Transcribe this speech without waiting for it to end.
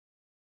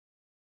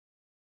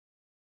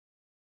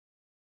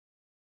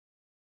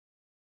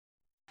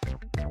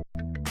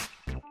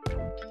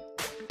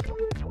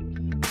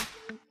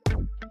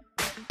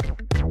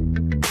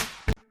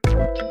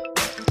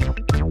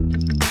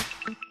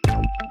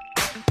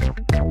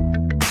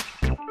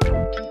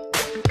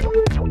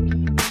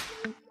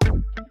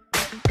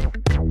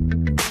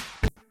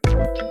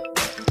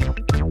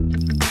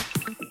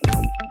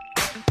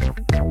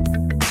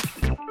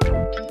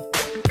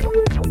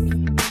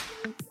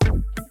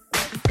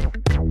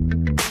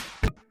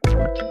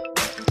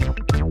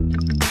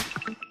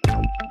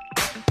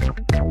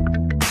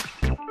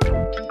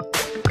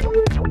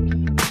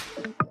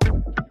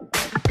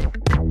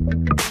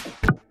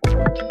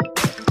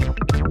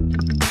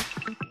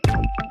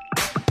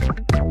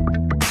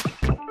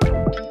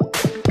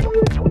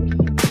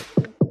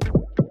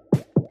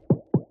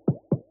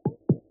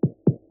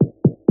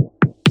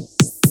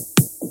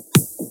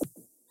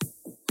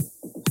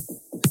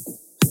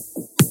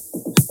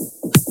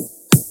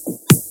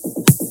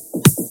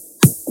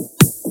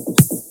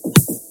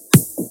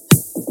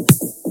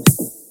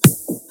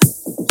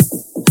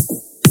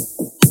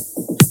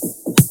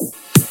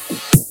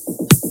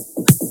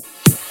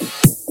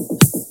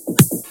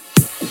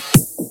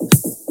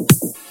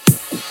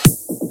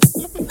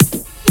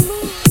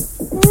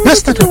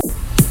Restaurant.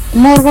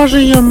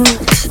 Morvażyjemy.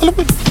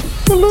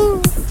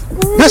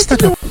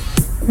 Restaurant.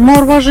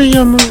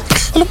 Morvażyjemy.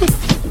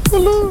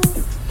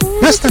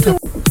 Restaurant.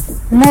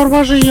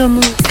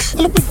 Morvażyjemy.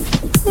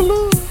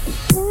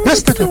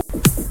 Restaurant.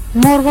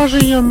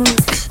 Morvażyjemy.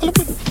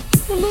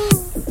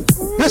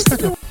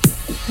 Restaurant.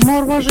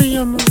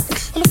 Morvażyjemy.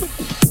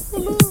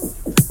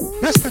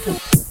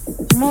 Restaurant.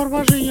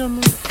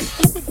 Morvażyjemy.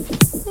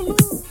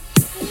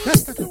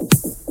 Restaurant.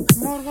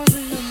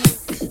 Morvażyjemy.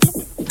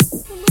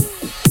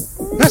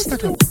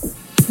 Restaurant.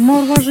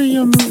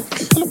 Morvażyjemy.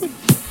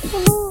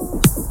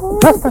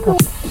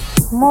 Restaurant.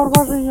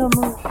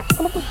 Morvażyjemy.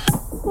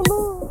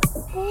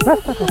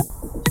 Restaurant.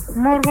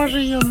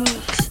 Morvażyjemy.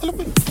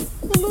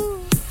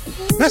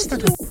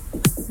 Restaurant.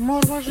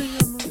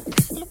 Morvażyjemy.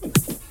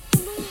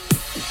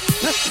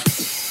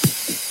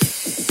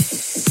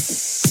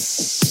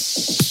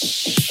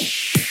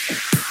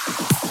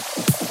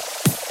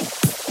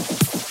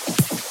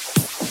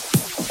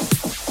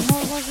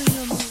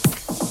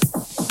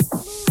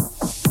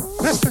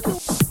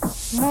 Restaurant.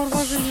 Morvażyjemy.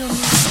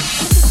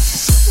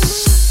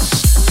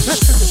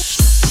 Restaurant.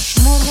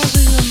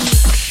 Morvażyjemy.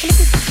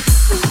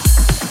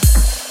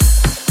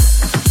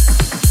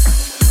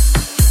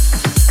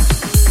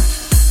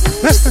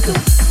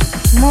 Restaurant.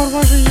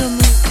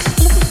 Morvażyjemy.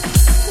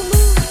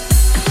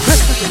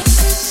 Restaurant.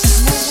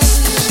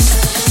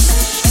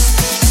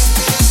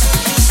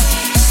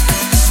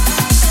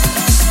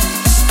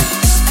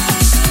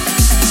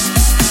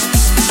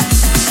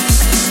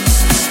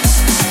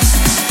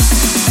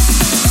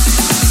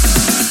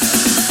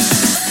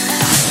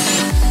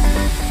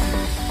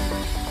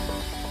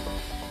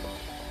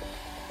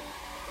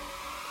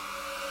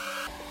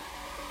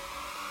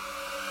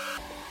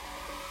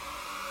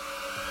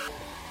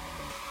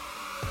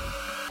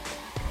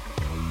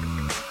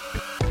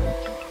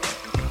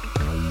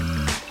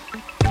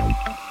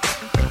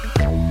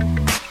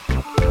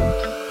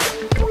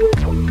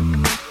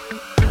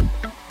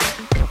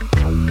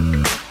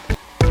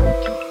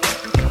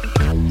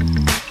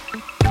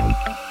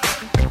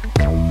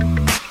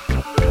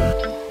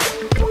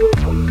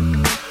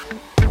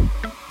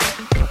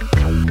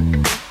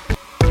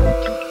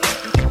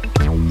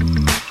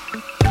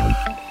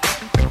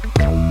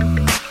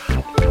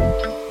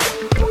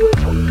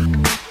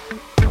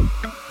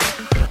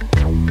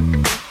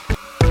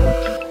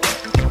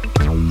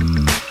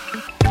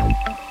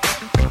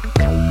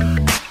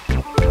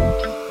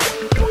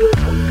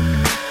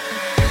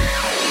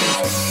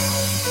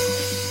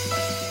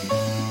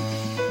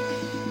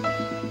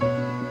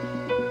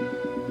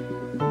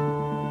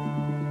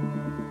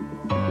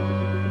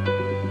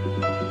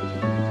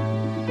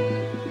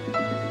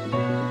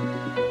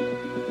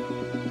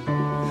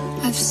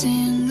 I've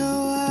seen the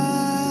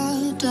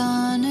world,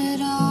 done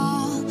it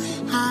all,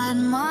 had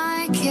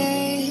my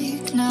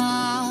cake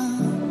now.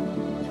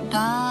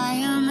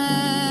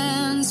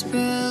 Diamonds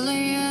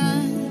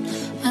brilliant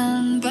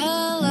and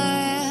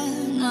Bel-Air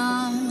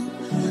now.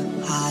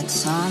 Hot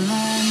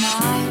summer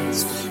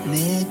nights,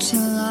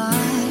 mid-July,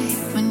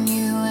 when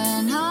you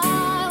and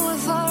I were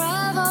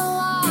forever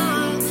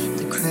wild.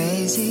 The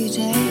crazy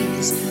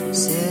days,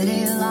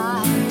 city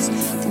lights,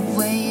 the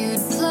way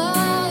you'd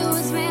play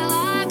with me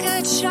like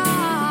a child.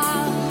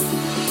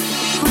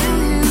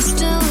 Will you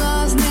still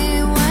love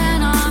me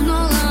when I'm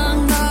no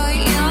longer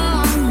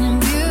young and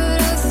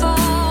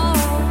beautiful?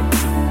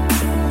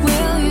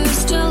 Will you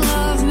still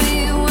love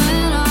me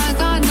when I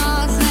got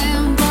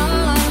nothing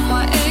but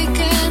my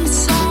aching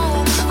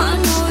soul? I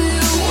know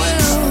you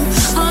will,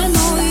 I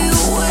know you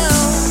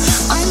will,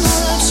 I know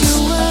that you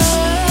will.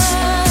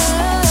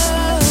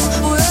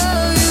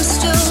 Will you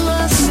still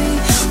love me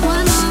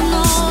when I'm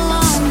no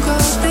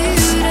longer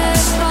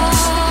beautiful?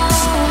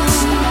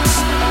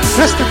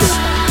 Restaurant.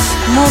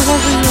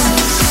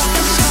 Morvażyjemy.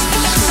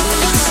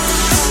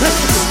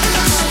 Restaurant.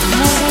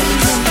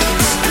 Morvażyjemy.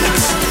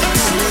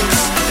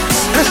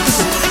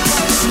 Restaurant.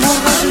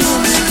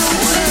 Morvażyjemy.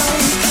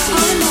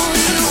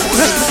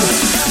 Restaurant.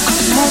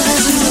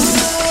 Morvażyjemy.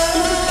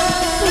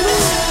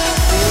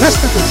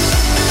 Restaurant.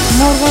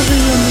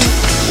 Morvażyjemy.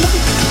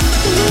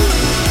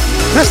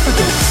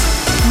 Restaurant.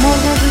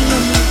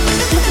 Morvażyjemy.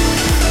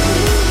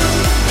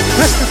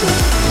 Restaurant.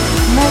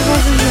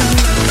 Morvażyjemy.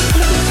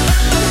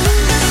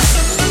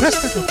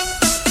 Restaurant.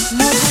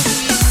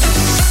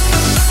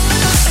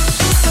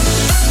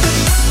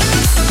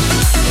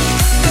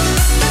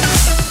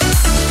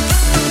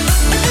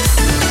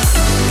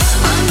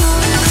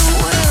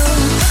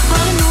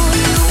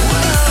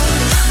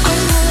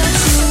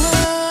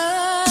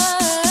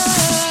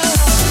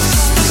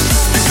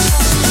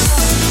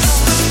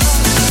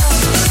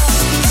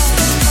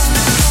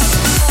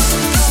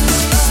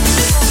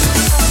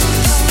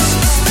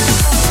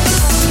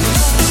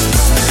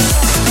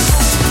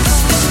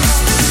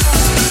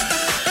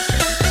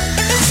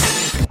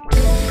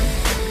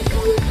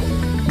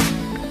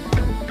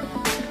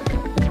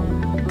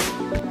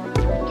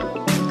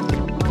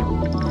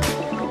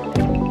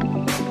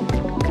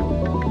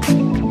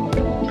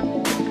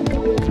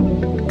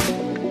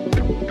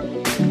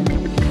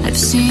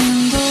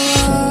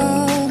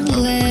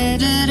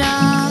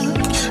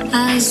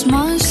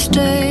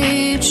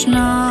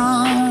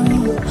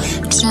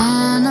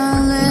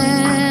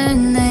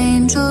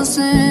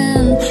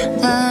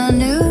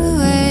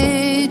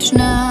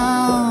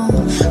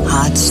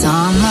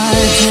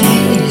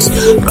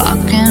 rock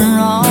and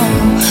roll.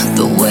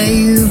 The way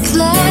you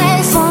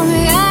play for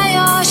me at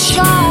your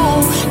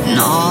show, and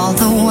all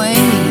the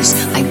ways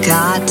I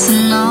got to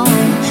know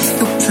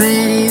your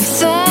pretty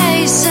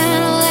face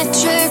and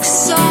electric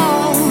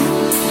soul.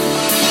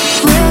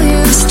 Will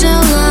you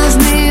still love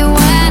me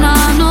when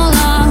I'm no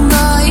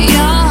longer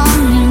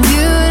young and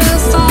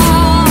beautiful?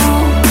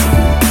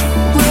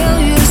 Will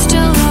you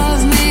still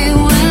love me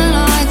when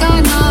I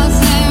got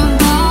nothing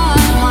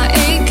but my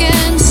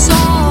aching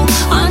soul?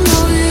 I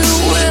know you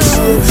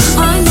will,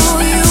 I know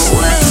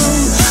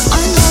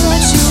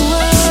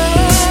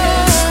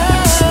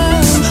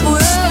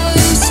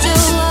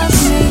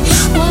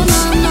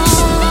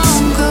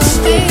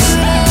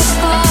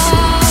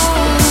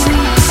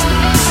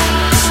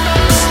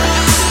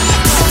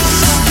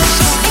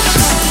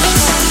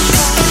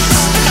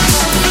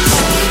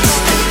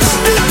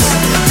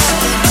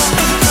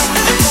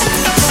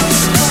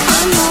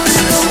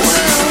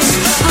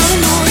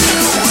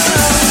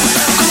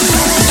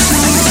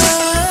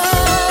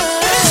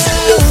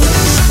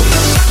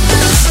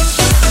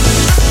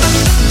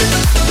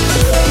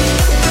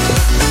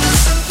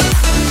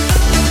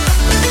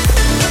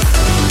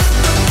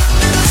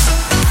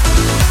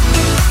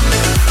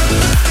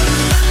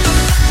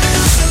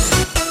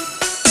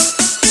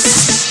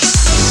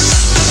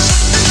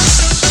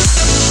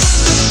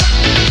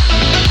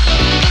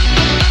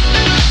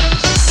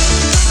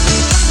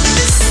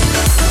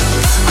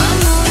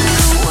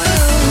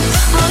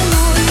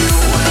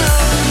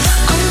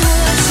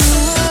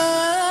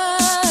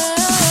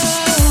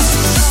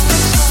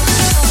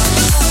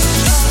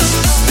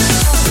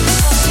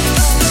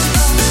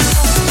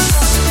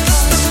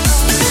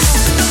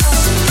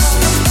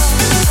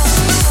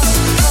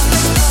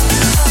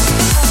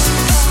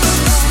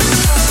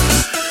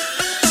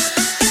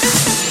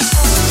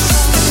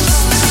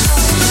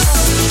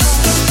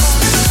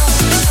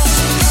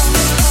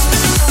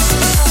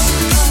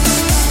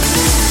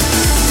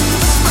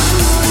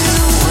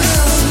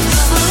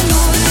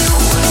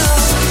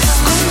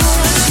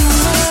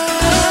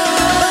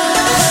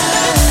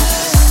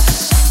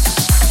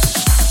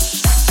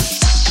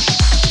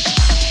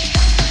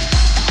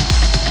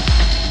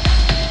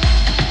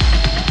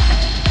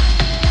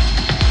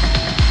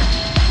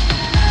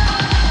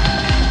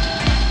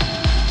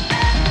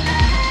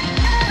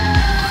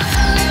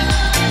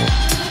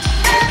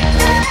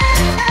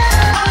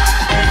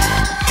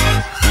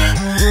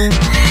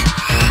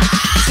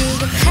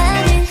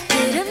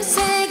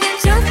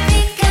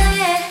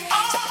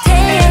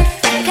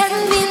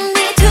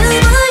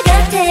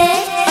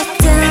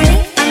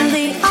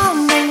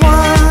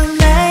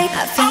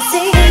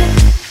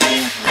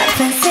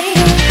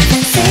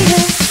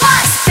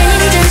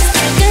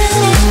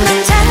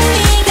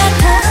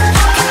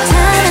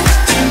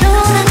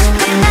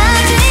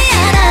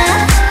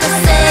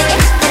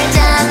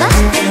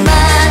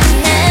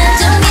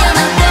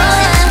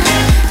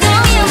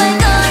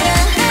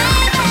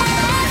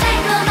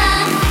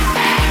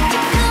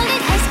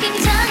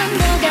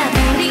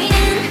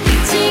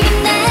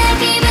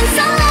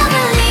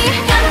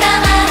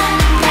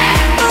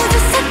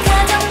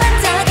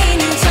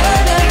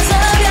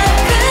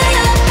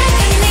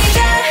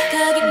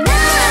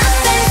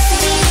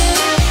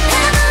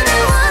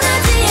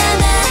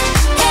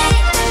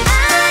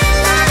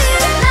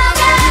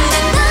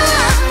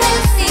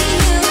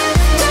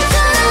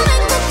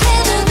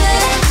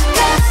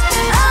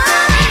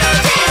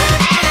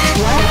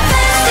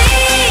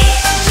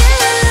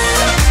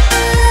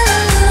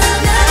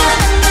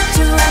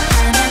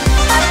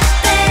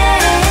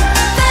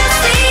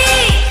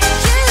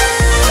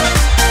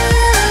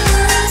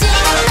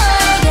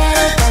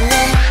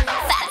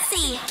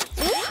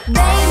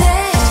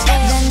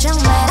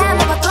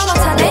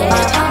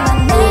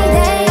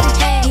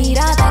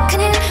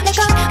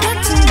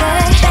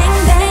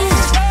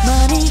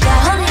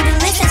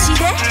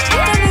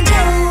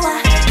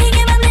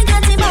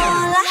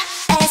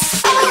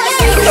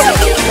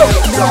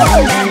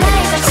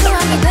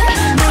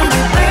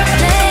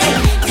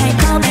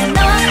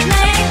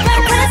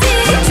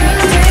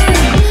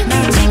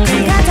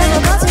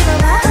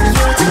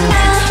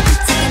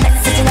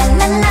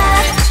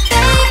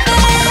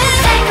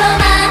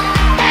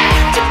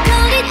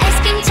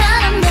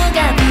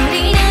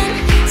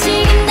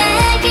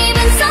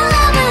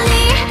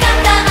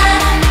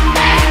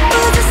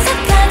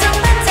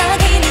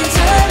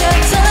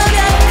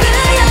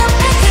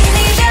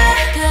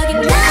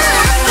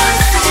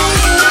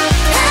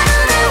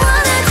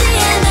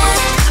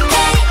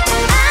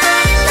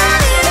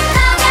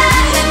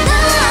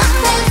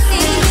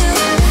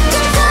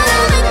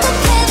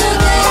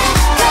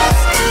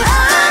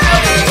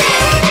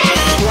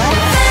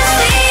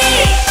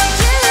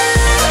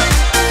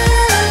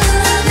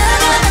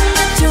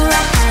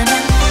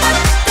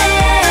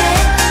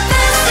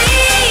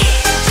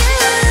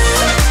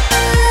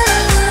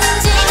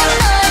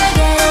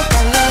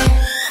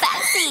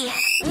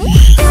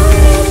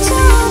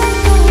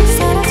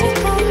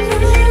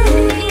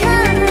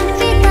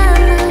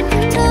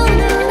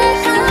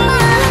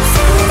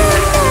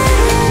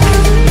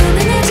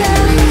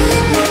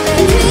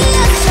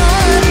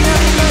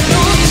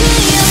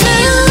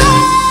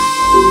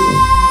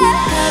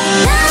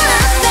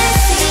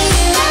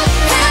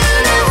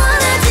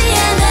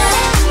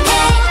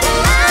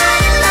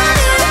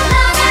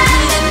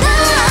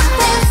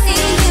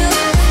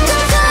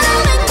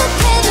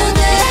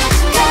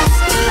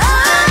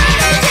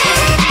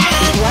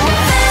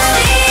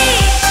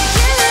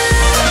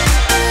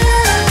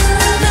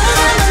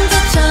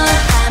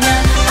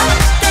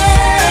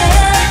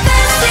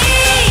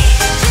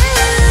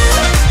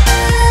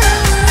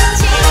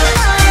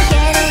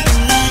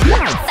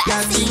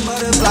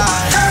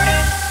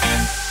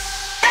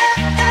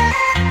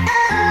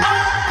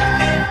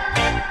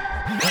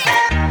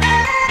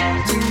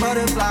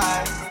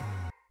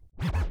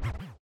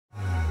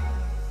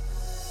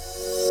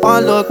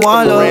One look,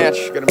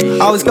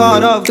 I was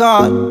caught off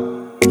guard,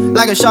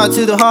 like a shot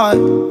to the heart.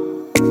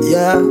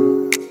 Yeah.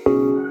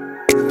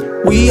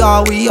 We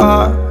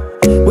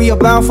are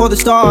bound for the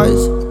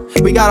stars.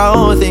 We got our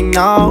own thing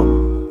now.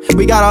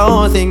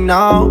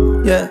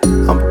 Yeah.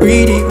 I'm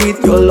greedy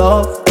with your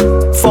love.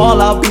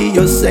 Fall, I'll be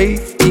your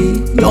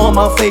safety. You're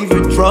my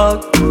favorite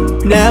drug.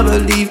 Never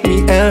leave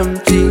me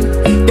empty.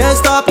 Can't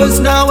stop us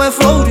now, we're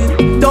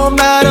floating. Don't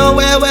matter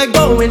where we're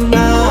going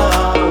now.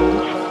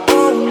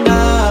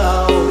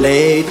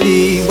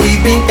 Lately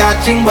we've been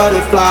catching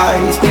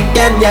butterflies, pink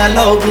and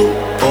yellow, blue.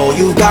 Oh,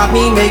 you got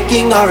me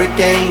making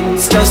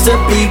hurricanes just to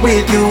be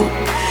with you.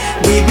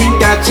 We've been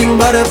catching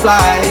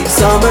butterflies,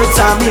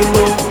 summertime in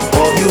bloom.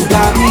 Oh, you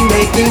got me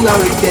making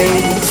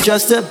hurricanes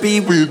just to be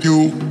with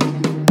you.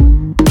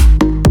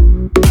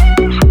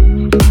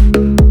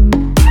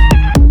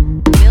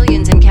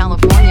 Millions in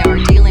California are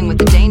dealing with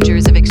the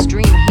dangers of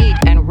extreme heat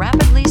and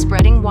rapidly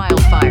spreading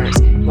wildfires.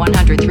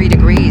 103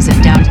 degrees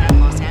in downtown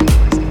Los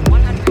Angeles,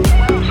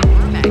 112 in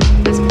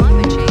Burbank, as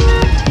climate change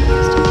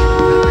continues to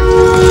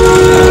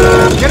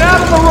Get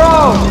out of the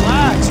road!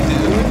 Relax, dude.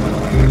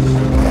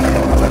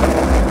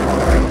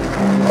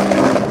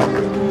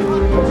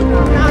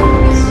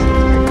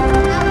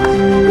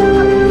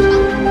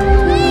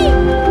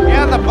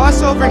 Yeah, the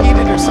bus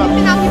overheated or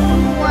something. I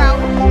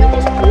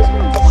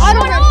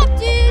don't know,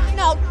 dude.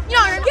 No,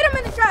 get him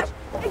in the trash.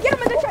 Get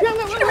him in the trash.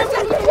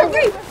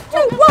 3,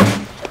 2, 1.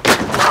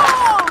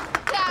 Oh!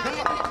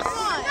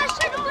 That's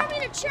like throw me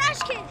in a trash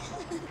can.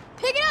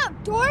 Pick it up,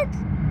 dork.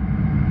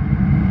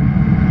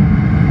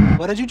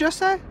 What did you just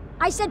say?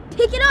 I said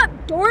pick it up,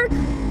 dork.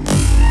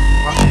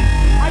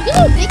 Are you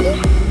Little Dicky?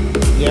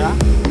 Yeah.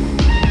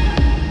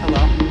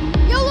 Hello.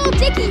 Yo, Little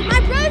Dicky, my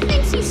brother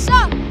thinks you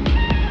suck.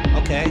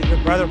 Okay, your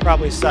brother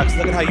probably sucks.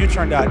 Look at how you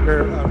turned out.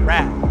 You're a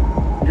rat.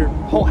 Your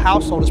whole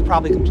household is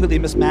probably completely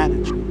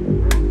mismanaged.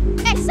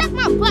 Hey, suck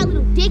my butt,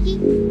 Little Dicky.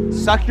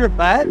 Suck your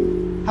butt?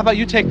 How about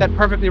you take that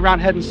perfectly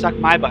round head and suck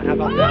my butt? How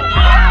about that?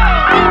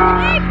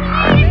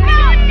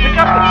 Pick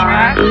up the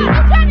trash.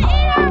 I'm trying to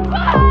eat her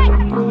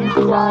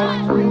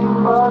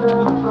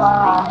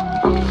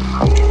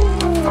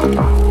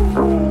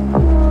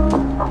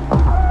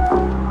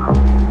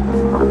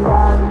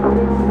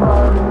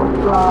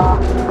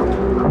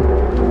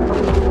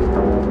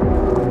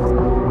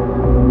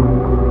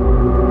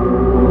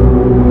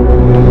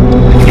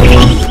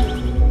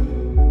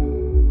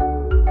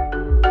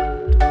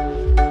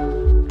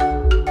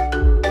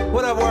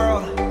What up,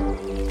 world?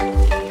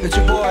 It's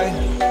your boy,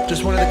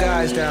 just one of the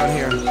guys down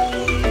here.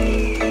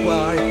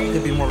 Well, I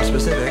could be more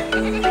specific.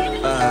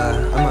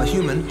 I'm a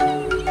human.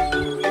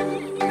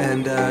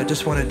 And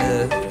just wanted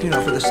to,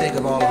 for the sake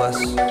of all of us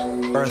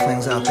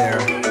earthlings out there,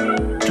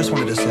 just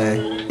wanted to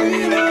say,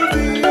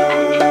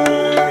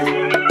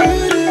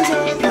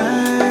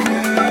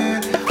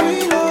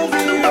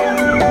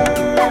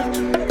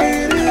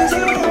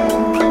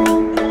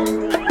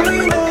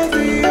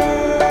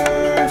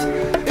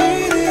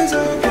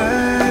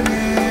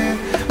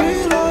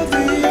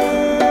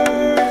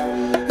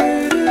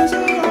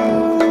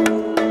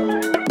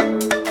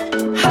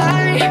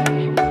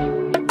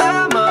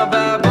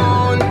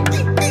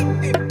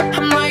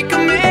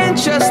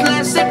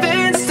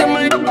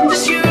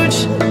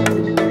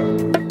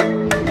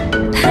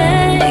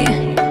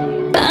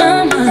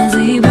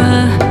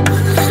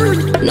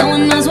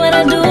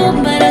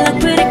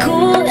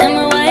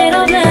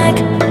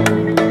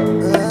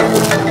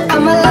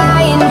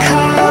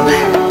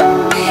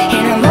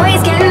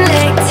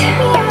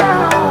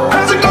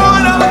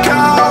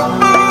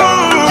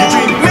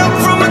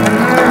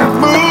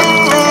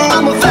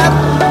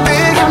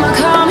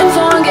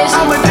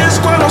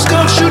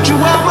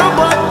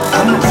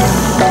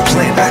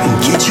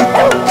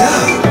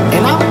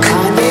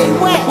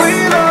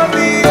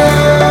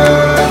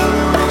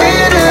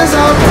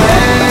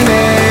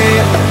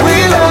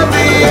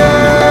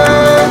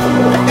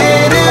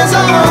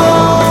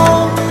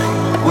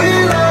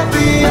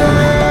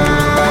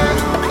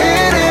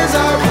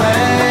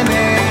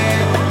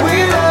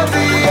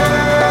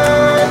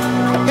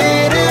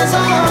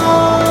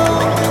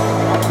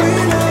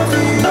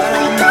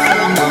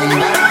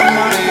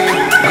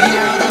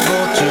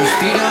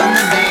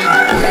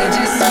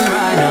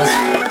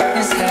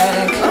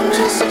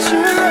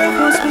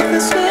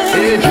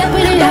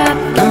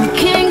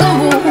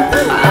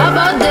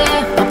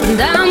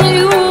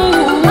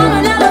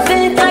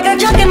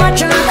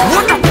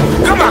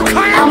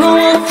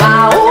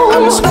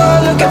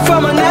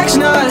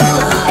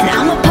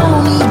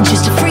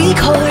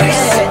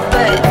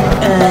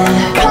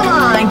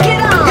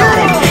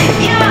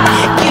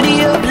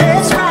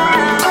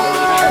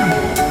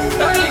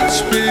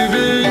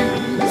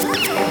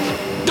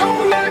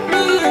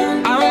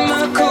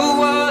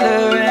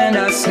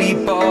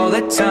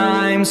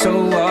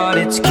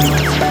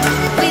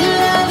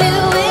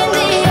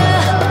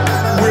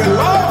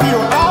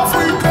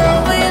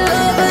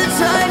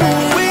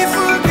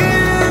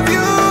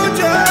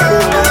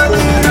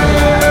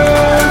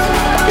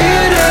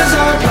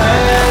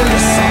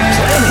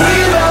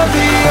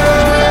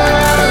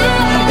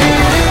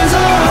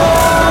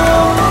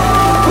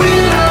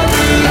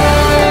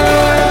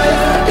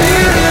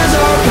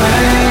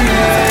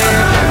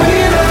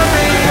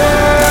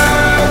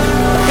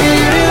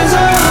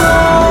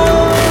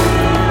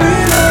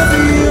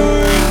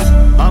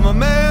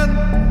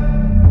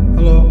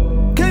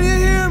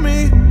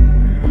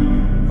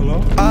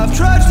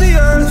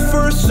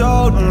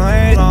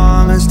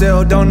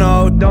 still don't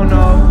know.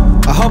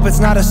 I hope it's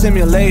not a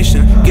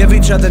simulation. Give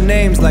each other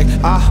names like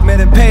Ahmed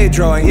and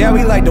Pedro. And yeah,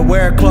 we like to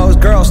wear clothes,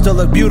 girls still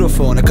look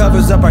beautiful, and it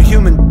covers up our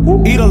human.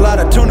 Eat a lot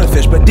of tuna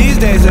fish, but these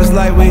days it's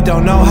like we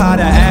don't know how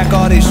to act.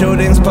 All these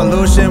shootings,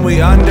 pollution,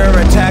 we under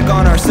attack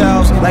on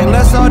ourselves. Like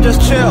let's all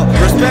just chill,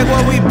 respect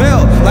what we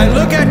built. Like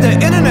look at the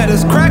internet,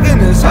 it's cracking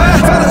this.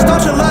 Fellas,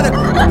 don't you let it.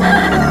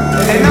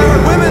 And our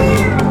women,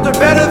 they're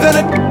better than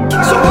it.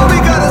 So what we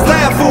gotta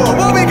stand for,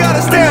 what we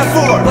gotta stand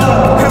for.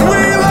 And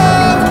we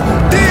love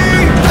thee.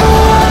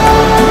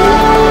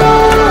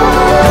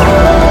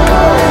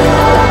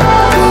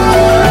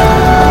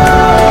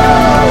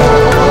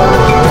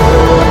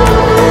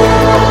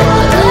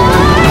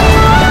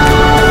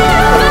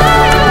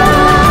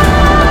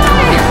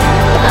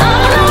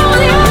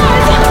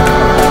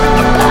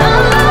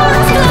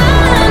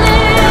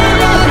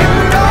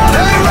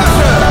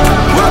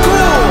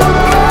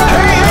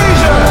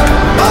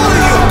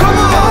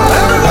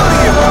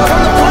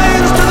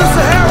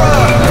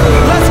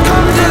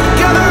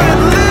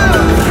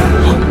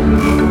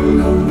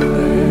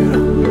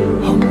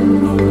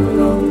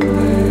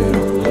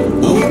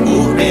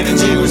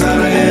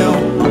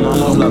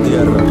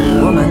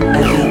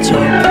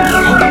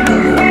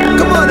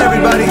 Come on,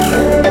 everybody.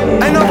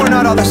 I know we're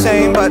not all the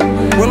same, but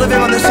we're living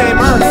on the same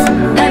earth.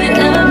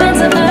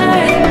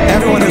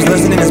 Everyone who's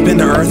listening has been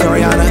to Earth,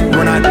 Ariana.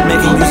 We're not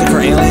making music for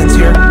aliens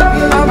here.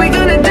 Are we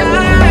gonna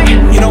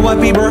die? You know what,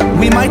 Bieber?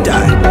 We might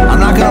die. I'm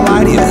not gonna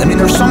lie to you. I mean,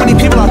 there's so many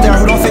people out there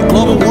who don't think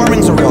global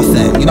warming's a real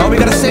thing. You know, we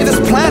gotta save this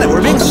planet.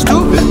 We're being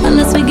stupid.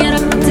 Unless we get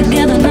up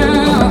together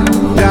now.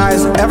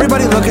 Guys,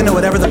 everybody look into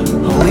whatever the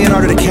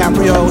Leonardo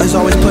DiCaprio is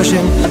always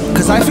pushing,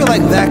 because I feel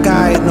like that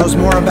guy knows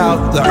more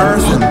about the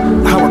Earth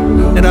and how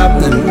we're it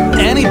up than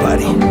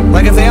anybody.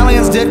 Like if the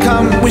aliens did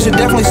come, we should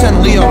definitely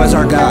send Leo as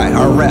our guy,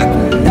 our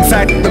rep. In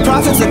fact, the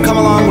profits that come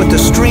along with the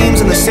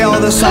streams and the sale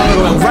of this song are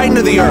going right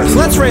into the Earth.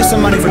 Let's raise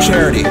some money for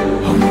charity.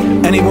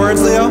 Any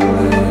words, Leo?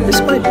 This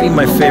might be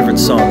my favorite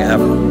song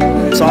ever.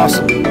 It's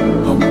awesome.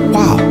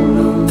 Wow.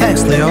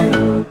 Thanks,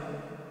 Leo.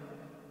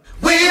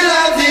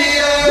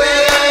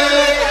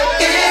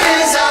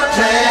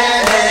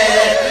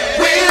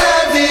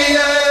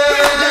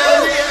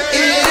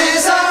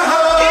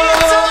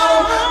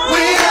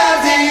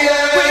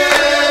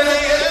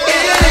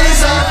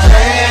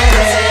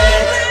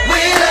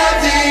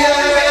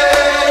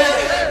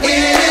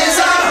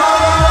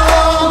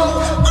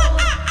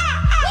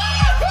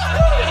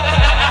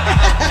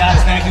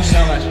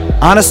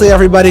 Honestly,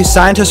 everybody,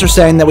 scientists are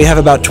saying that we have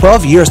about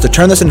 12 years to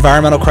turn this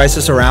environmental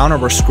crisis around or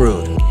we're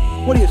screwed.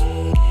 What do you...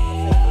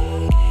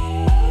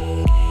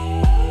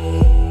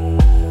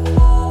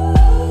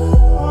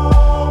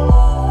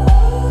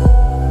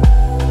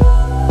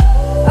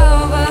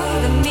 Over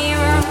the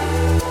mirror,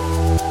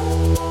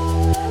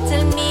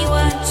 tell me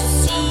what you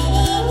see.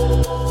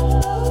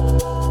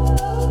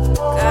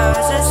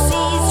 'Cause I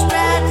see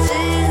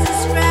scratches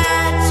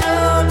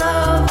all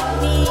over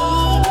me.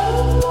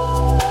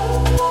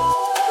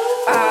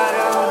 Out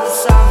of the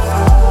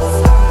summer,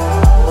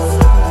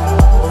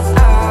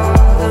 all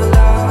the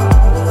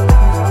love.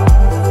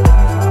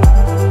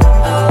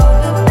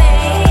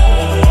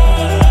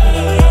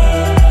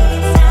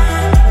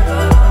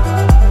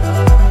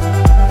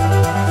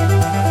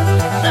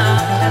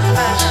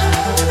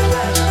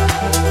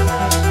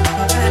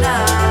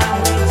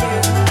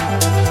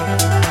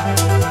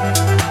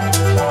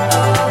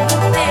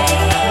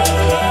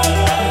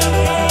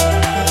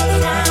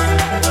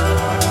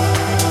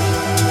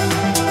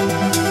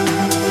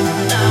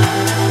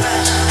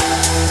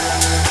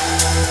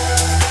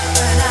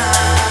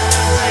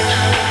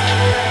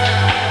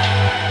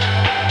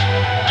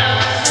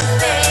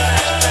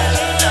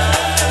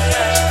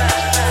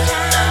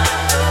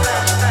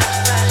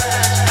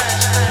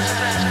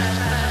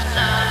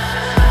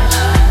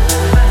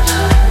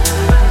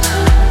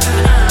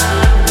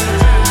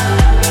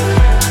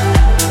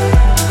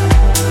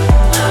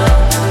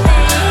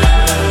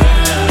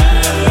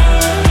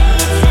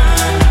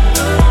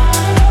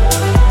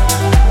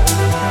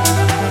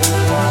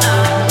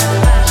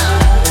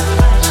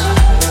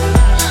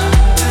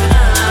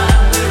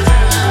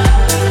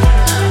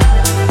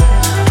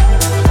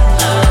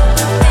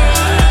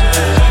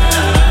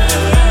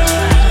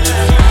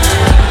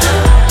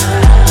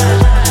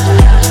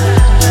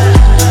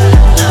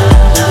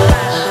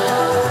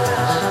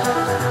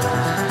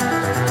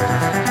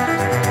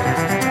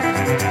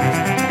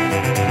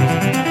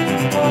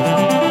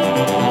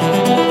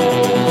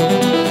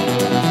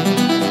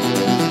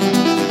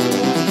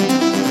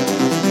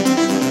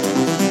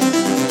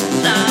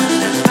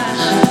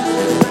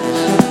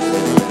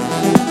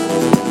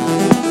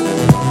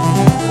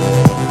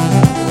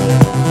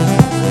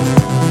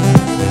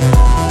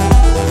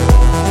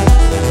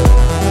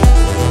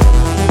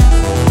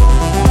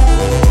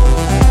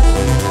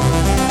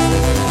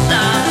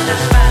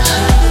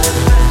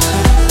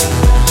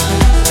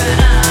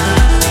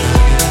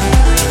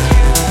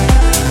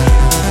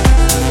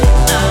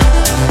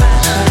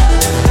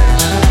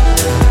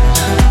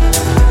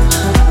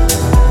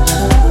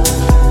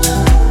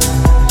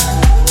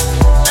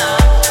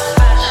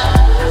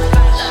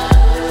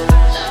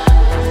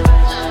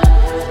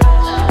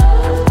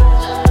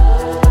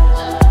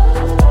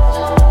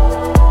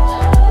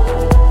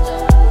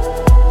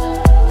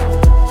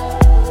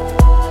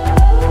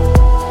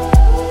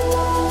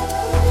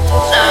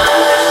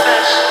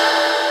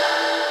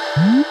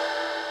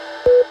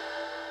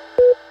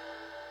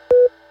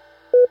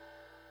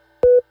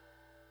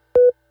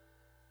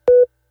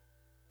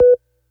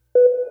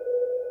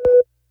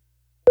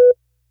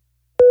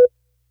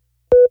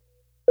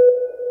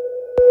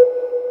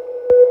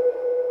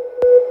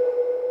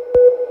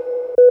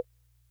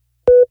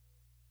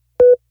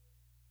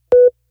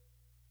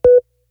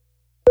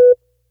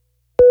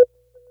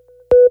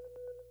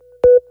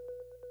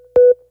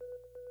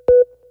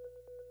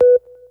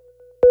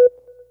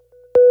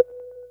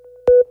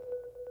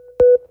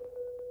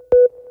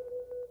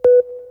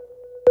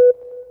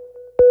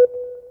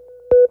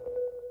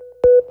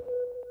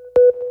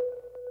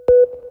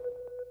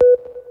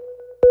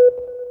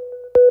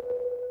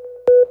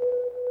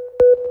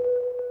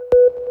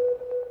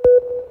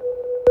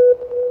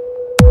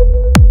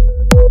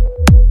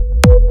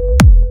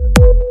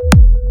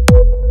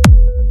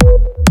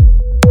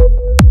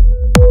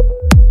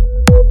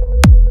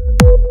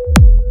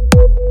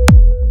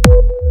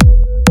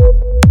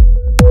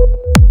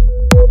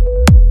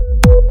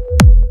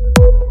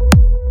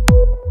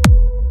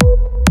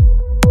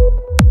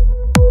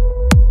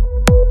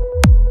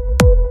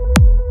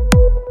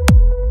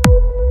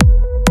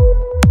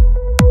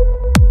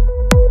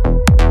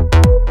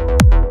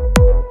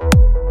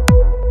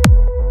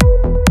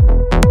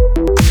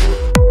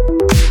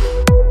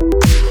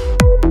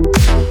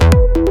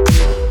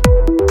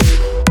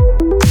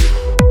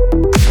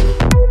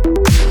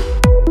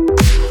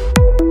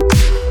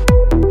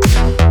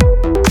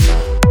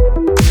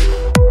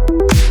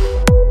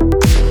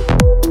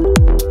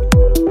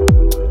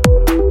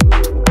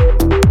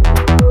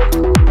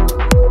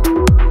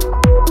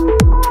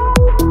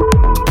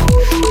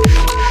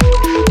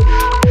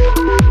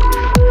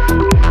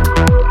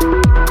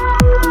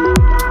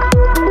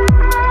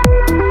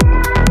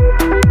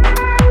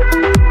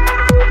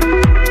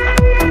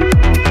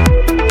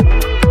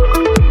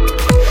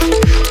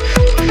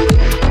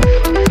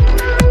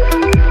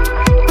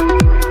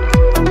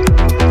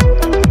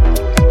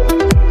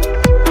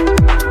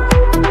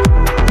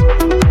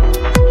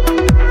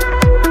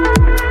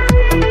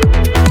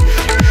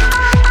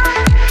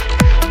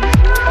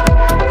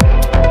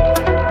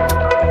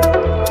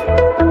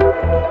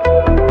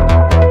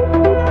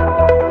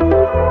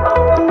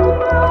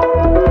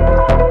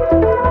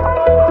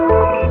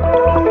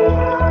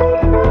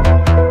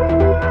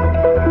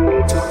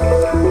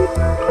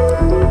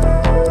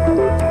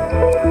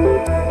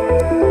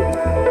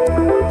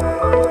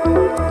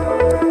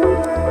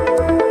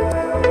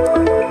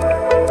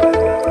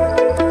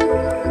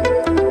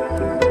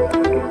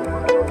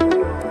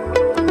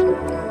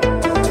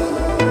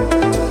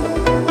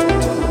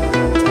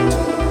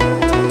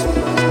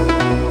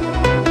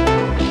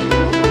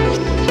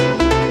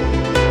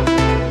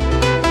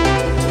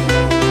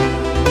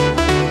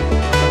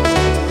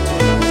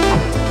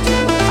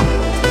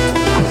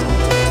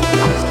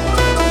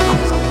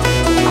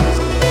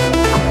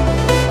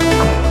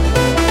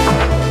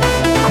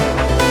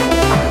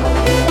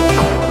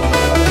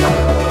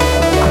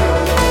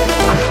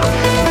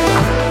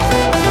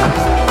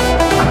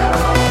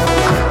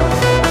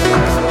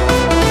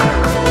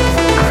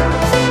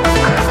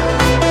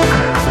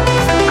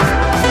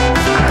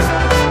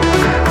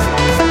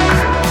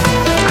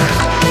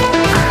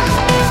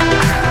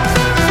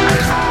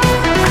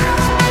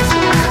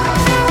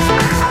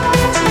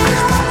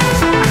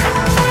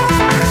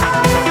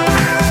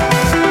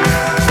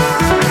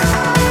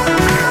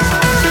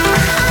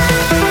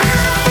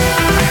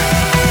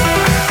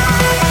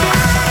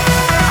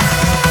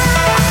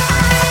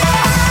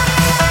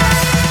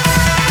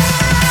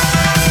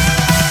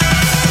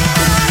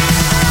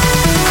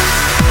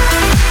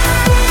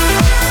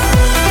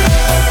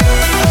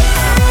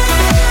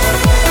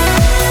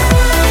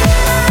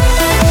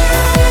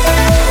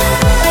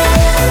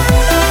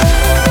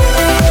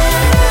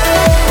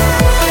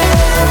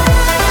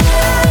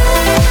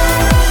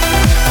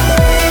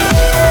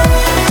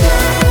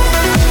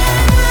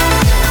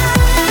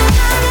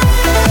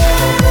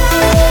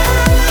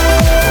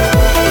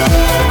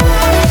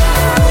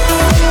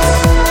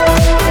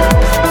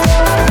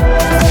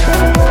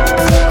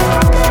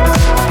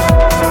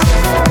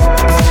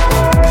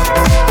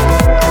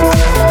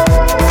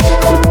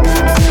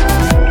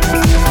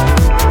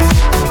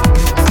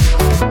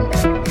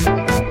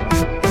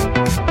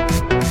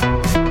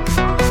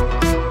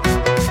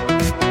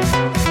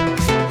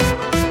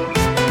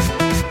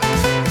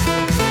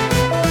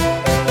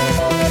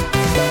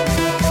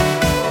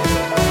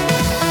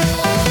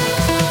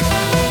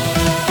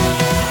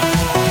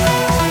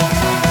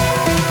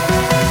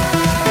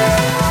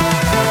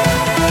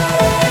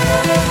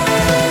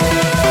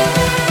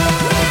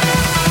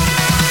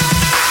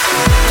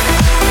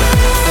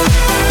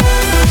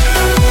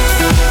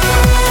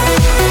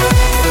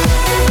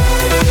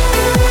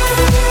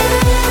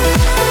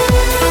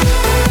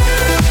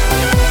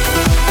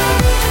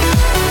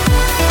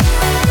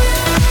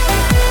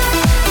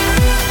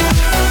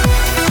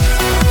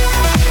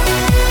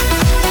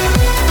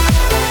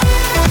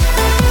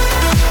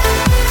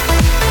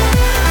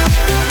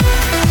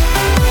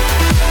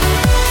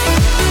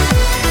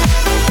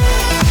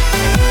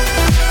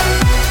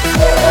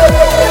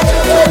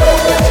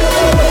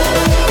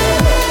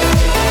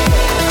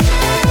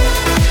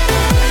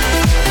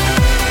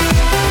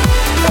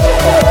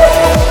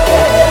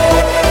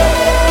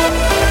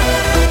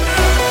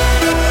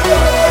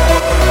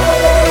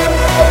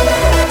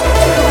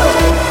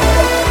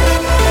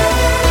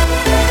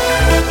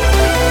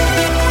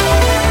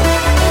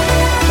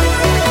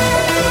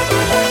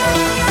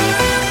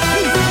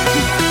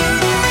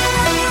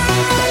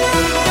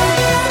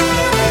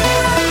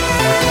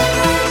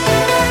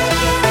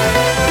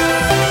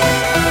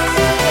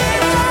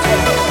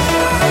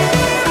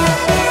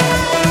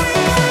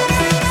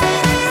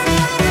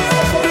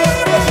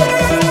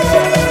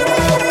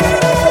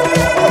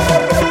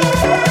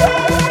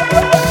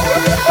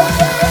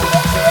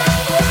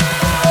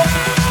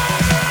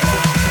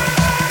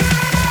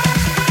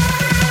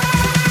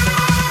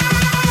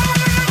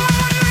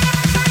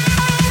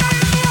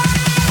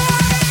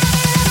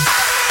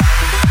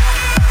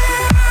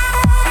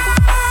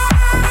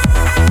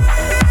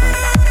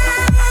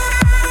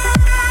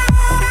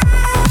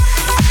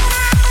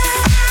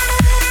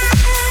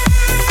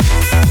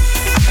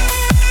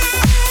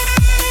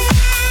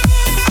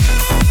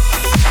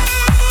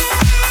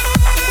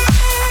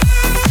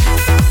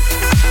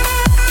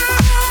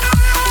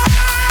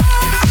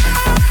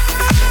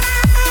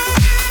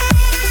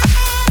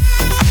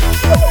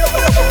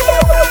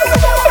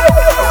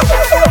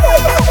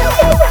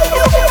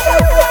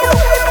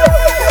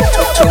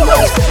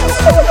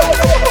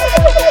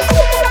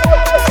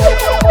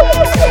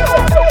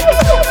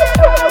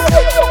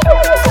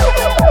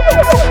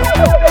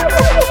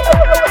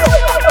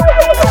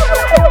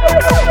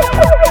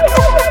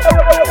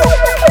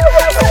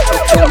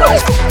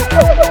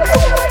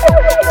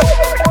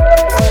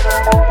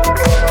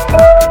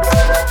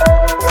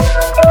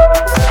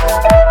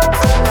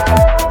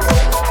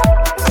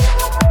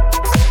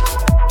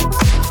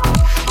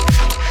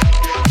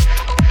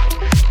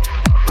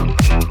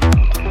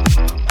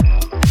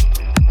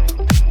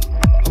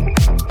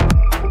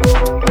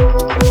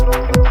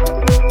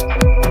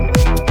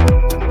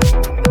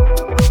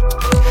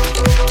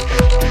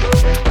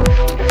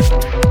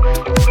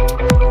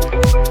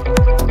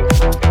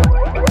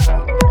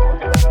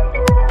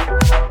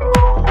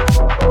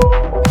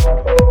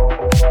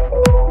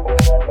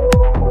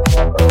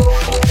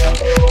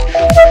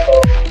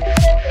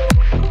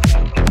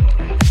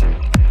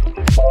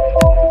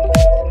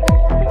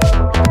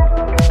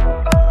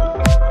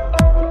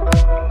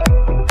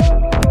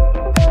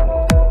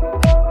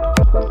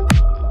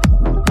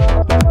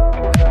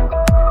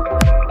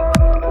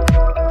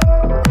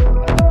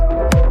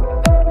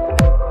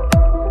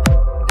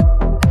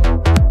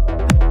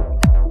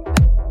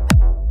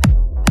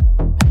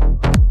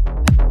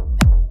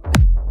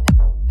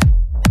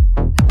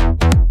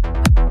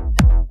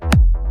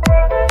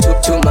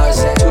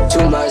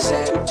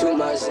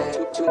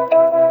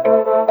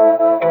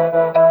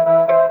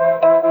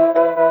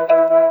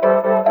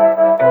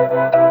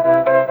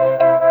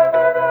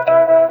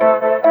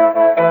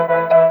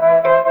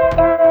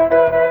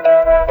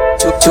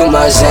 Too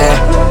much Zen,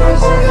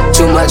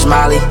 too much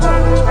Molly,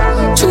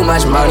 too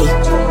much money,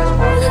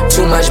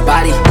 too much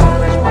body,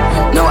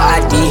 no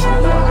ID.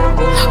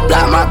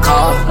 Block my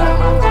call,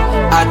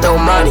 I throw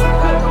money,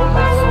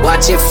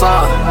 watch it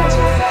fall.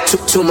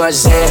 Too much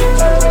Zen,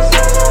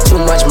 too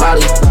much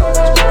Molly,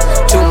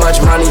 too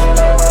much money,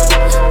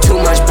 too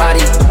much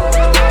body,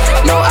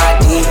 no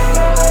ID.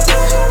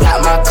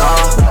 Block my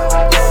call,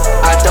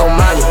 I throw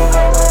money,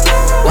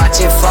 watch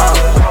it fall.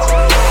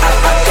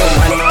 I throw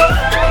money,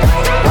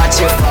 watch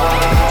it fall.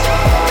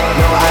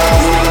 No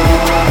ID,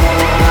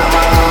 block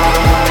my call,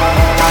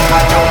 I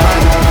throw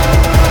money,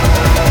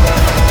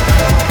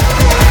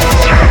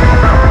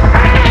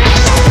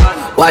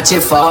 watch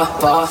it fall,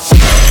 fall.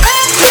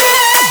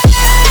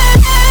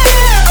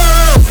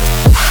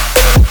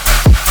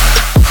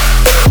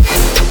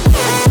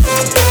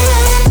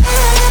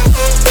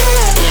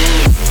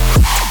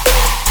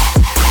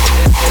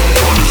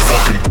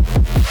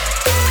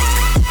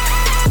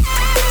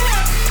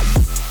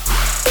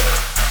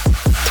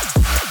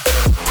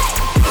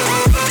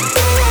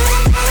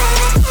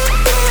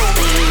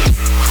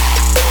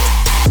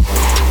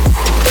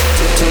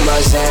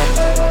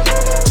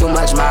 Too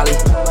much Molly,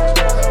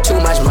 too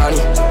much money,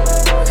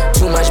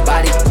 too much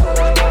body,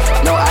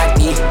 no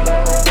ID.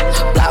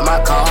 Block my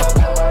call,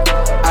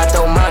 I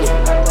throw money,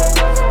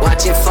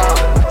 watch it fall.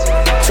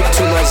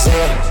 Too much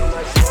Zen,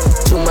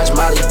 too much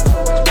Molly,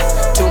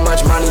 too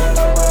much money,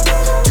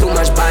 too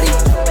much body,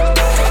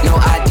 no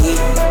ID.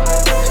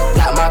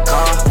 Block my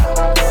call,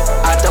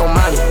 I throw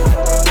money,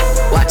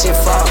 watch it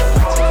fall.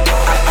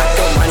 I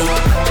throw money,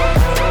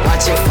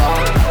 watch it fall,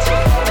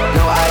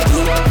 no ID.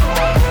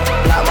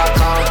 Block my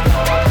call,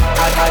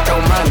 I throw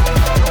money.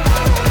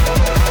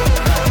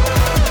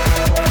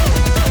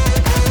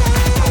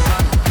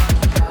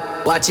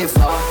 Watch it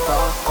fall,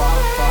 fall,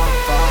 fall, fall,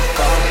 fall,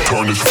 fall.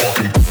 Turn this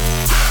fucking.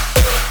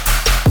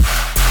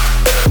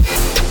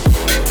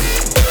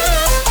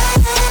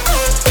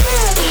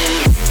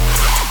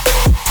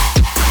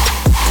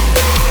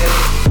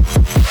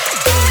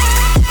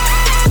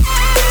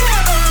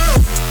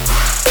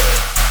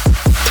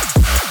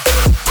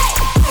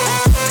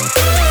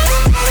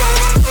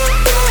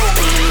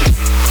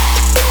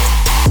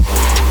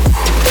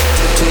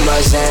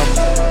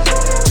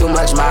 Too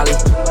much Molly,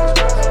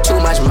 too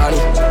much money,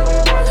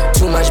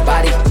 too much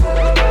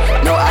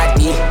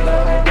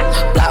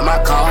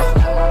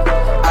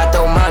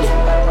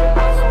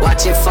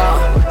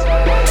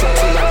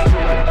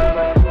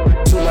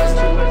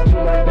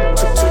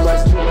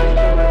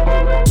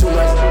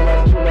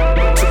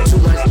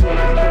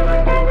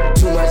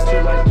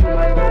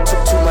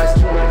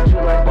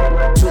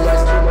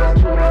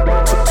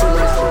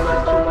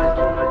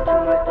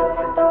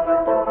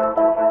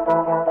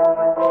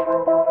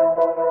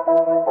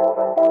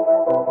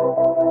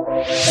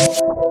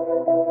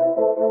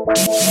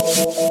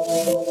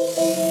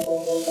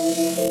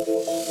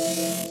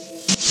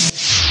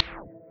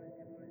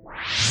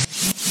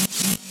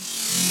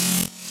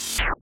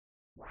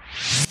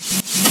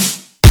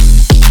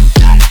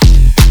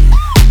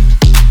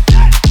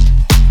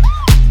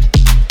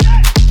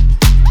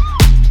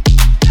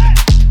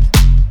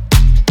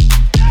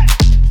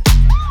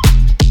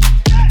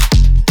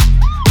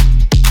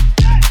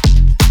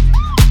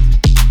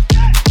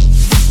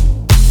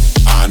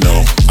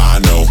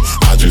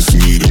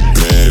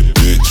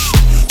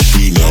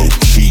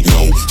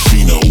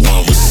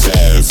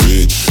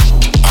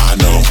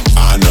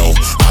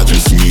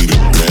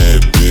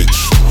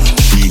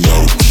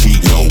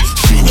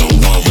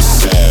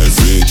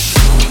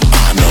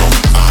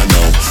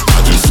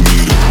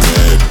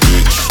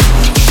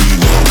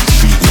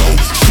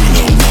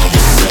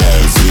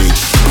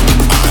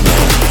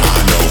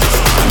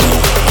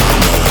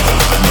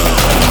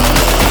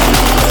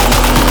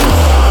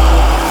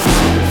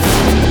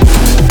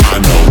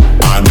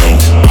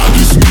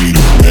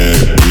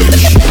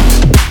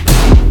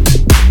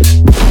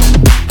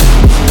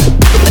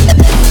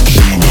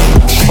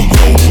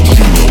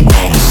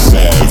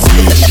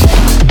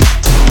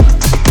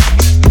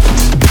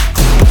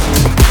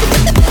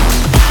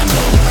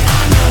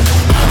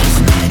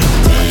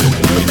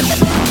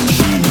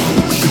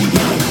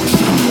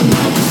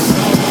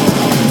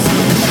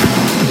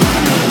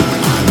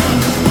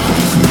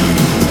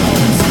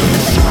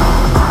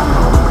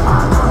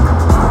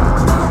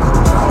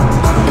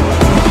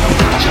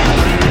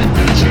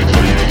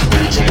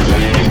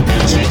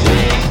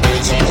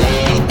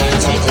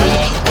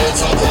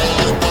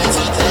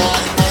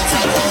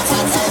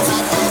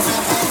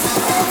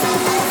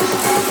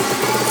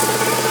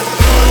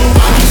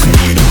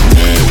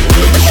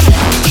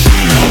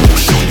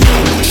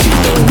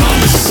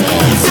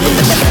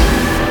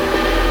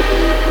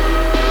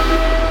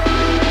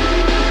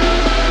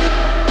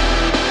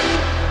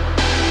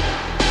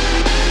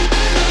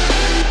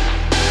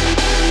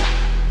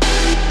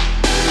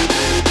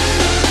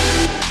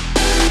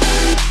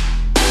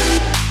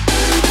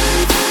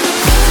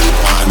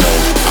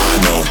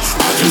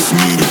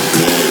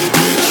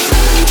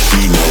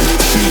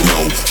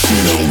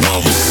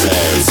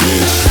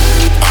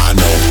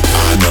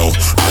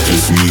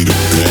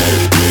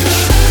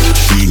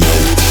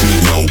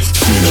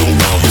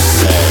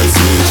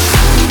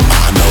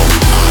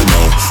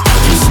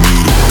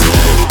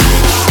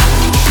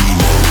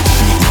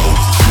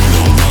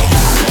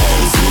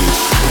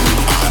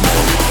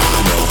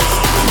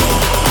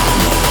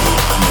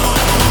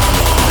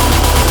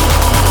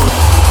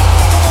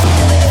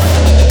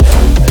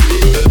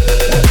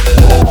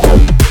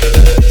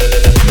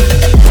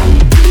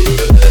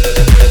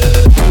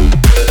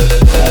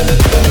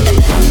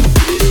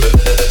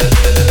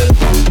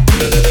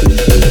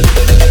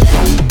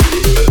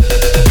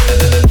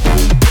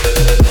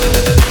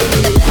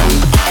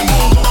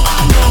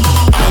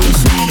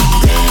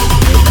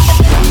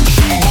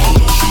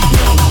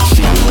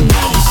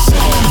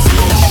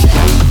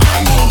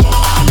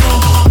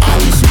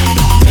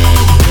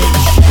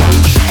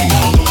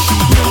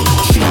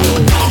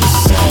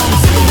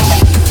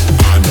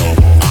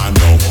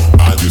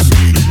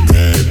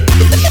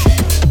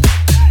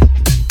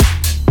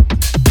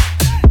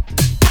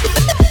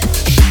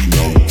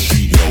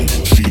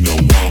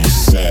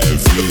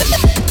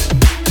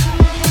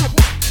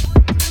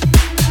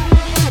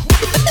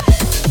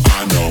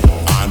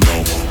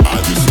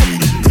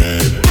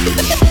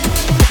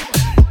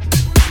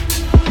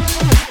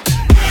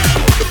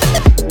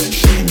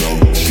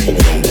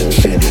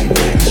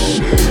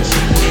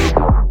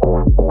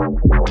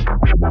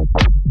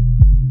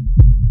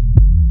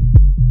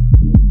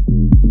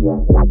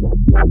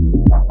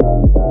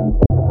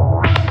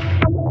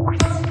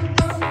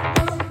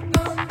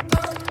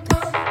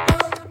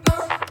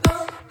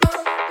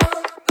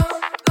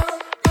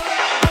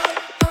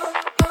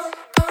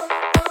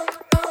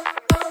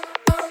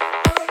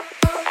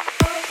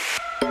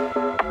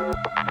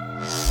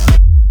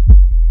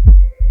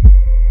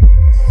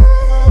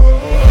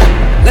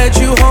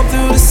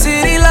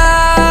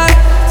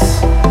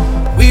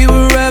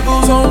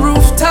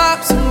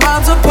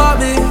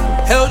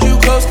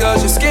close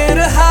cause you're scared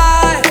of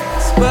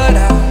heights. But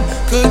I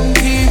couldn't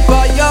keep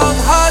our young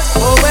hearts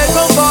away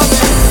from falling.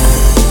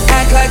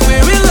 Act like we're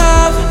in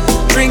love,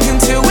 drinking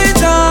till we're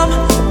dumb,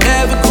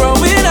 never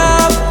growing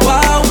up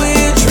while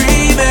we're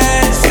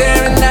dreaming.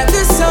 Staring at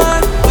the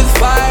sun with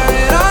fire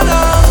in our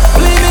lungs,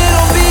 blame it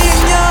on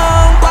being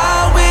young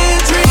while we're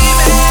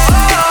dreaming.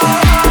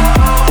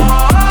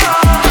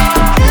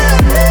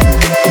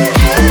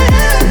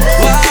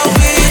 While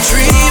we're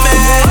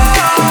dreaming.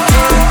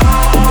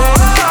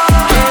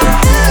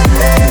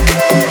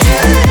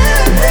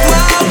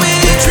 While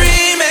we're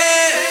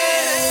dreaming.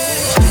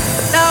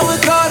 Now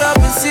we're caught up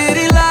in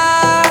city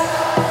life,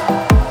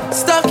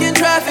 stuck in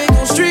traffic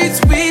on streets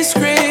we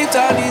screamed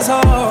our knees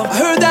home. I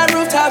heard that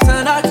rooftops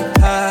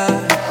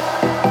unoccupied,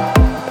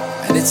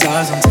 and it's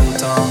ours until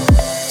dawn.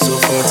 So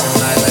for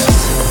tonight,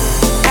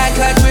 let's act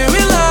like we're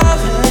in love,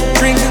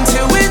 drinking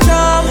till we're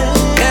dumb,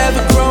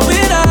 never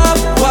growing up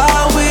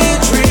while we're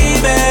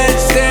dreaming.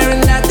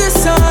 Staring at the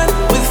sun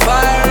with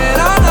fire in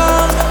our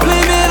lungs,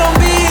 blame it on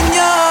being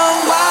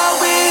young while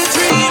we're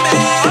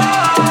dreaming.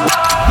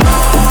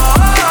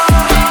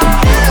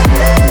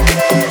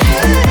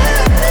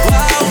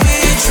 While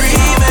we're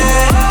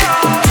dreaming.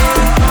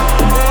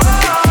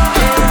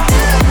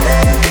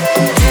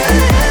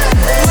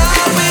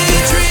 While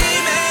we're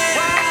dreaming.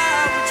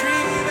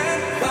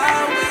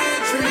 While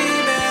we're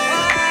dreaming.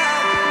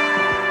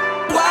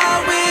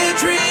 While we're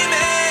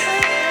dreaming.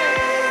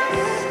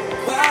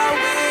 While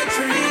we're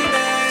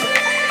dreaming.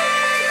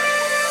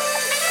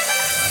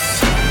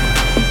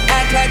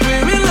 Act like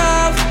we're in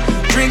love,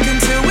 drinking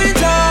till we're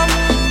dumb,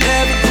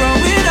 never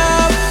growing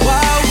up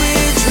while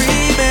we're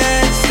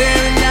dreaming.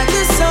 Staring at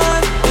the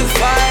sun with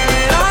fire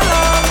in our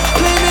lungs,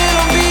 blame it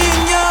on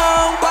being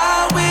young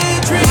while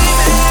we're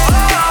dreaming.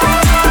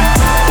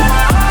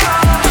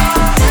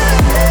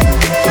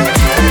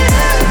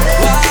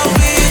 While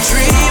we're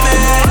dreaming. While we're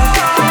dreaming.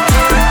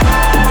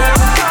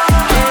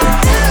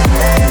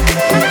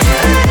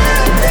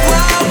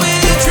 While we're dreaming. While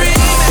we're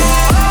dreaming.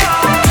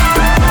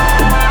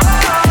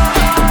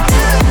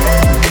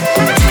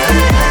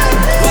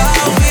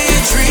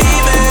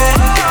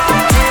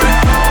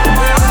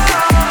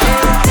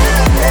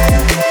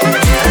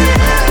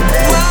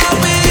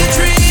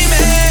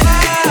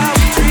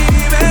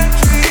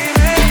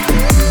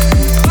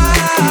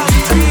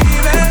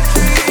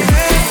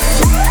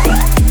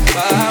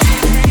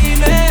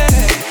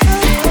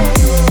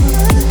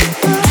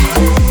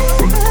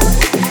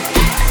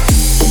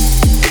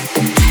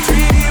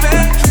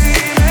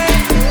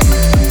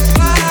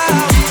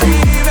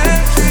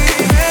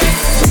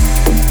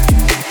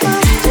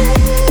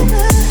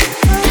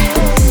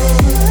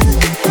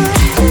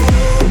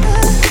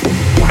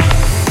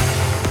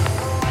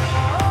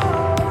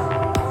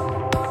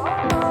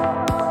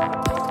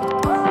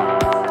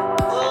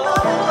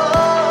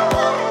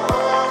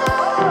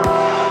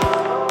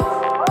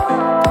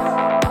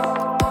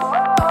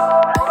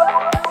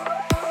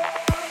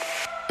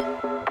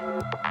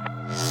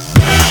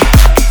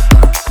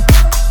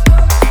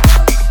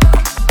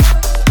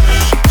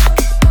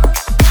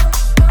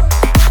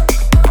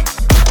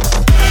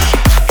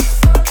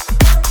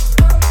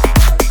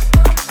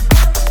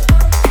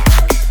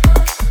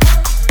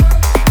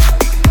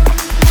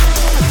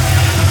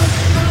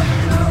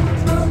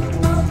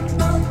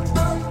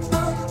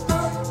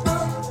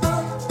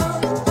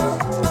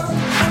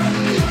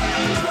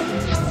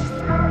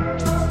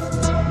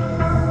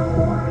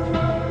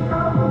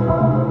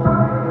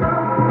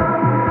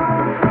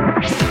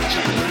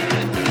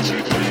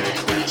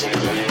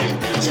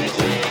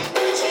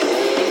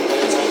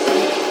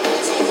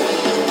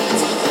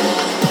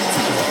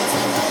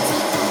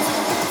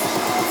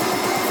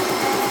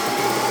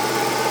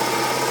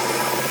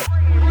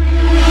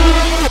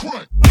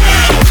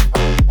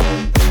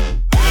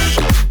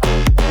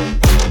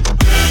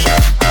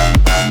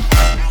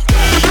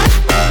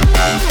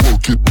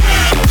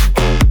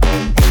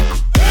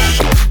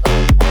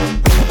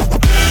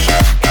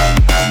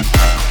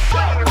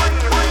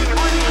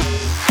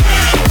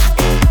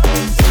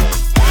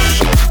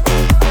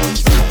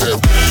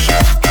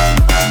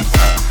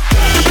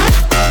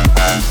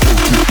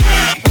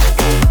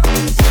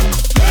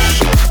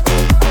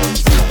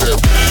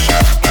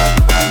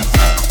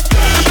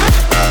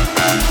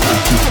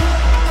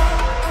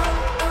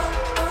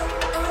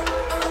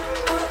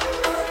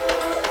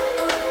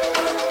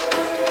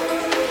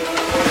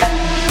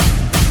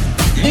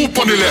 Move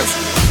on the left,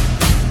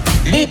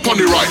 move on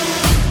the right.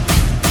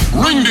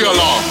 Ring the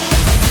alarm,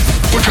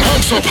 put your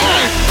hands up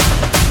high.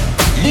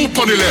 Move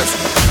on the left,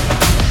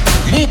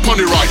 move on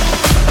the right.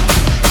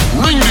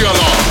 Ring the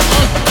alarm,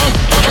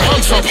 put your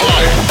hands up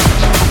high.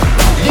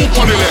 Move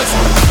on the left,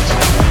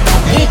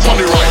 move on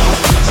the right.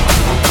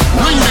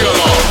 Ring the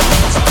alarm,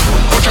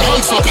 put your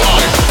hands up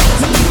high.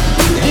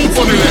 Move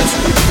on the left,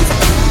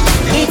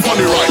 move on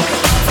the right.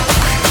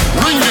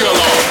 Ring the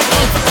alarm,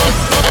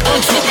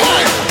 hands up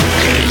high.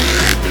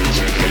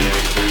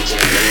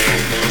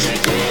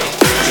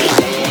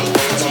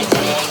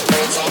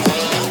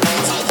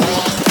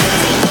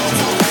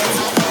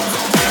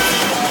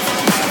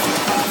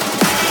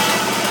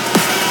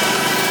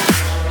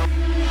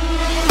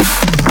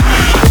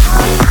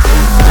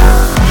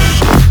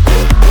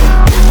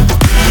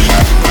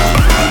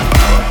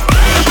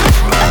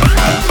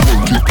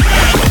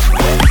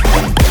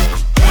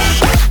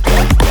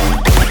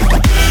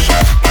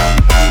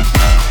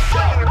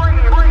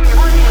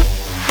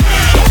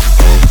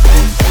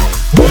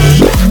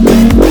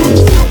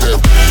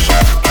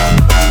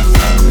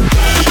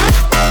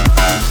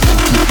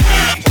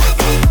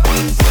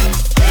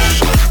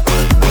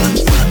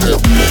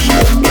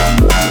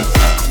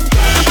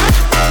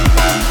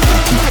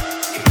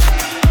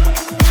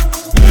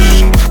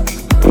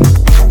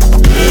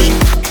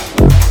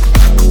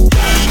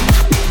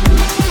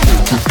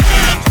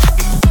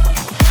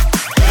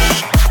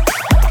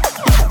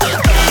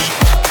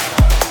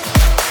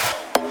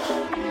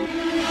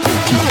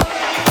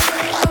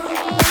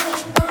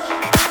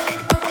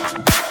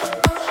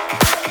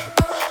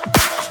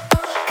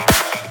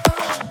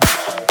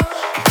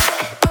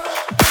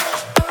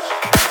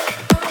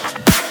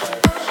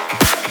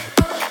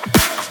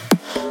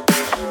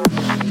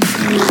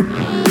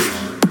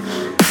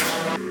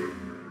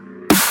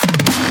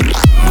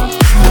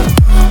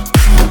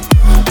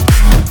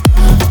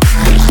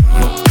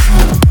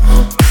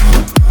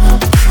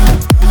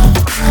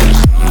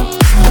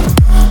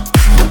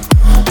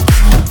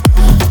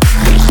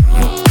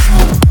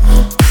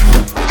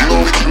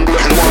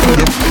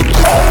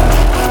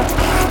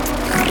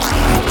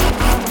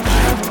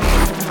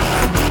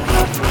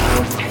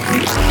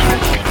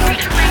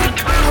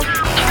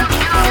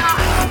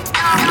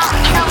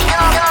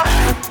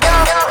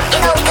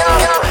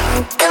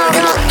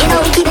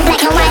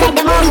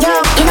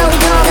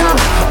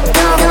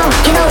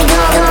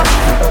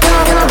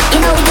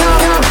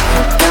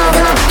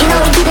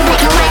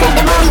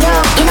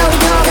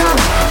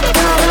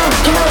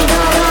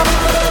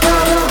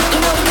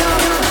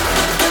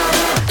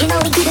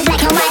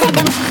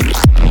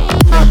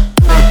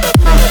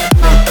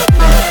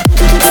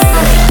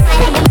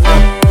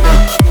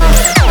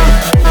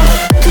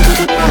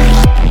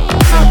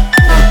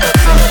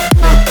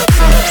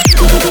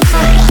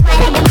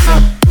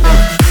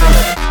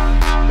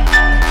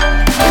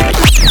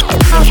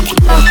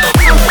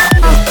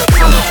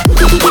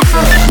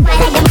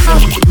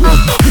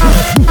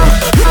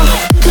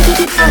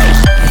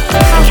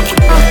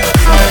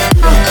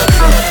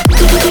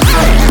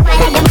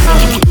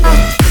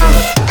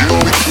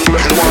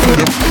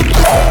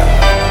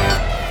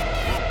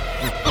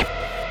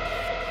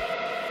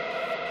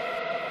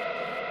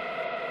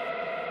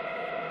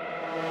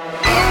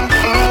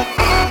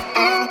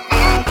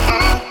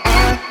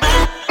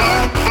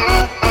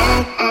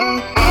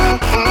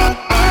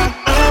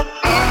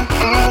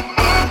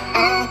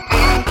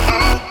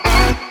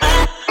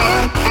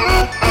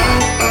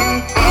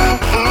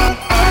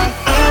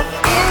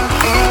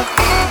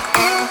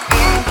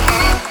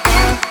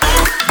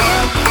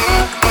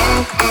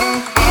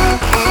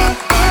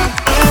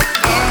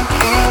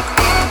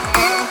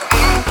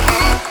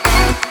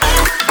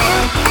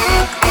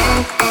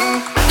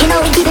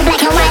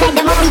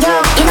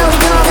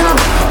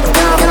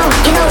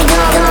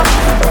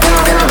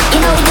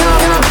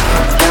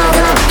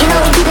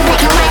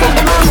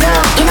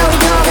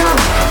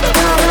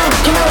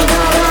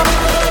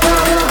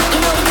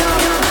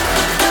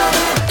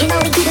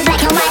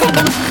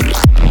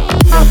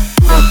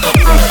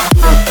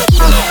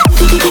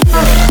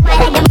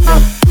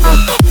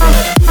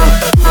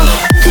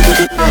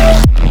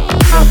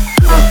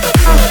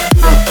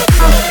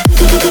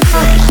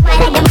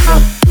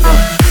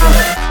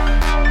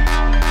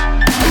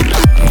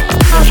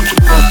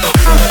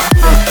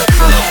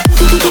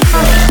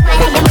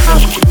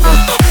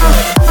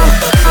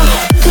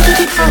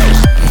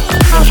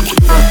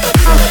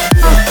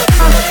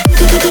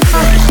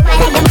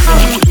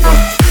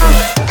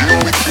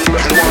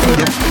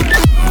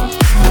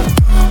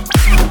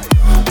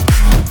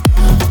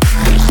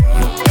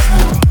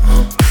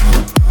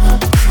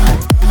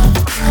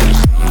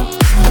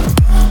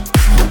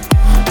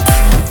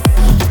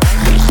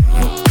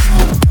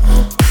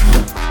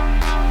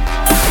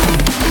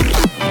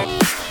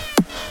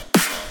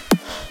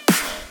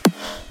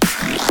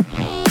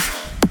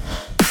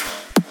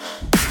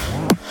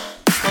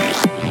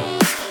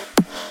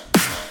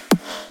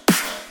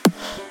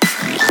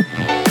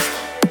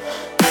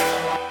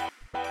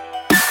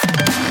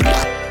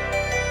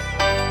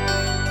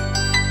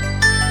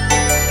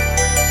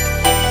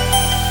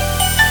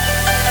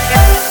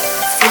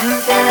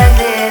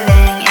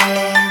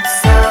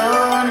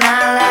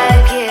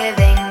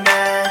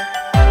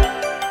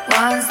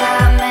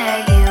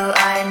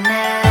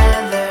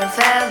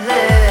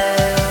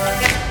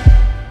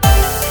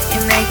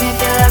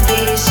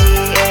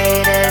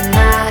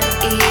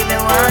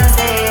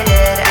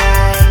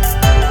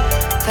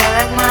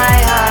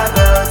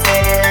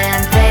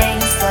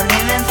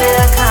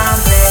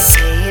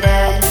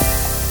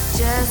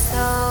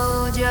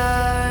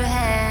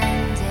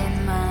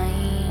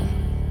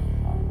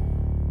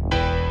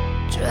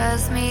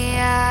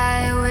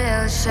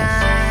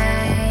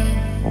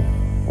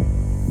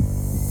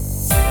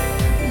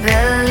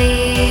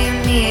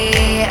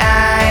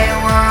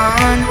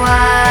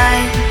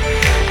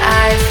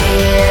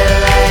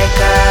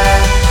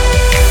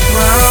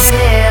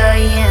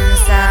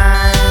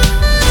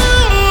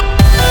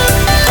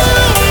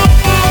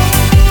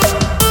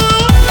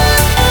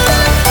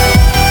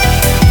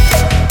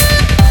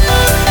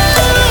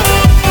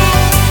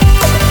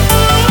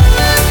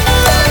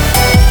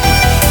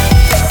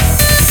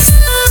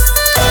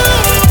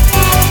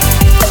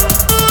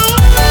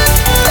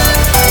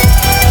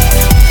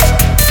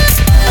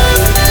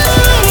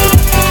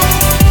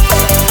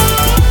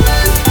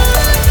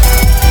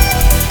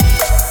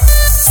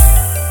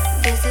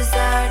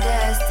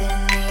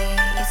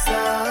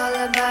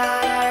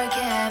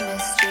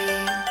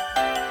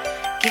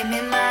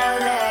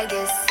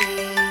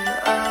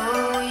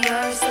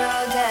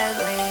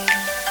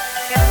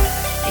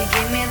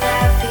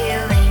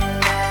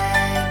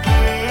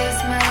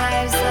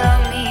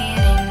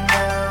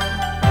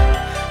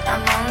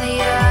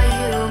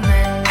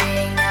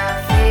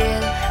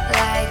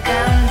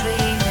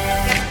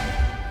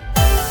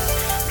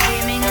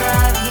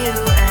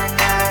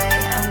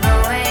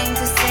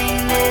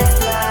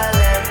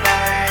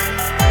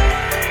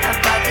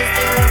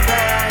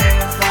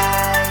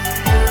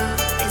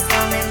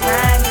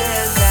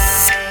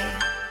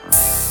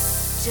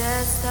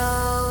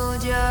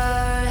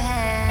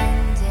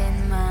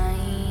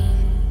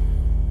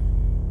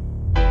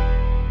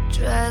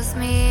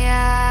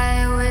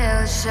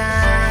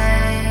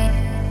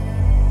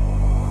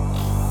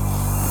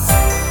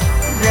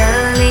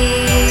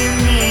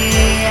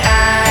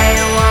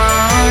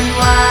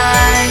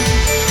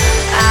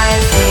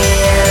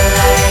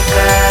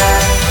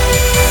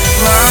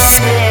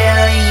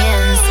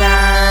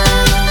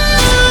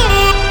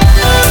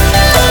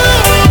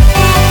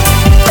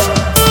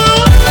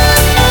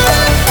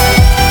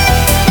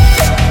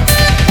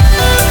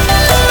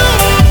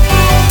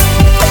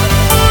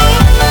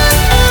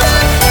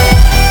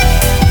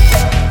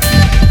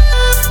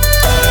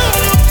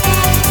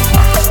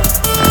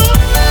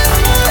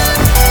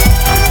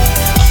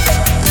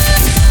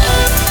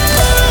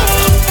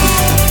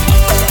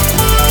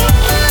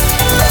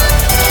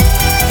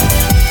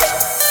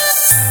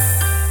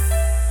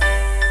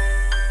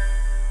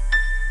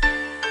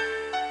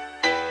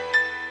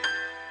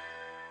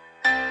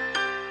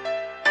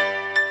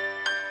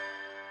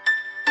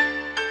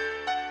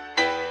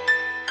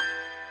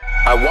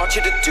 I want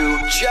you to do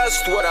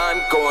just what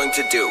I'm going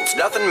to do. It's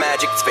nothing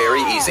magic, it's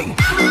very easy.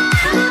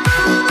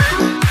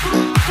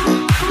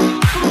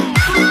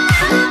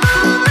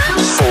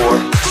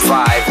 4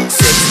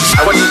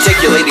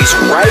 take your lady's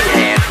right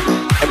hand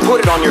and put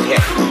it on your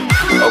hip.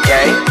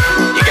 Okay?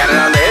 You got it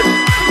on the hip?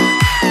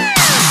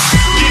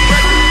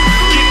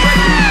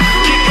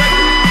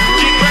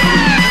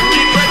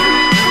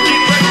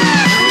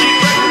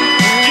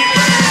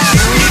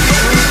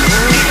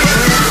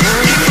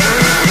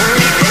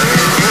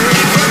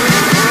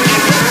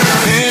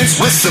 Dance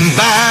with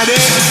somebody.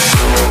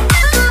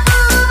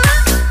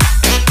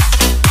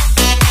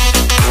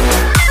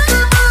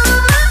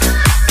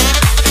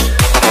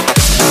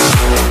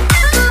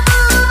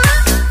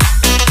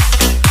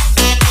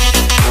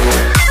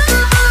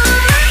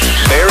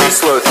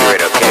 Slow through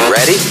it, okay?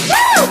 Ready?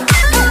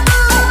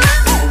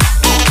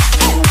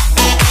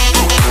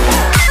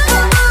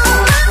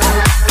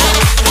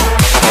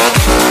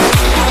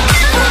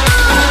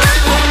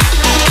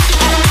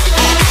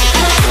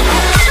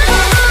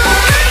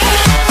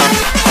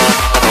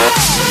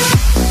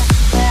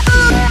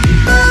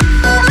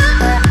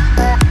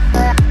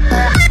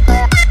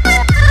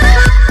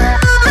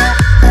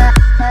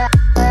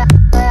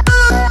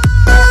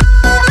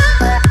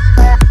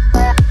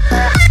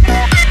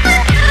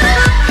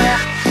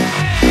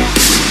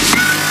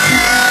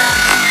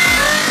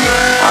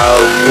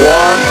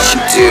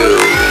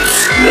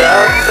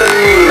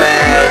 Nothing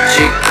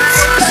magic.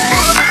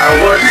 I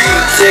want you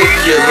to take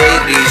your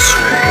ladies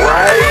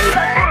right.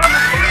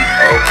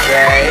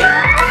 Okay?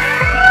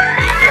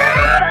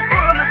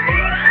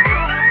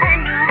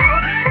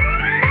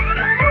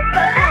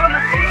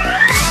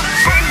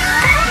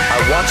 I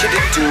want you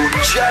to do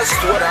just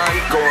what I'm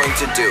going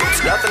to do.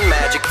 It's nothing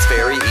magic, it's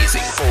very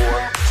easy. 4,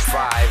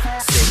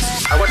 5,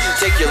 6. I want you to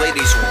take your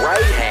lady's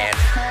right hand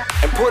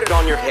and put it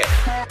on your hip.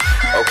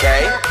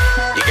 Okay?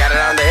 You got it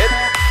on the hip?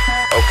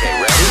 Okay,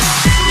 ready?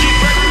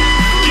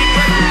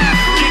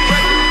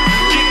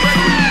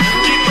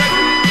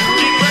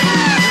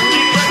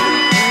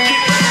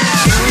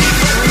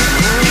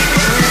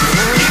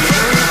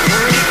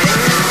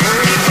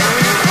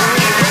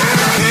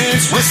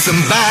 Dance with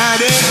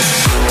somebody.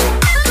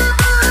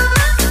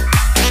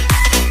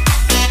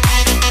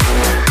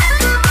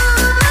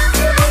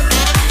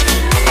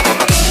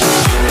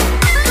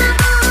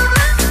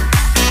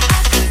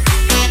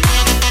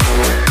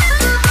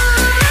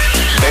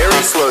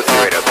 Slow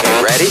through it,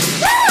 okay? Ready?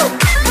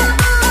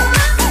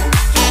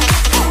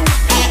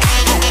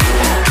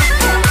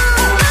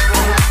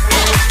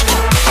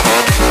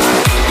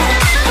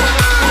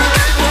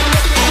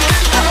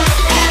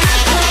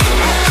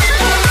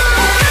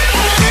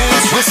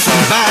 Dance with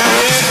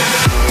somebody.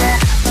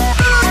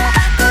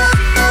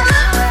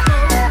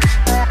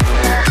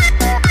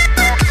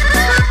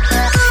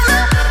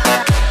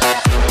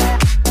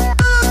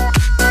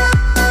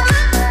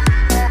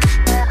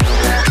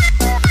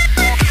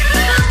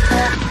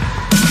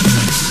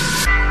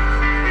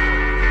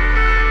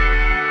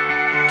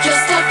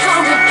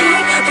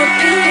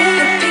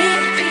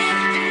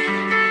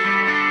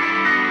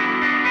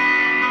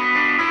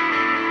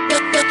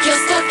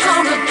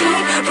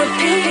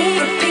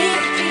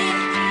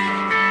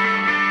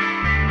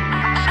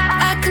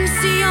 I can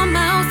see your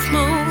mouth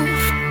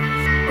move,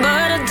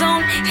 but I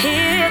don't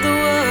hear the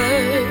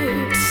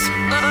words.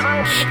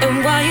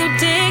 And while you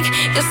dig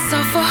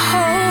yourself a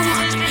hole,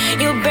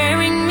 you're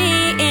burying me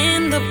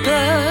in the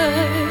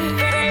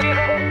blood.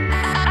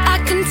 I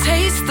can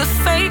taste the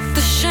fate,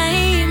 the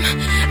shame.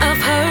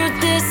 I've heard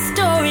this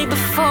story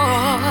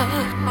before.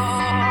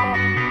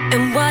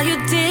 And while you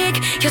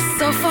dig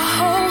yourself a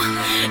hole,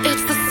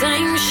 it's the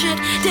same shit,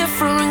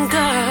 different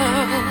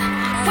girl.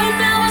 When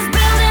I was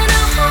building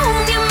a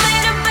home, you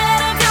made a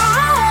bed of your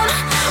own.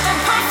 A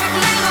perfect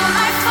little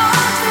life for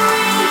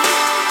three.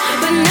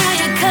 But now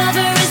your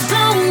cover is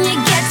blown. You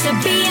get to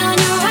be on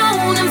your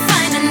own and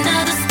find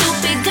another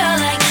stupid girl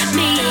like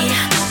me.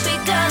 Stupid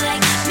girl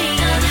like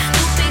me.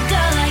 Stupid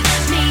girl like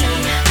me.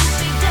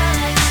 Stupid girl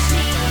like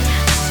me.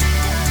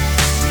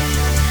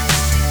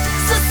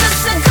 So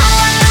go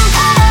out and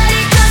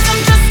party, 'cause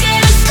I'm just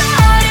getting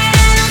started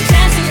and I'm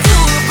dancing to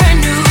a brand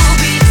new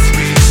beat.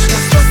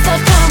 You're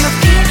stuck on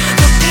repeat,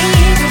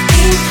 repeat,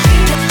 repeat.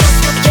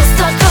 You're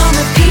stuck on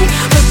repeat,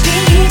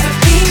 repeat,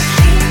 repeat.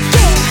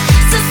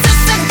 So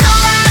go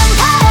out and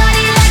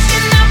party like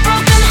you're not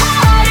broken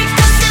hearted,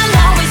 'cause you'll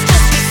always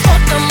just be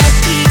stuck on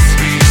repeat.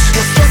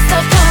 You're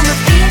stuck on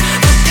repeat,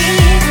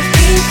 repeat,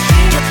 repeat.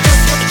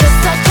 You're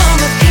stuck on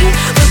repeat,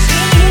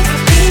 repeat,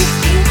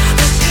 repeat,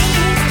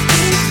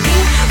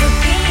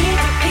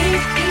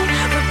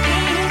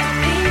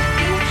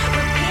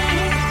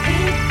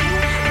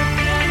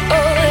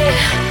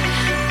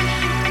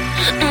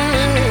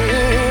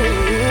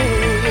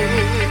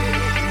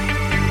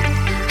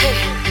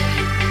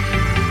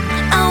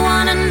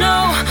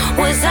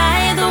 was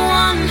I the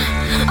one,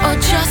 or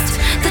just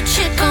the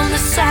chick on the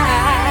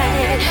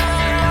side?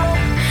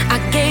 I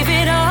gave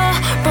it all,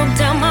 broke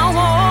down my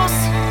walls.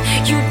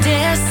 You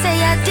dare say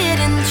I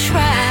didn't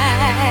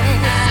try?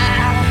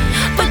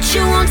 But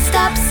you won't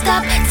stop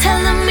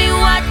telling me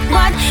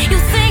what you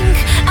think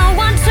I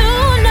want to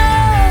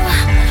know.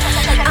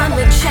 I'm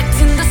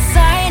rejecting the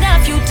sight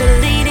of you,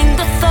 deleting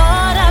the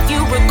thought of you.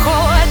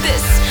 Record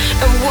this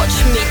and watch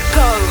me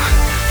go.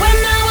 When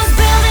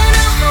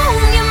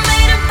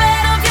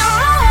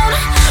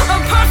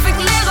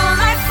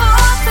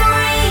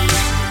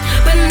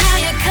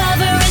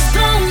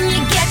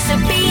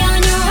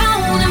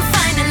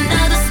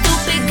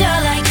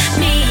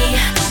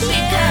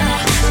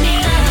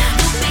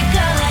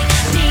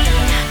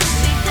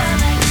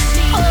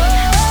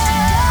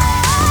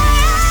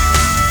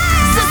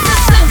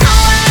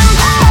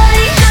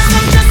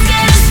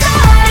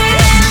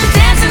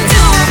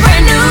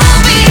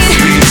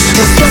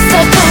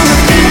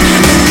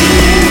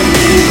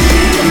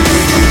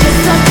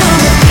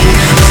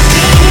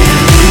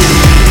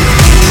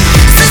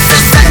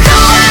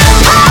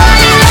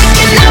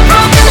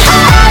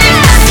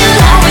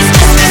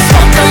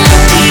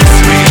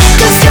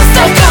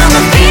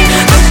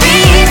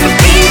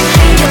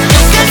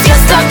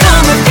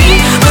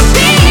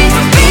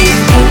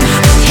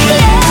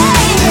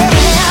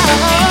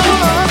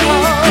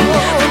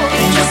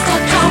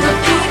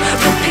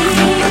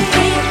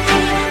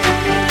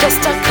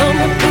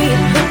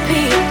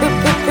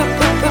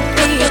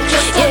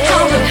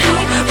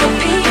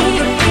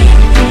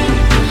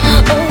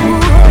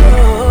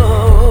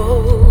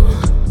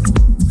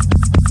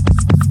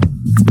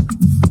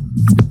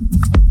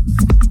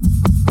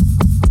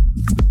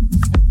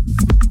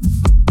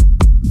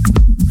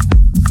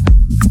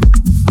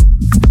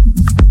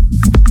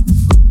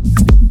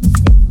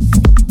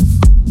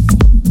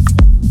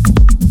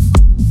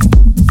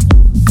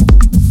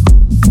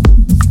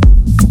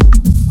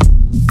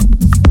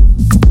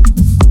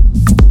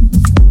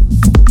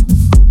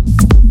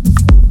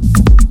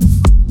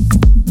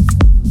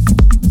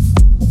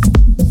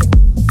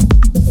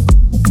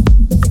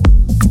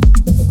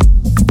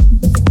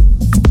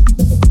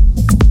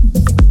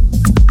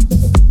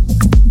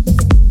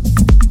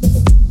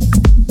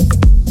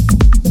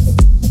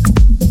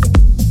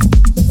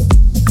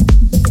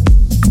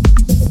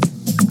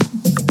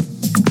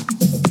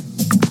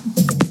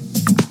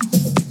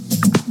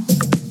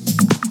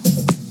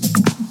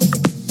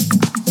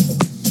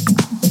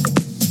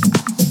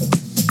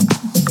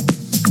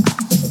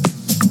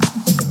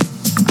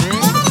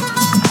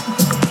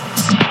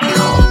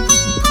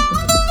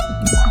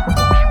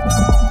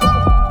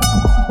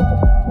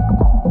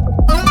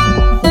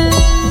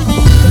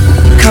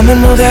Come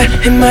and move that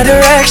in my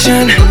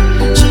direction.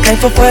 So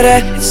thankful for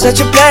that, it's such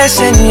a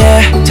blessing,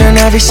 yeah. Turn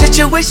every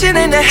situation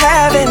into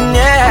heaven,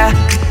 yeah.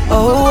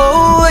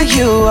 Oh,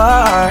 you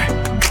are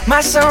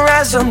my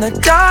sunrise on the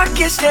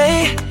darkest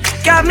day.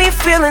 Got me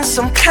feeling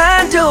some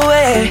kind of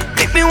way.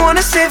 Make me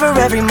wanna savor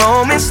every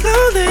moment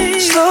slowly,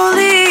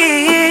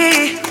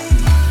 slowly.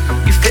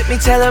 You fit me,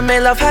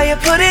 tailor-made, love how you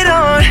put it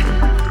on.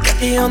 Got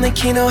the only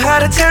key, know how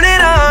to turn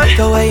it on.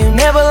 The way you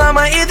never lie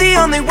my ear, the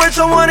only words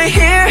I wanna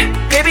hear.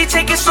 Baby,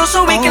 take it slow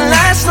so we can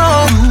last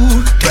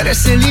long. Tú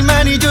eres el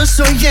imán y yo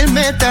soy el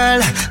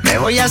metal. Me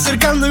voy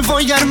acercando y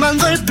voy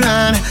armando el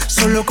plan.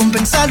 Solo con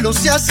pensarlo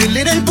se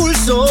acelera el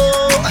pulso.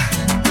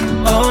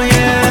 Oh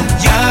yeah,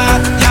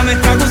 ya me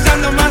está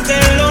gustando más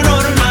de lo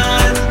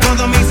normal.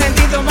 Todos mis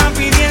sentidos van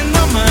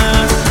pidiendo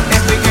más.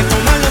 Esto hay que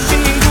tomarlo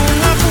sin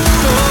ningún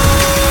apuro.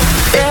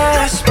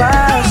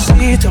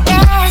 Despacito,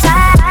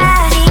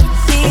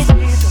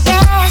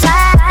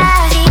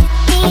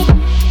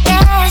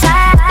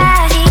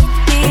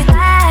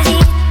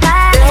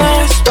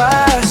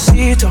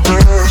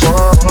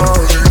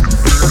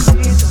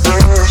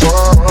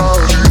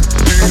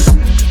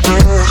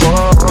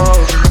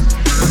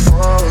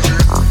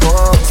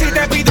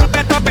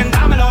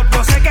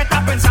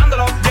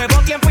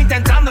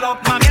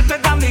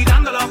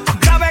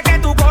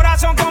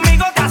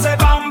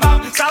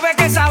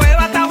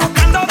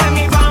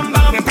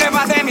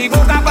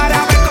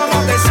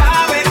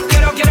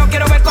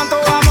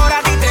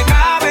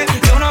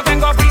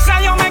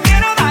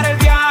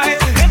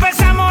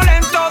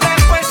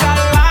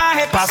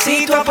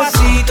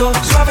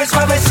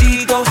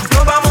 suavecito,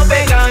 nos vamos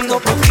pegando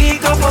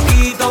poquito a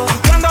poquito.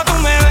 Cuando tú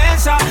me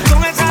besas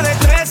con esa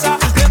destreza,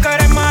 yo que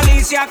eres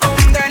malicia con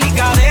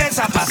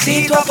delicadeza.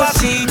 Pasito a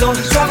pasito,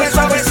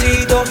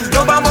 suavecito,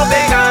 nos vamos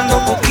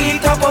pegando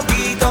poquito a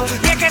poquito.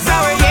 Y es que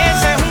esa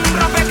belleza es un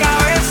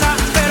rompecabezas,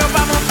 pero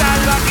para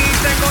montarlo aquí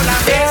tengo la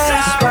pieza.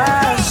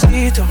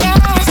 Despacito.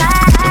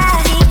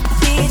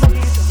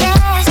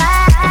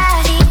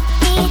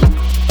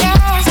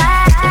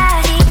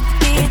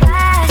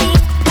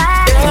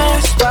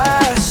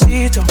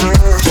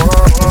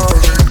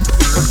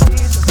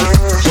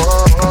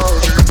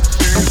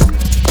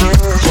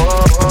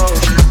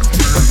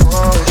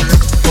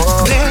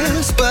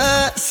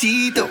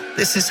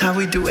 This is how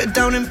we do it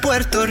down in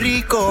Puerto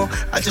Rico.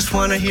 I just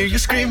wanna hear you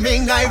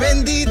screaming, ay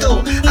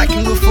bendito. I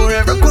can go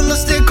forever cuando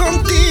esté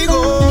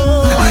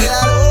contigo.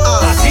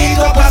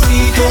 Pasito a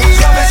pasito,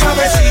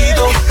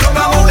 suavecito, nos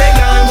vamos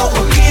pegando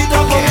poquito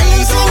a poquito. Que le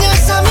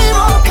enseñes a mi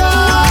boca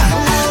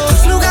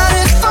tus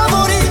lugares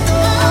favoritos.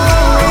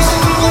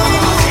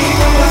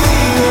 Pasito a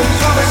pasito,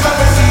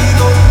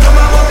 suavecito, nos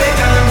vamos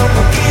pegando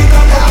poquito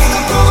a poquito. Hasta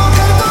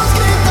provocar tus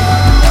gritos,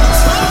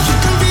 para que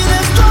te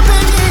olvides tu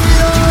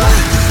apellido.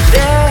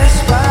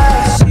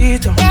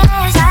 Despacito. Despacito.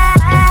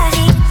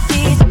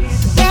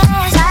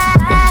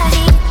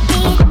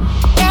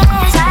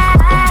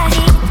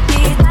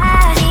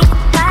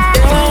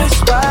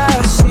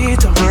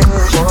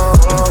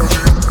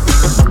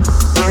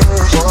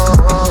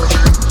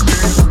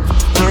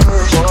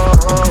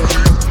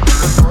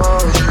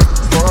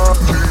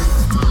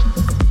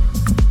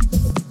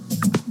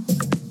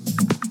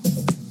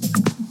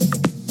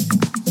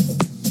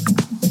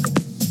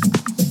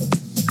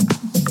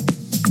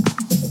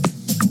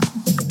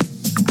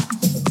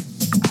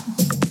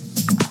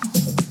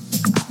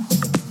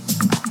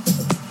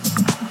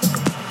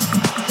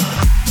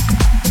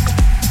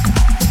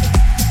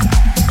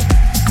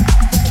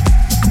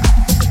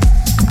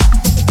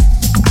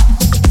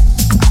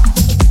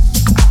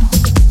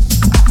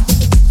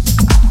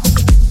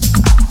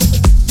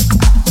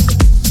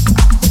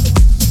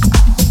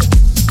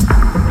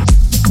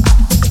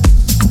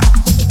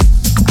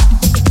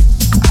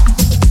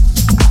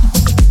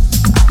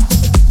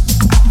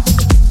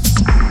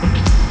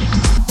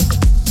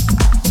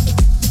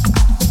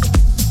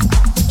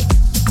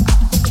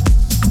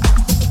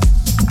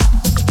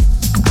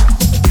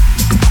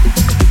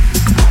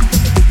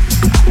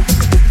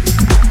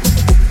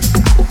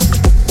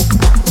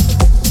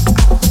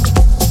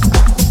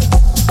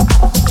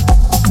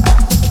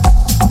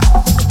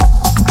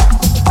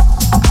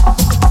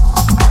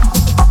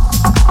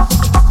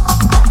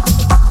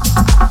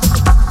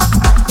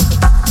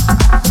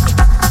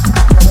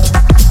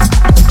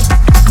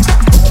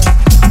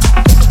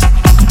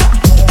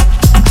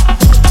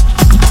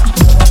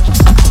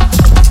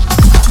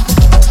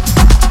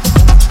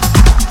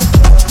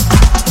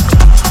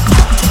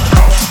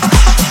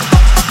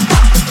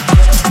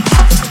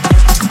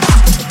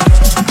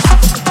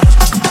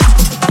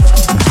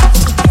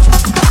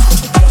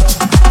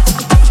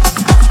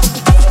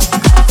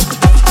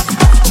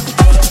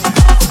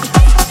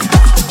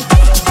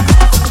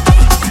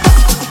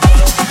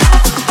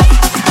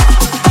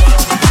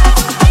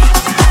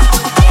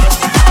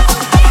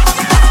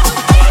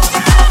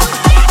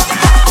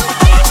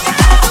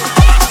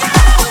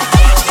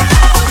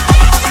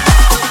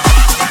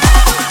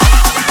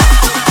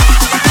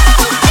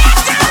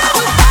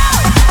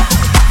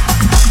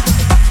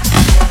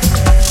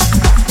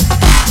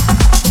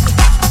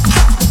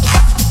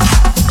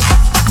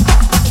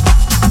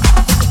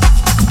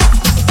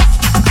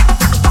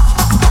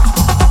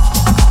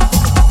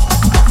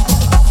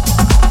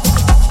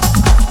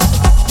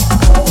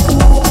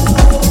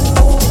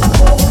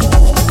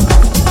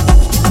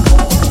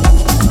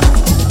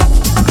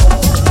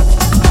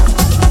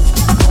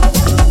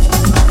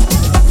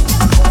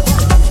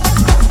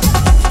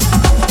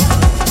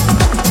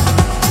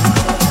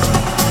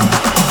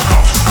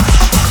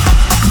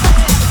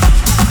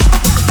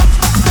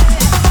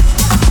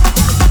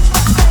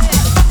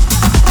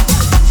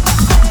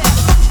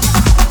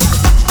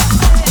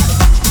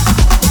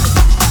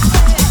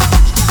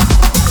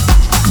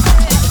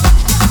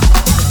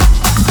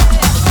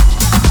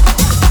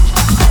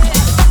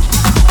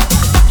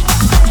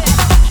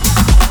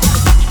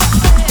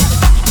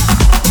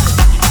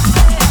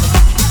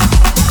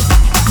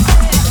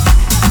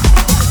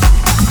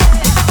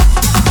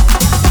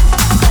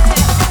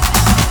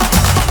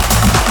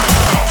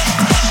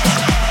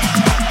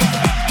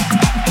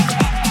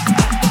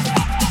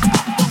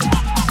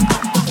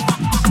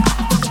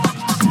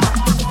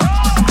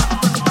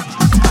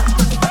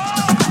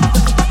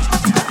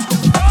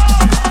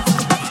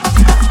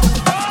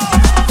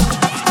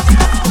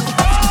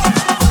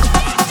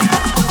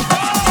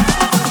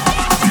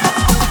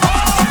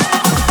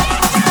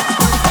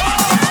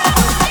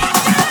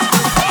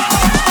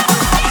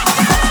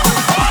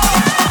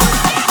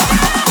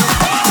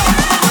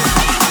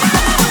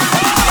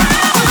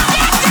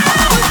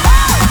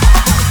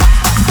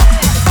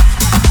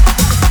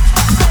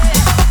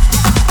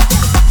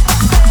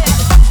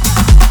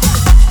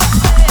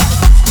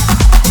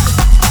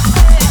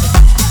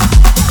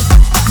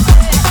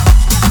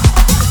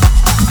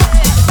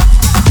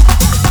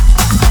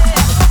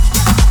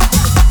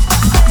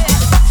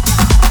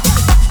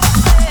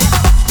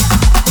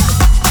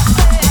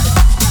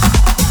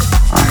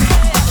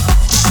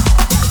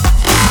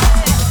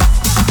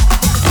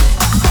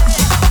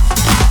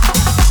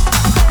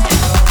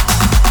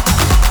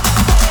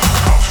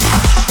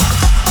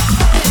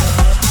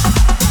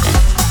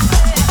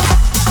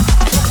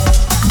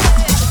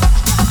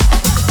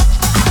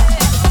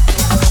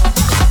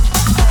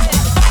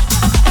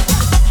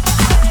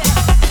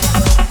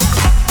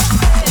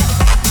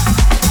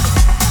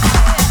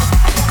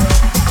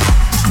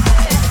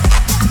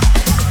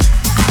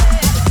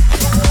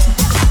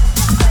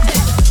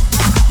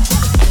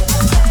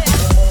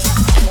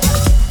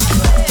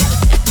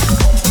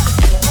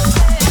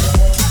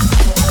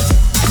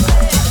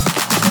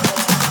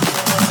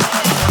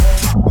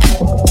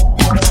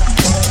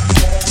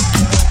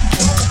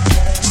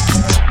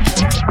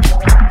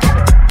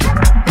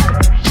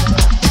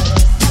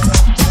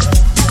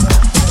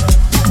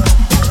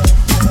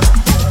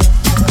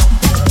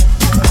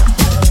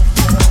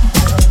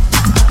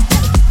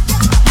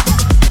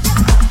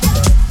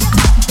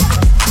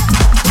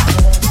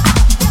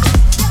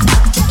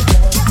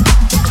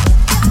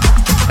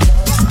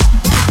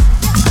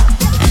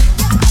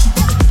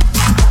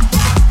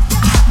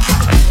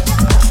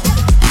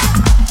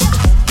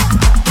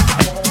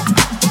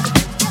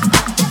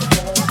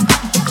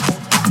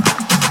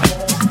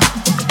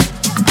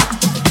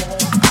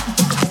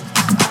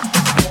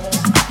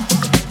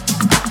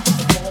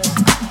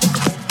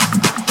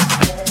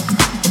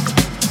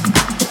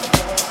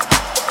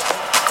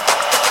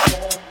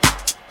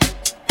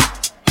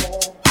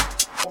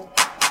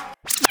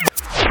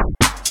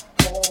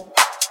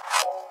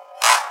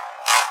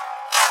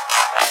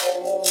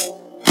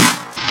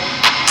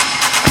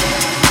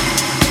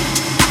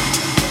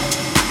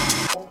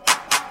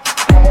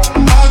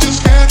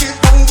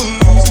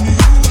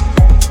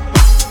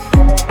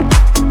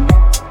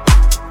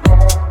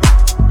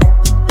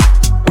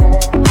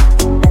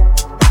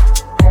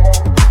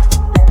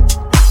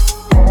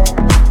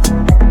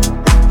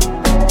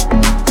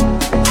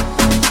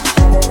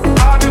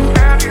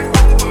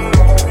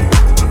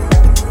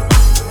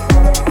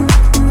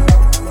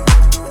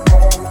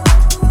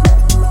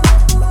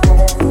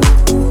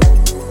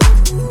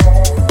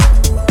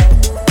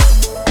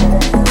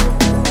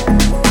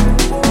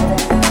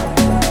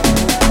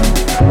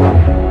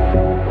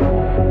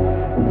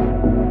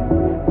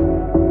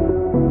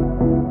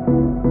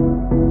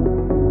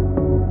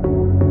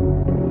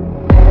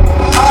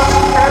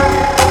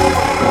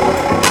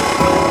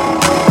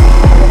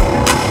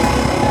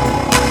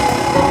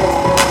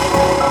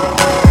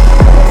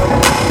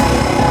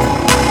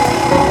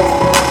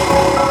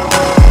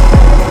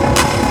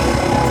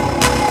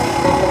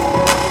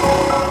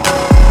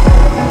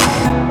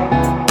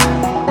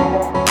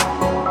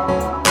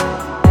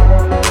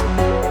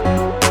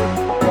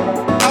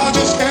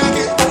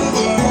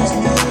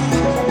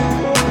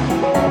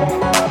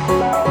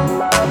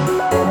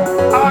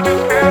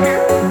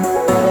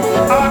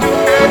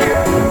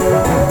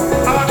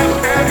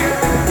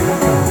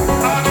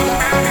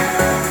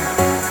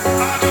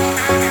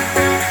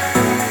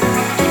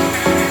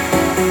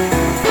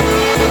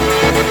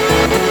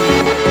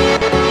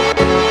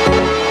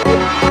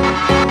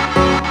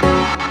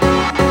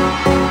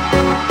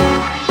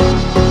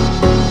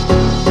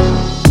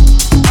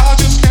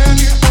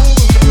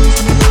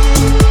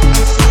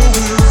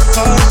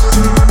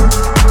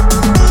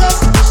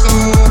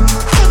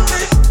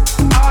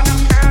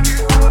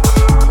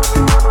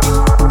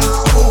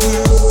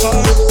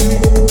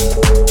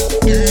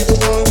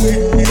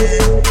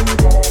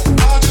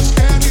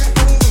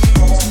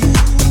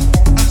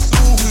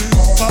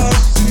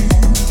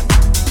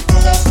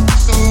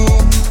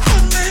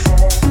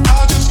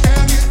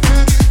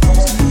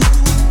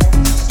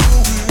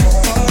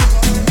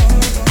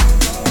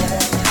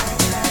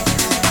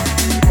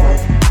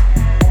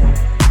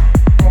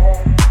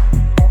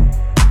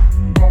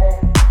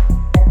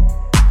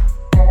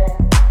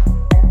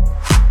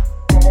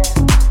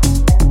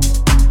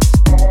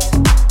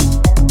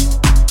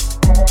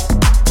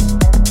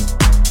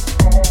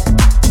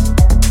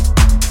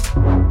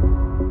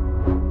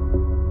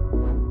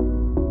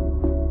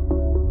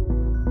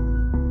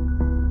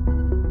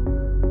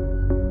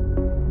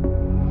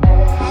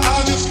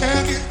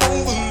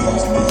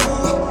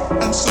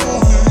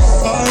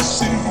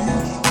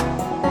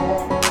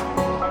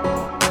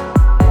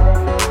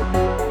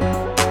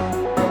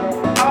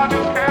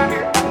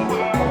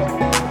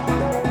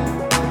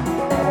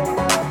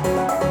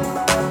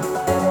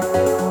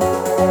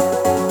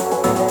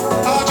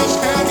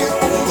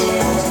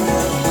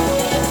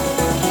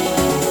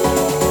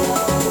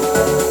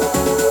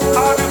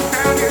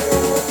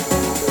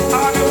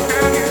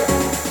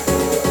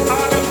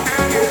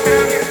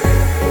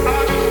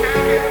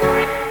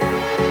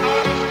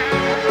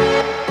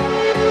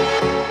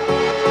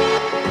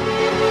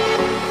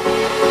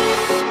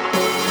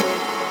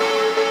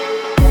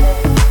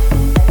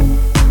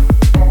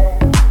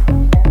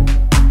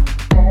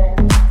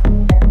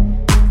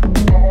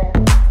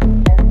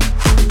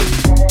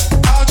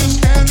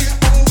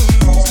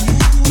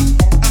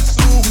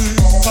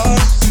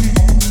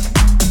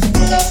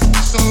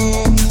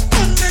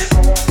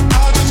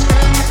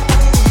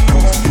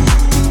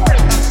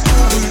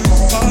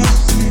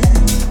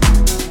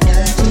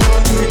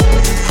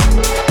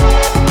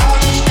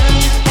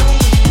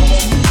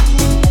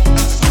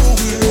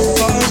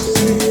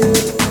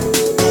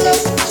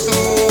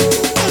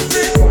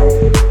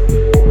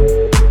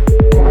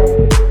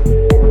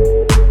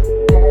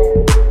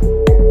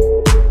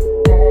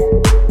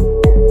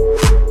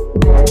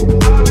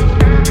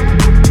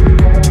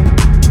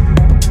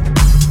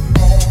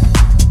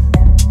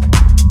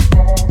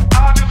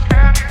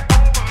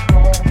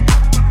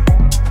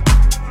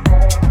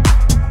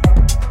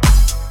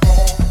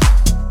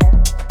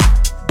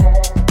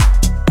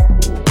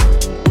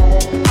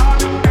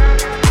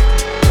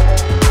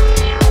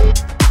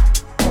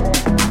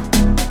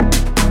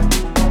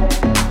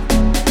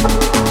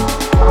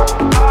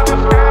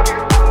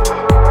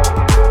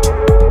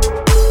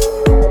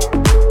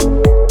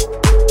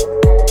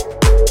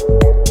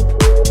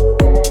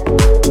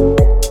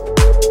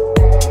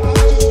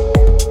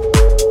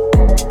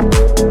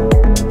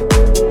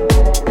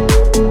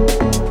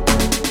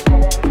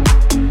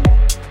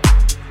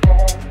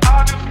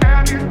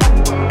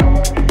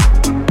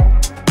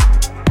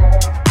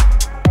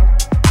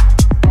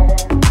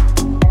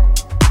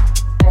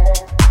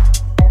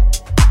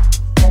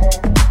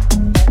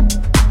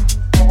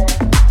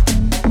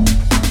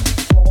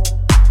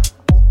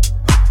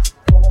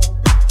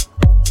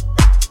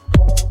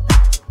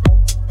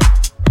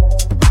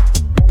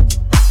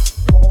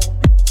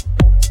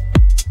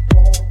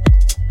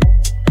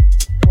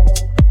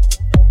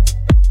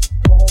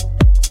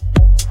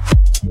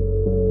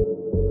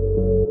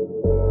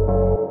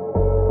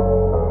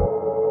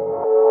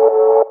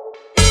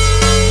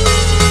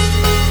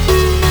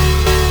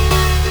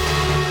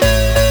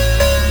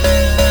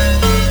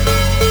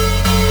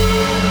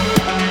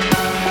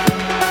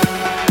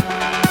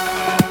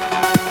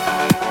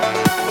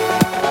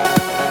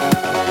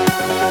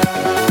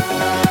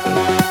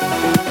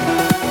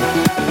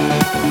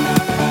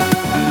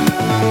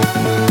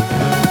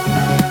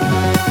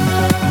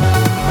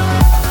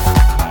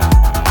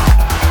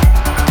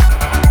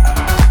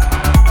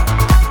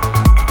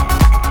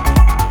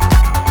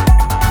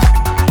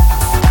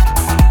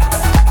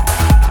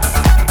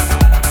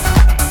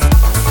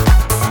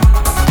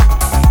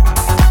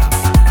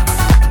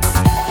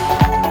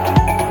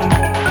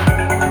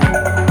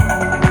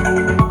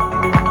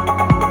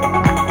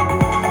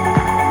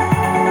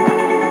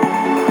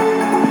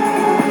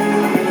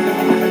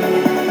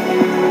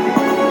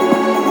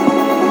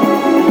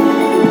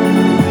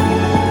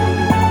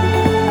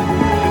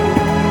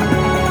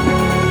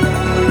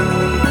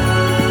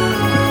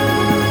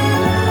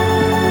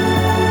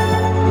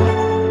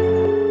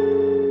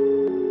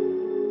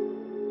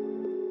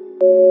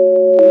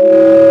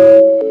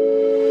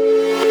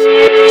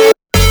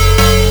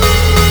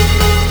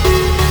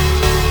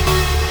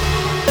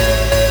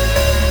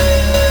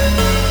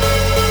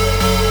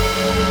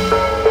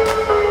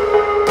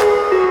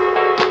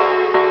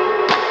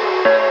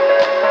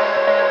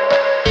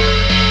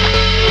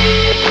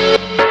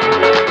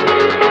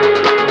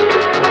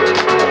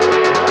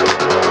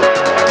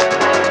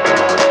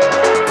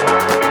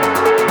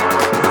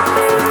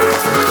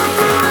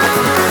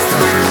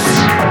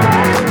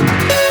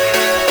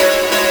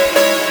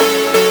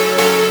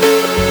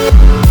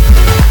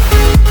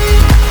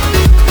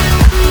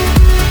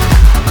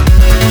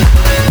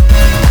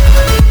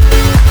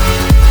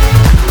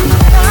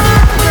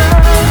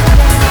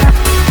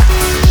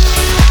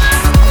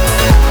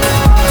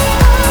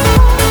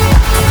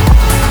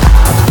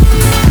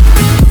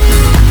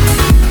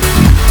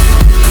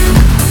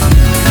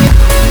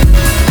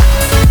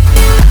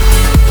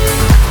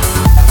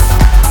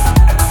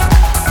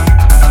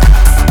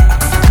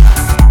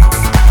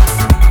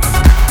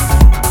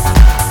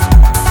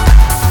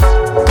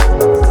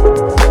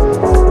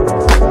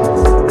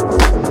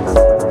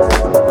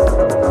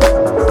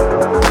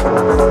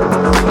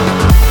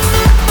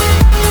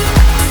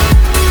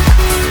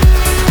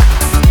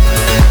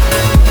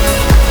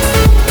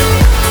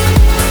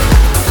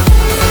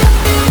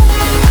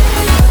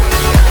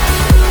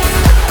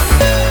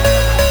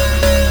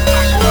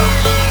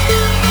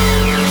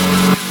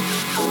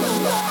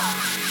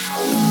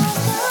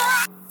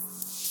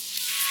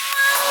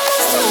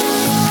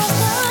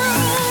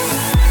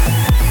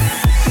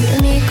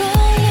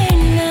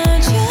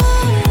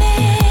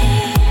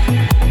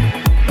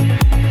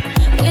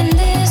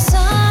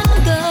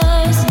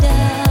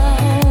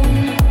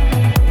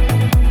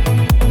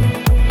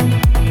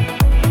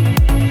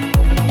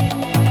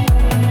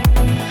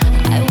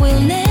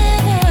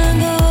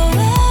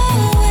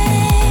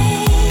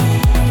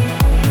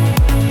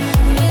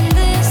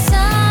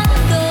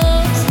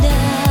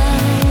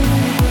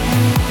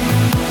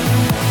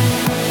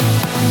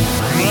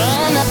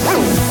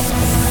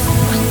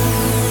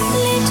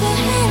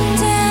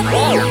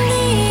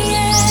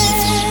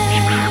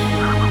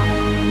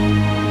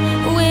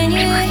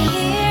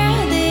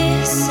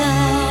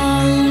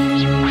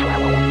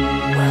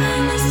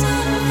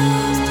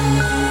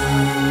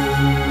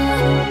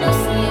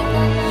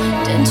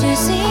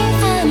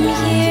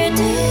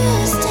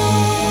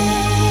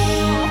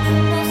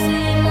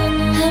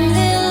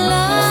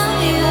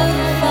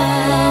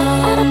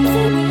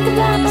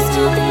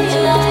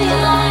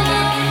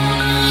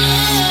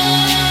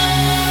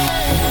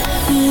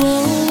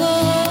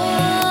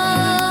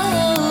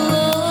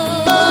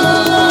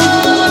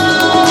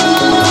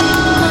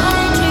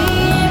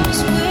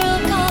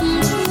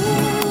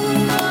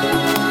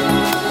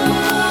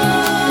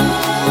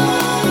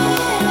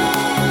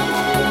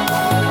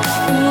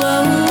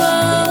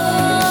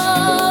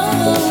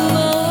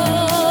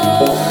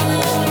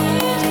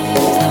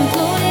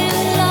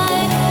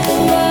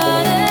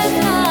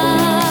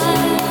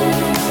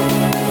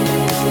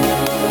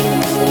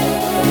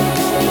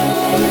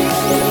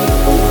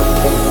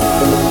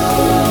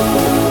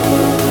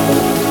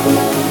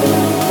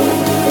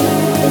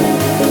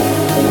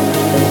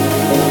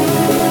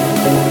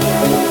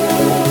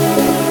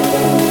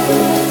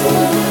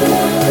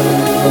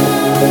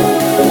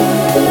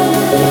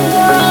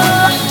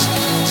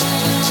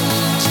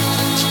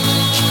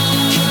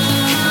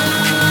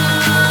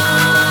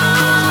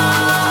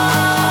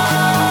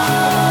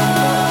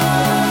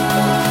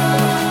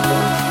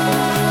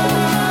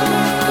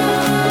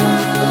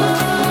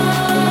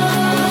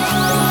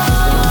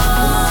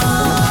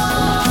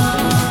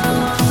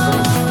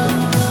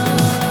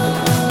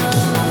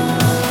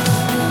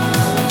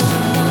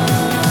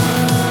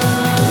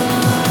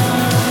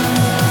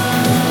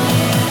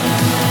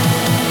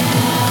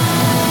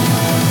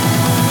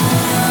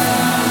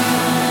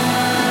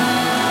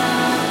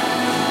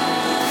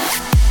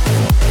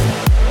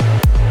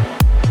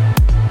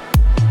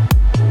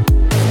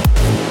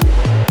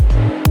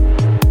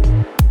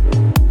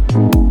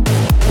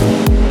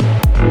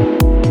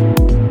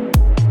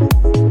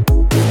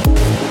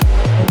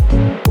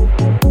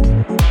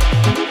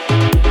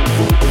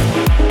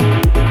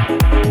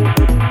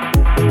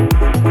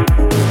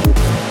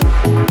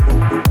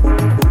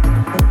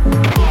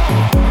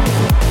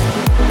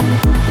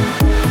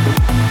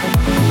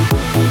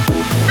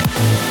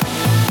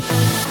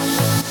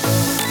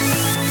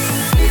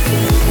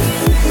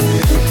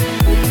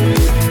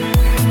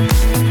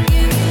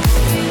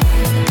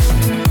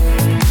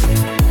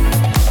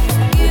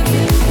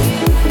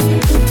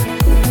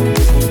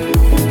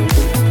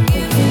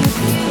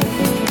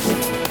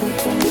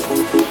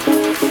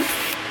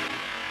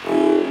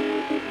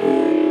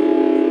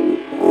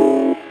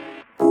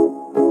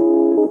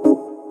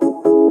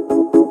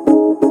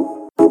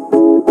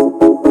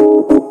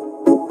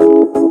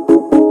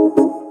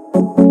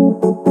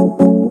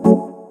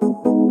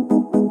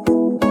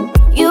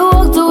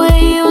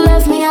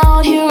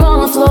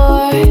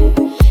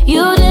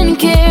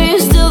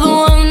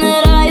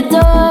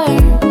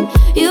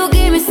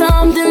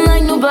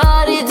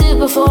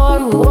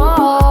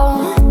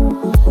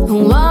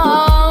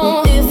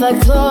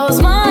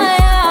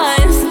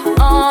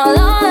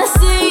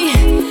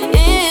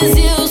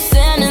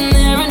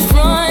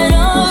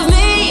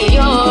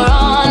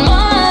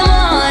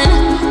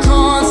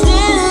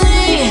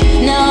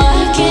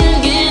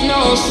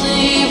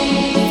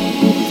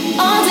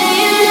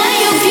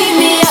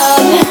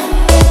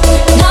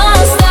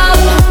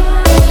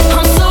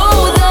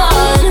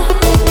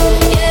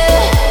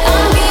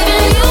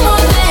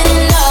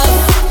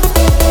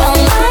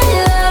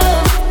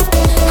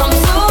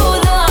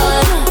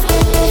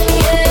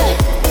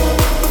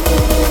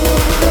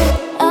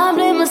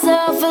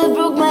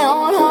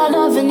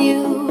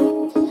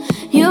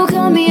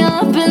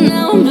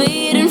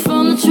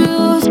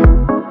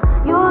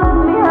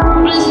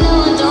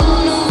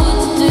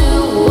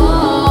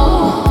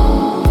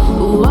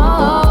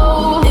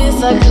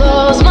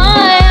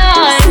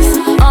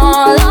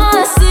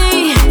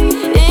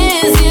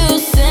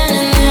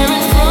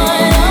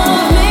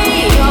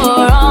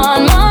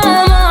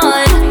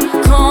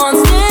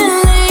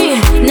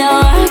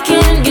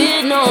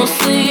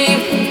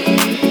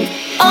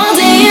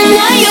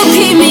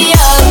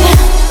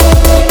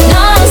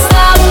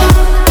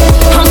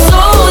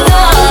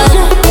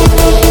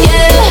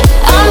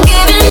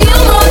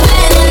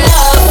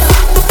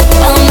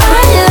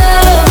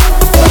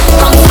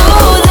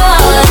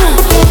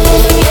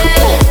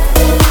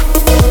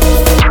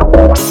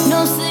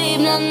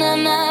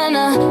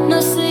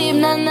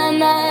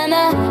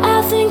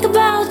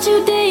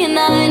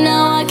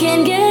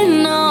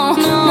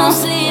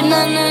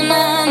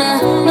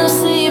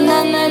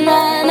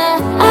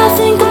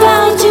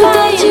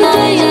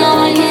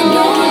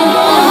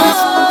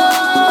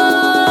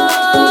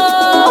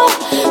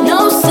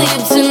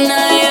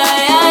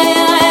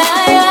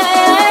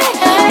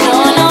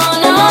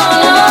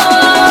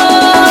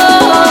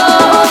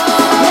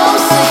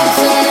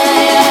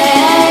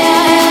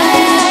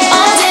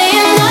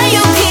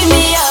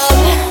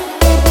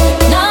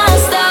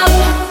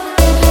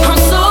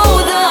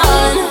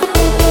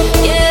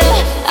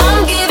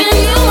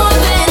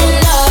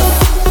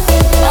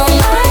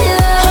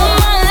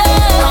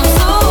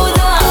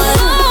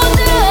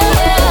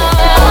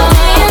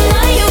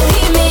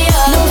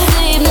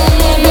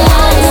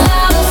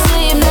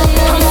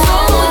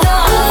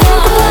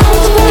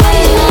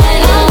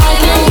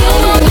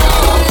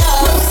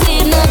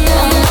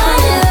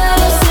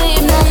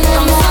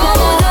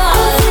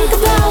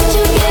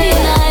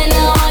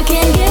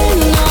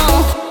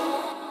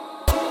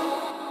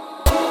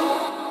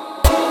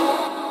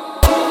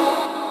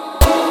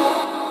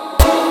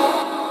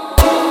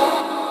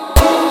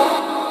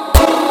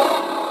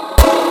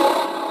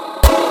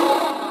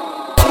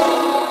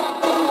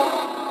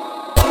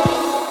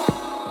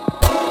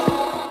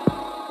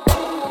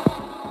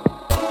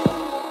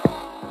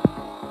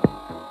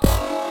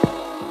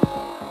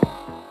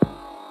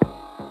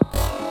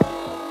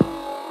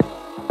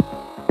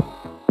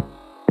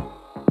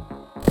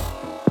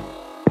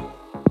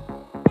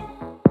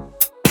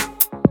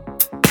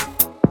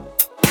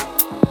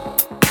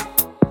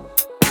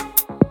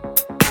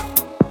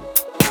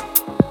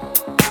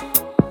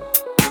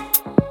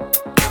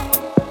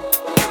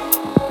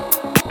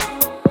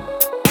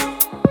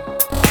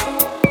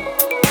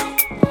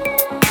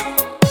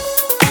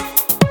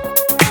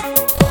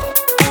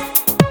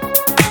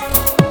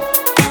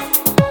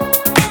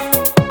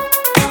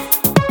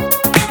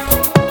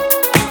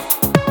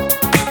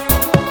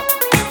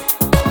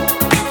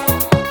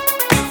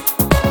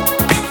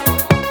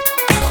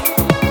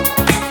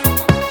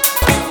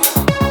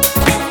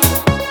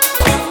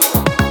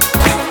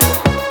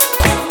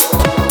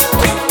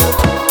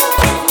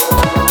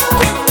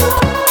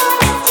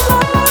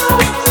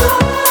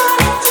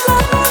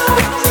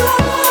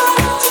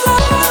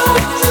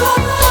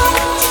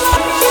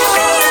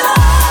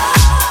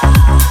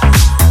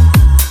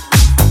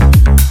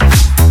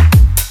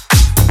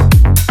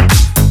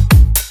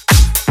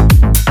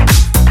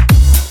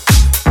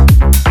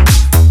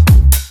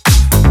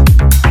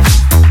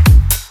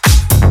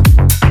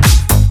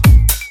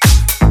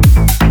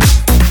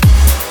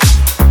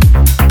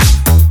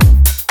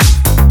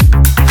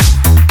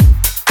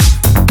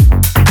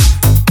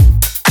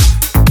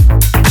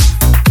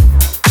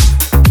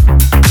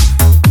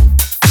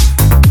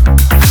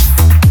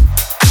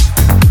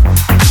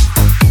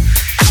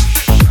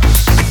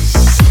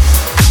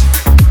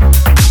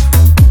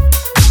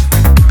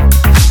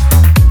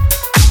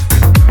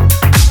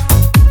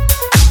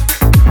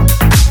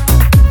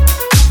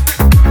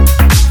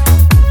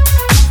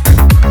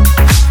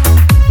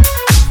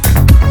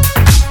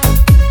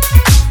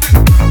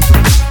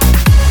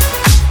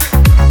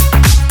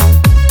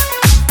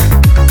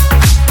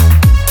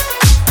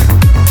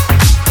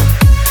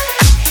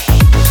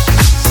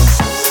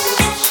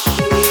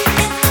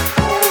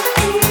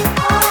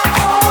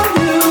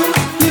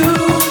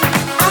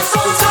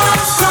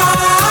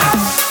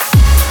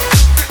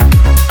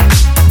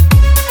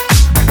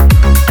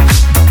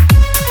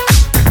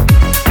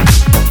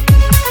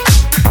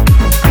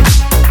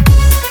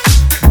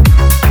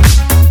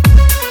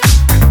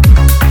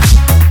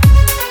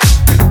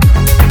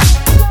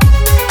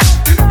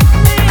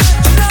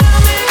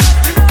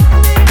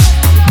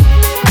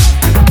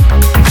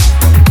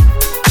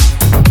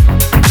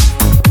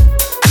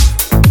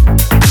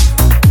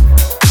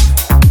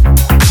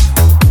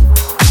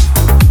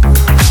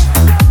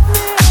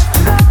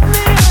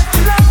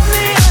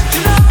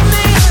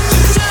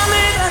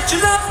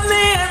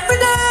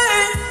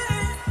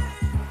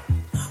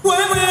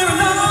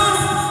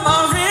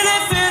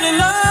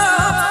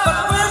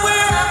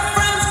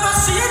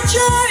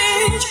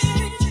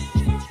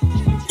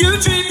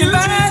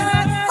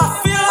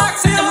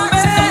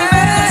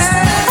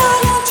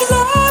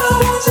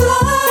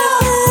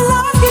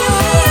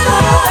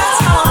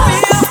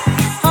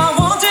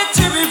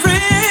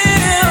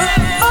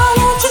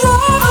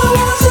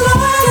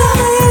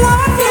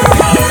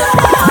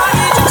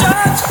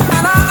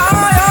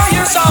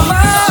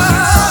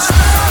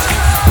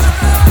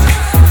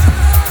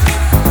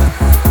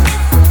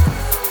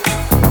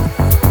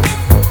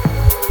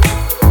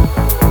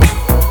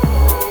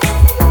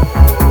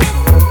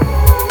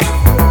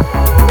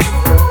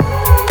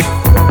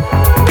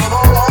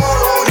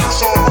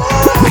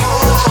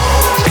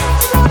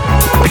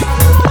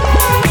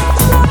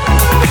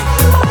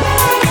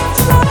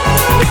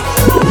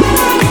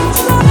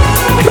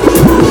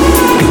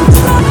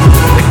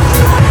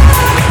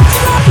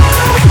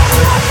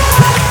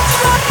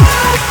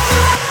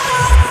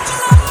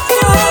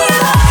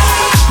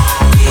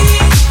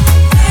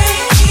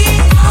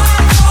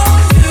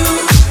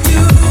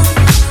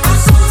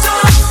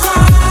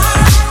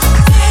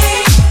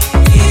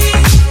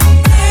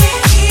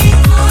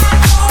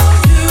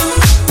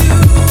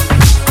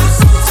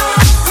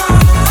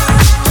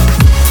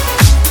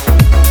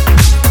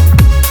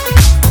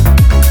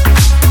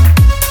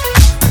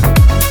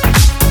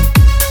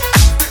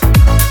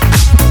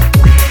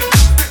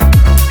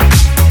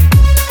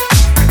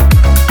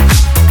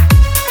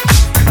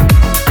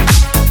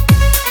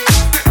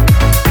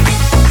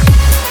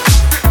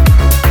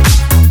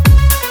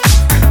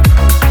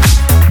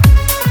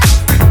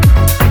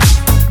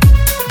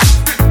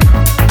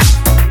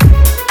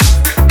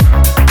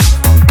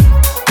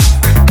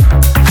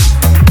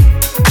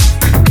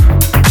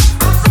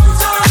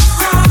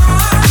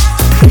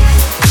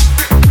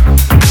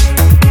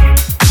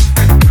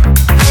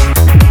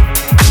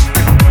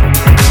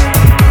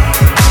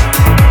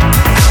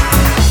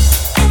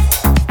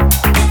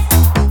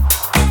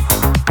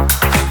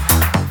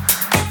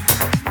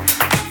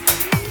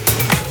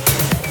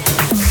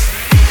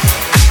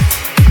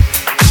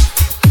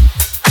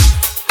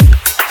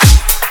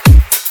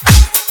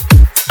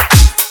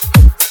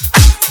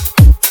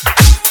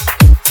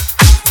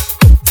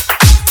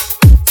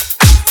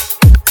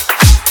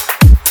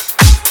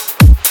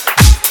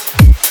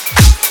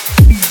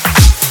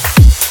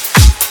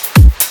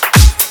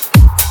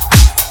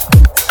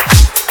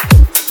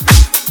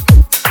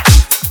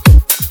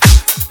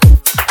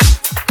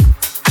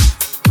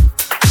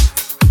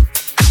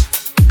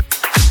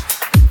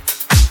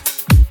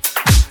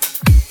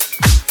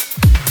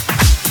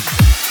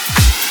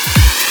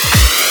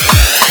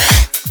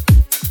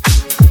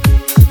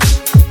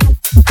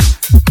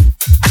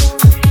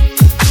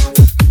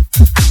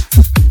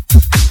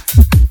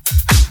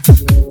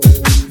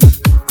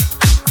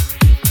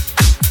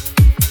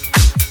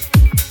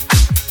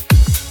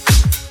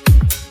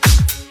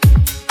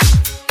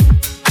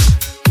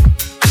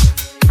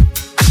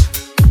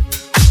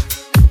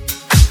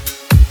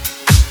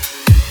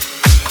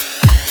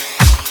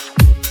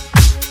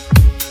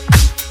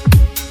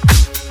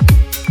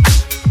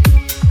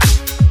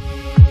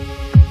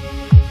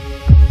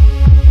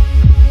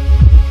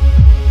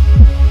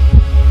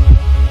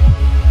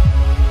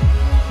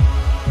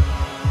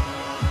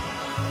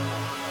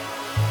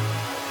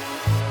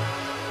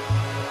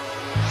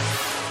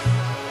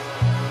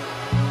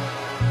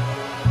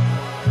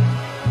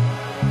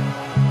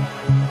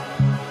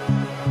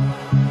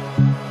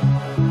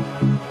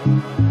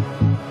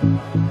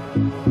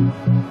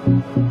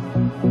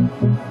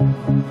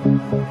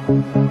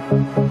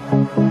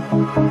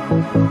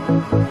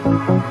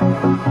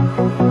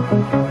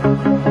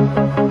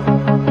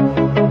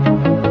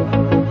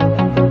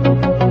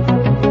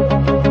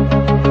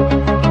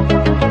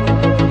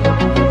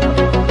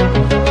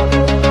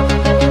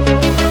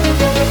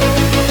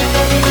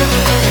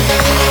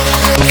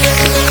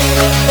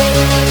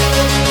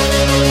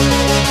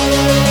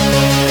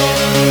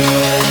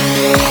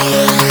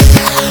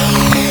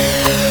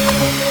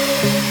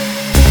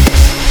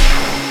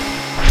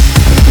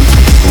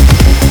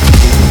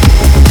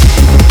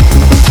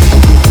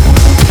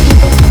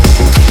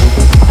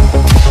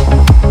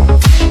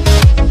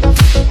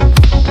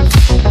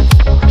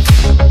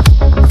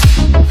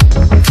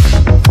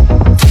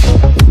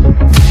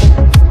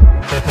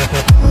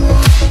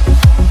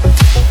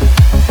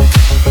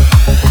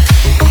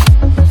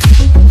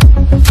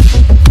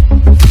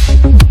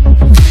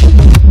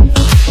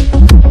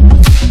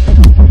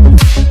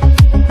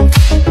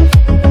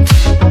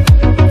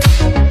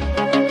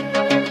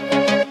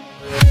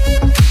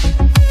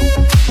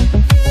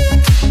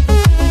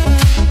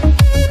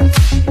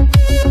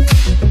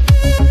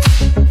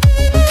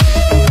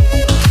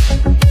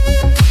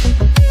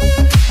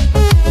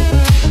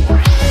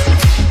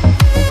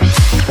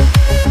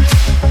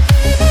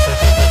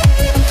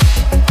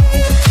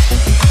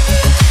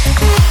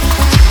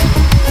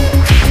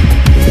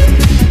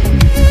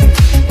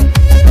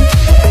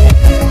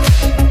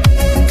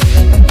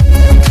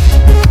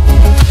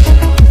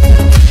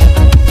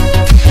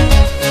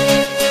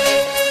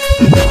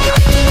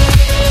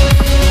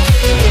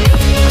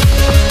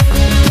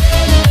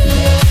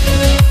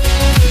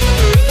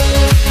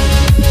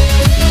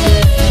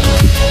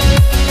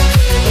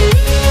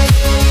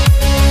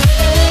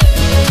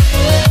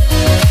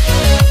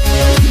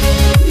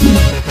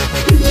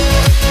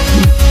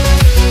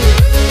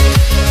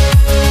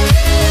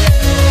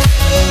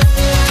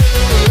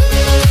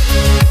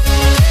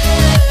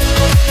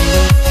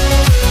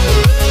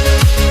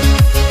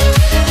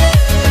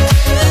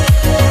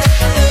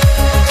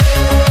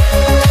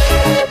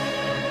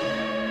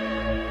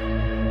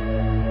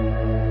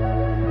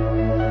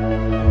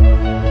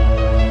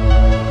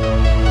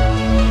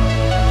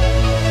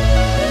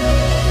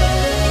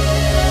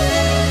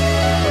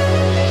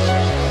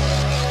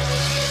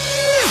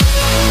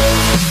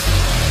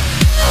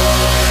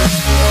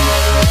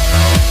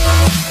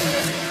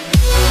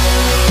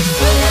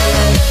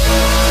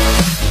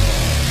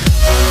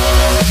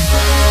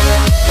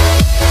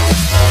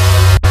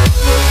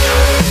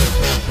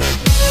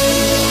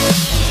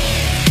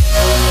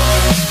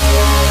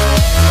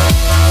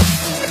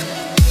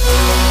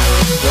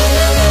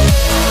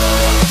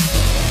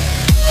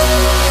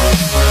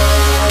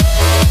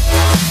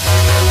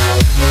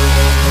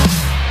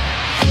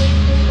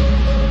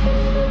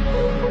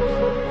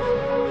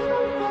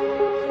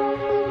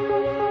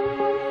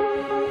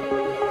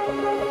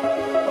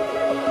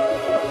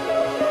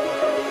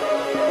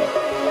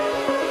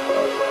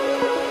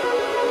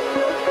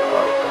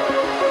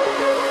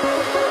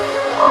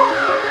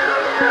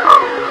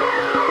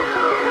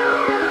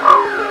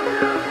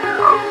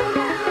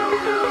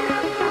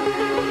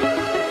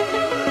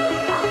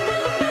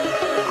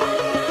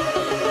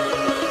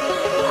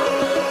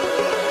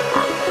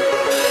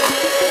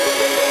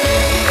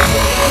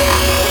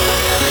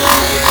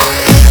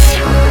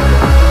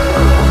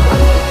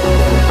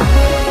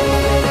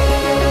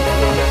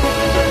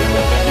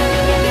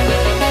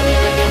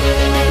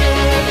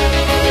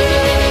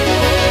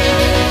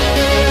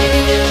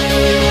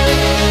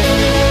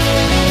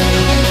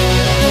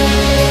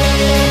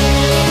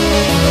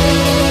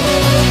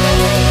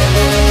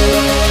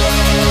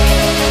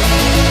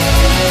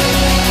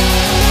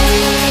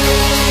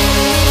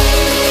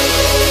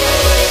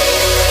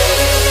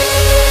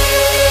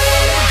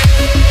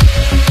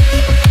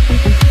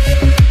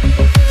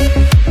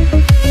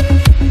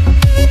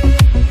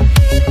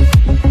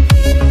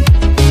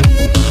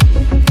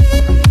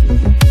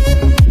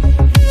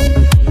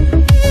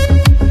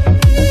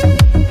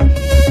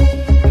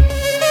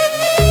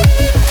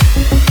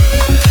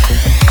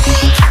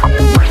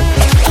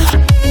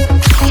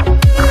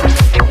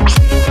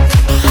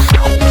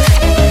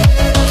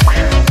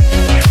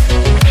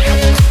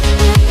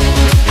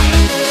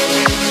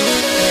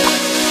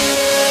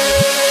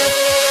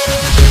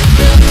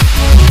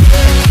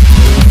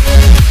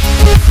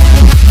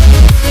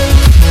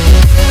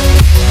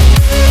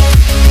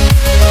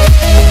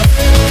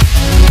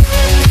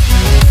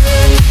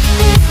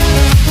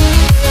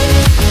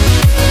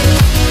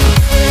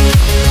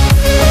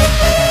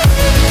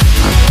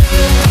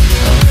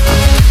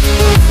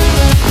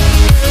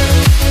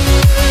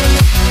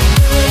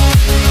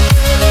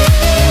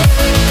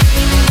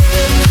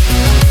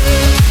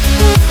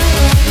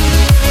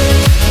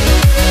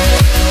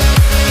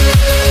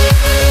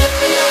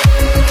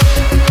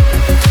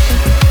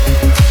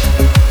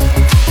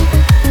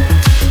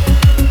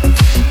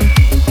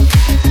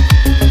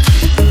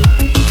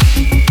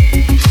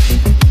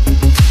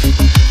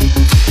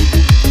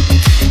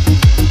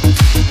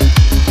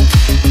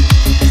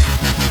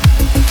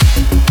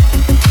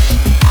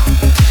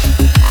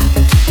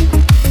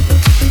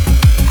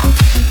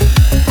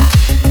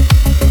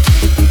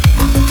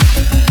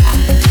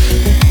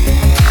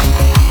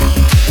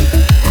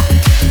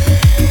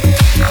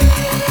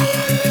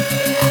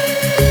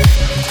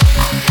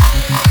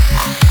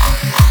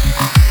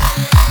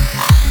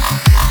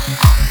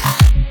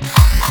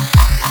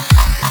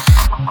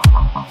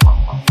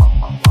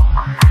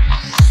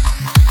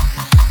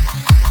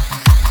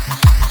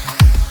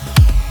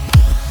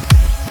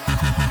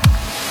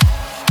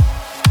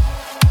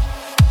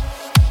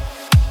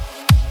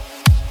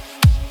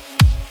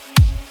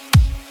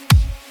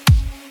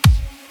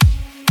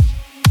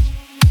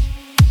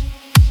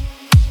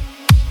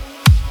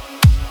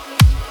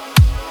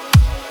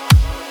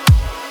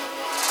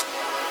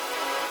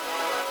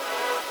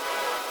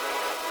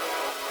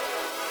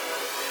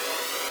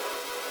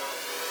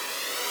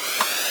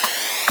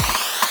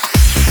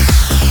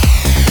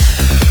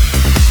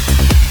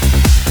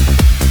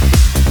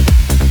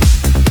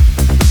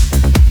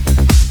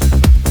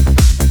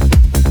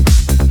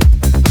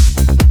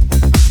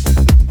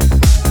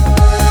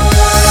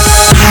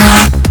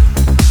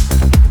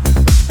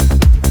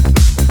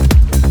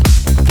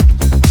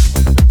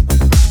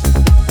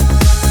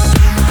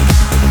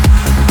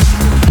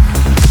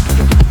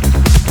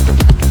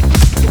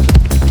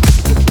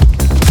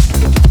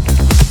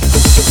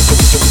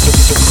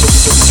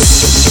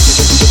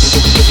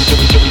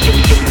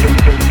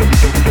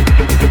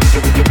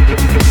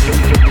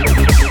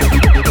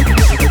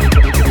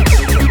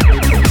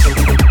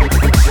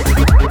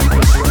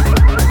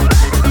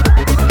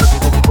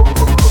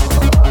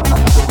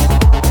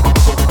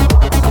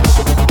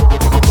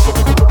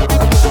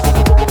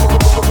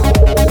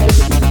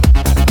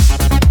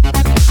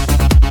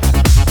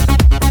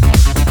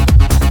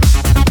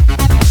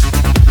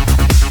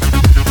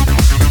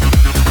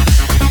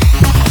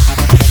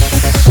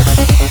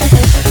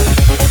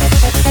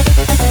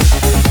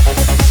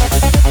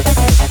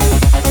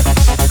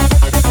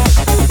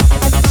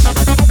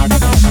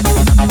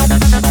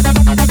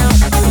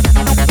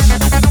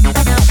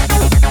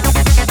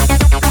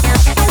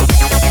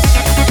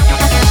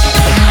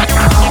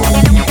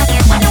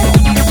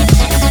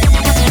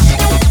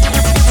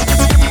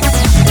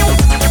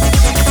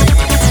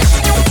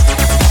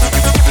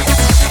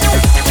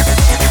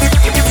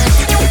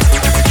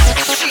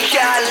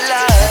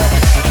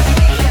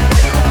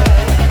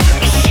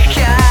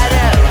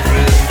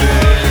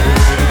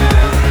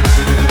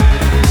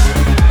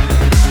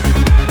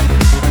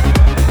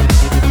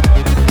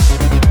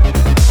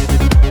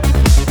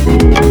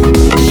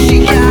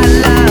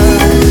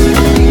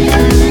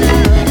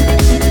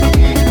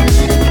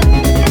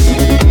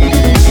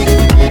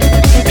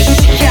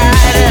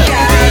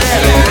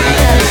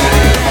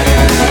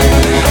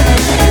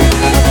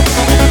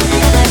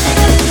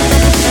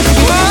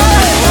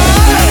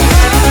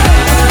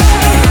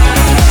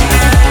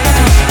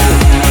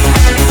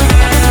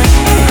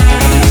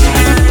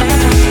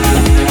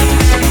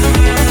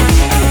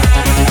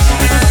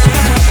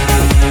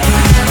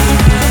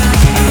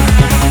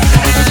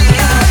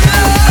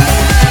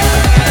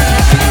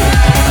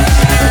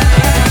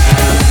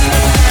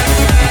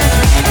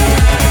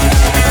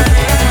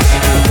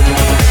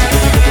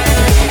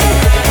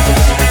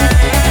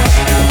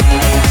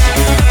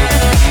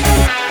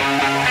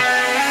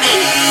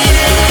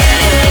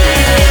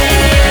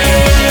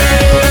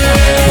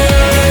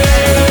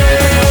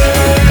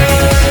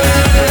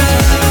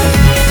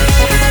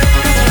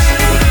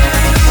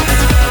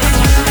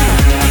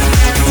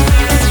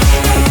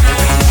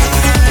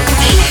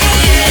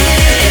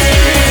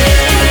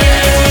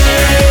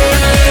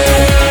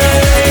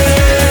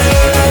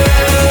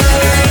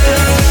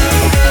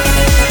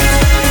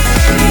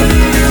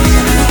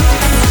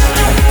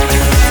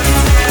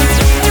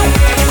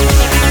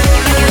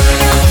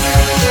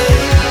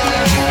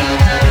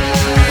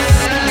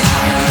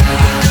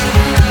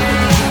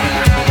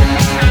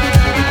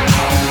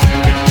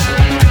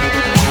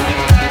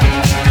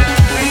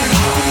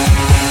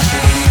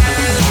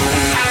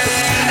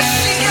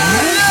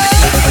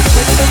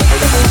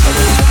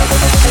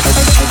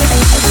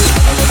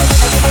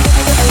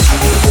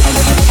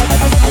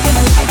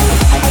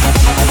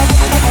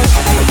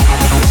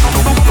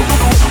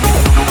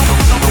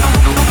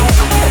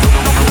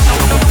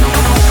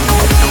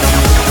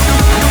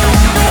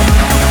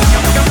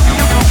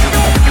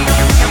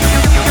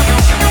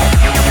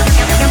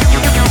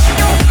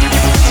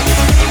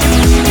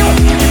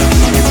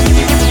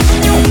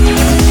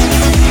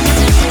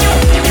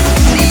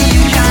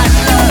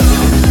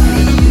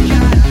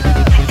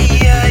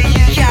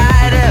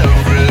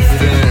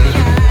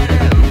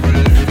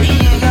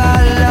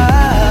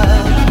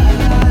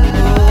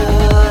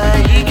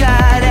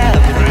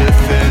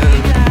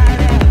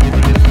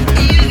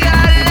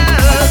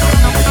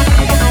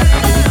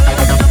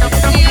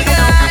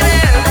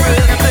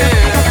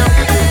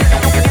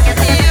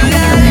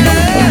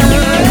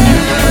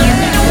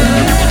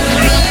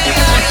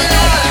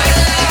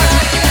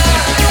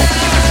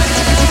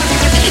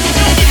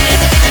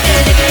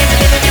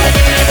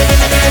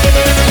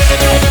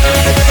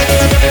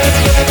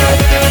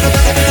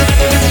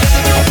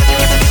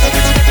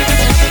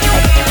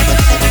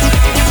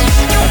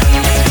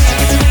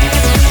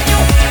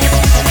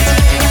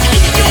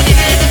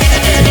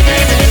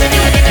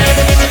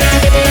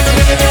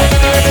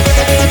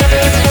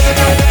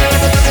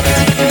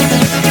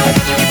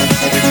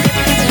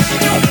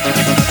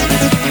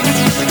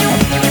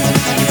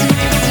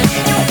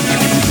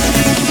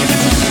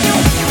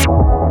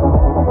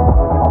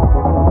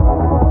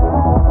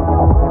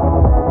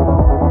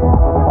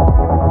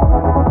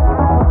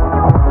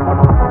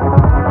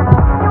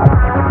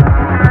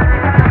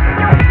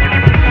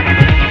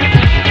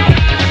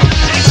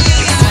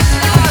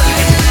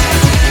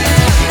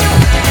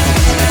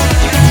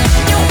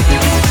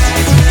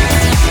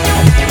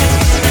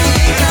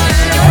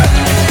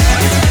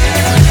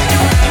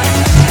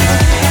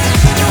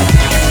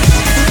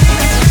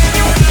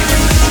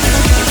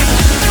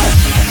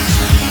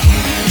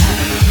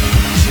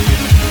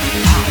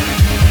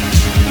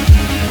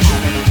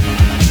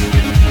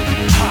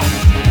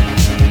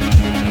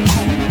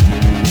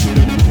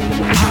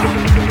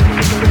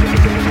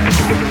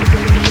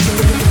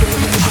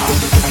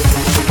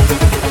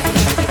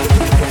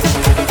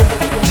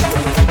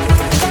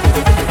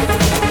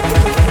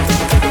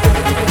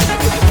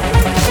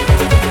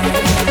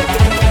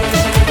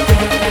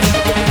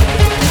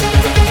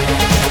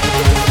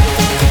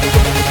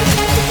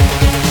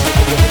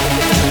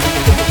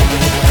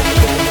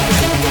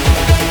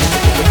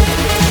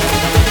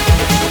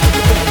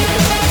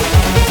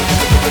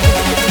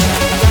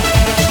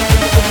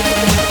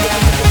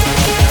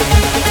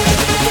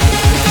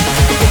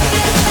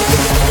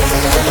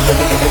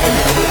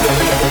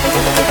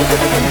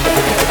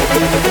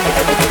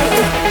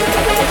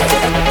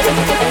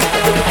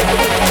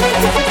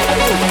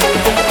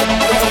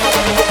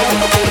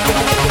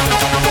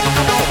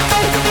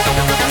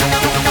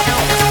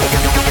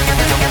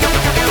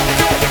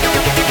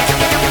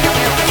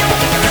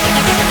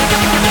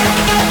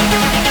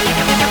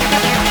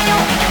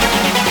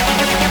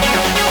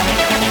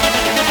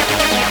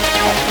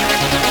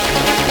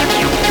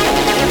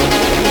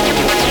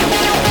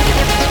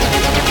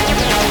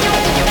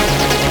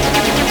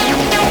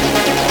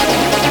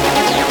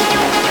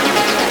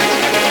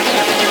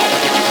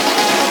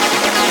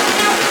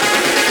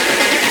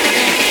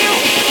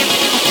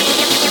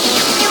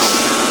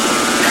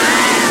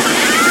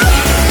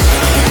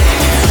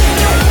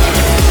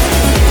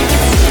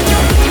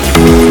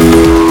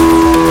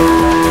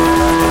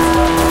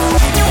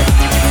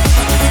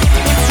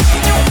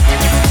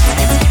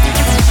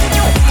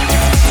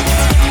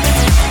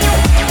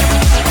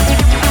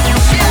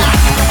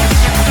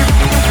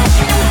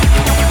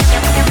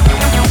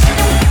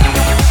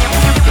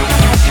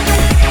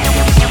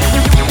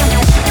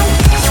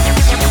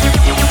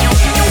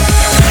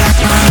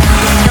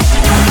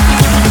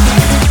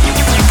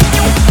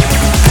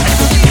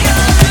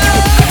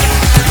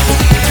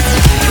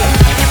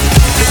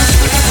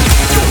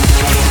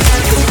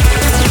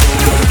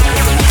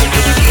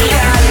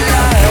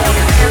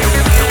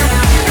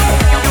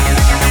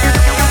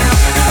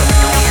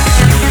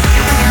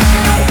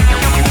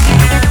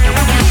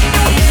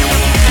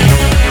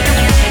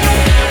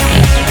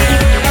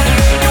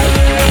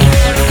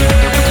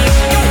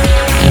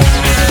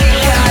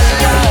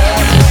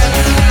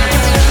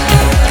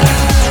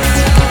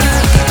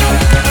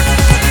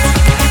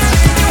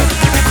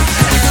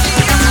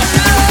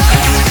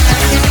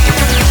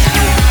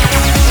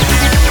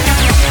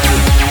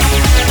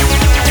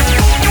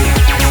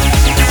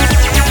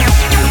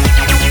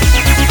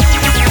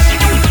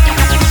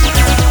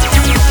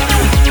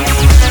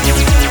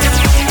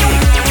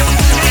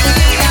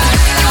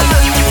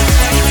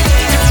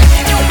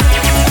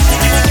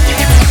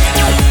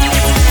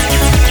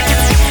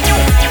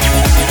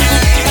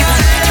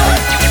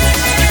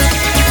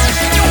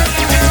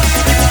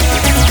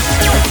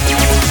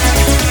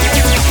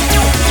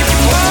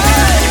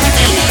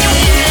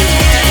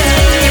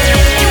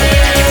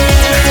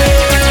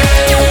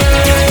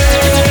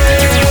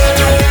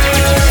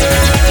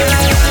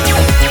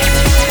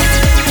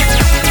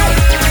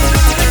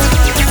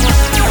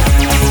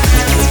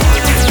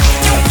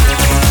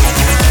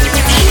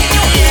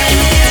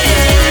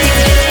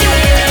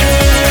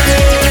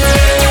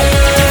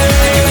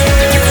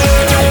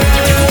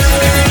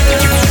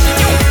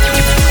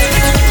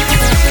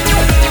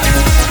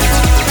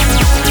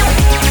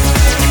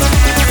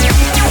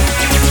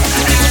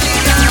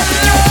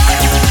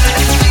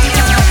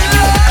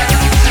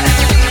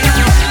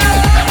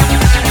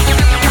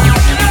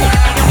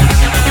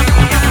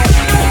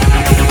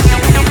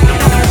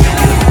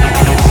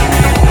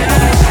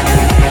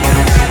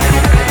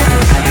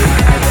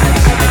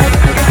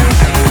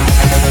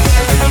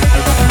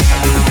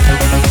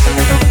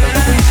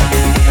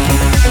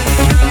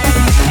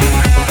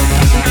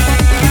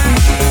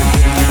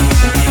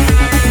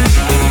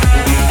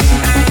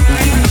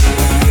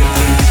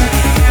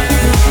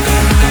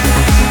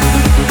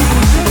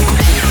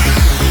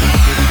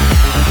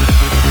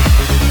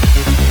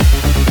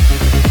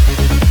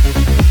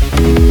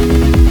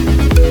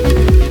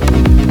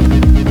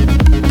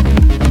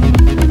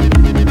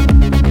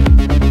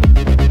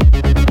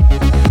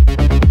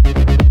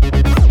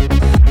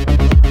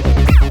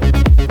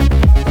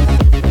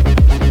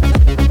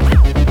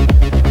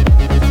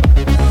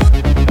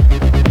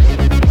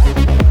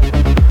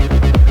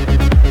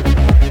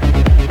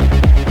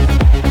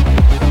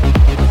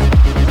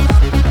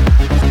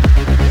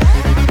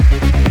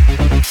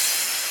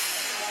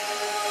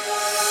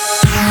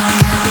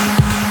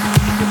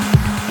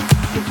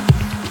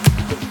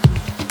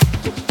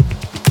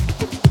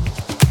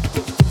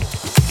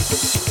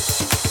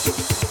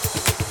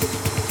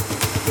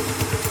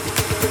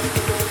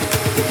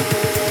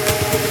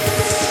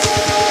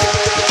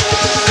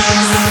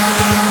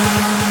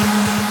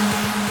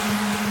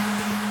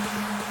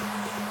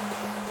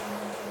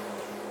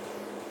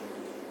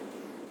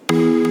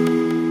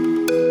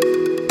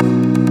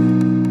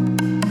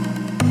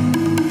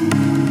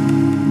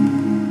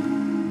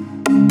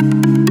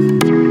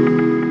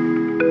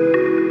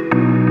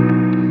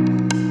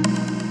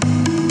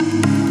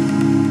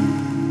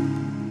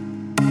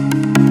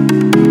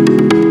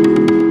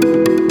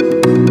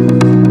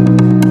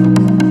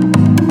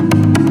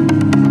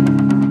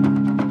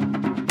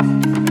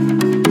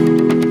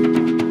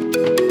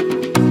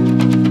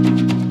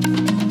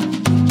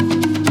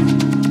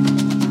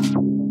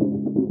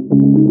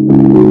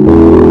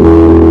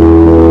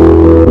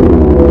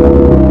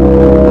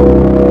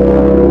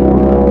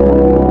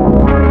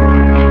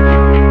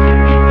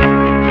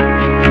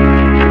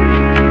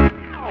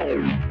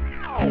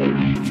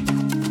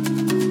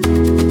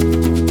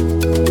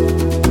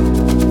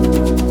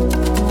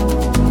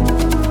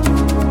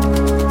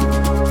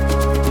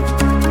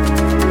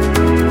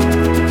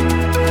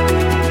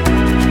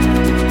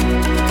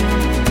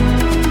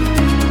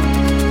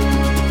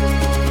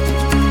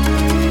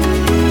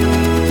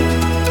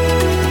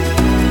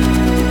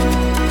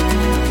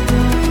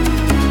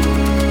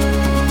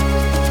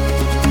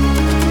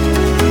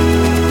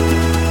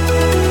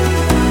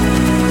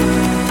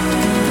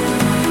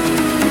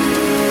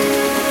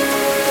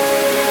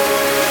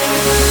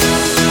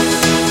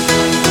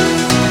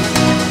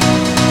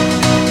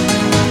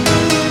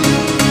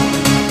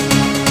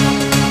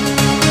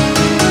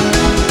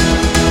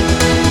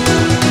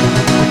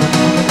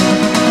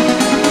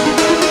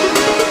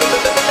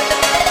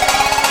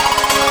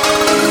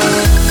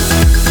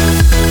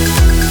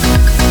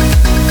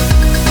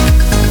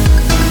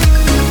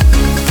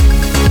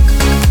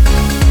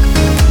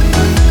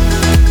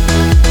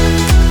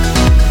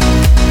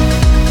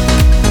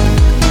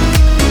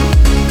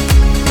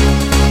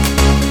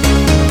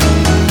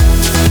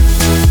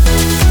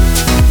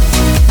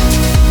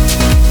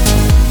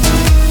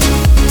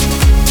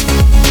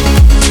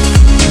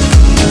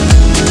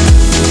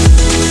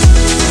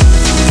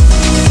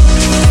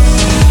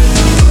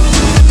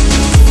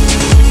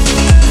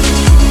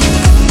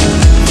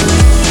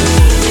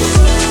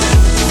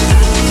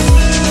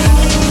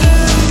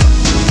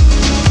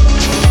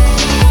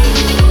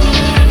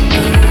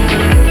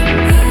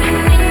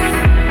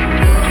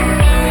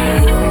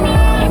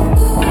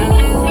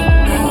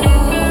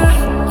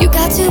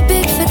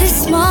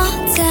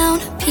 down.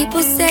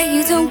 People say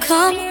you don't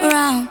come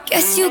around.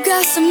 Guess you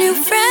got some new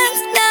friends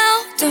now,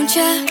 don't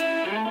ya?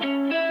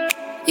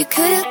 You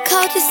could've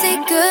called to say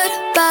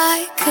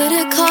goodbye.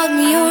 Could've called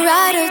me a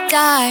ride or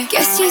die.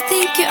 Guess you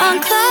think you're on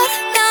cloud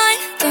nine,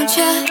 don't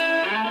ya?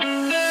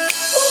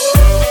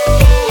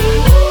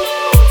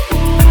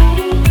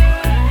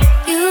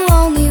 You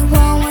only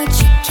want what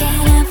you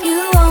can't have. You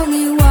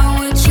only want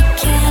what you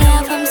can't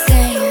have, I'm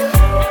saying.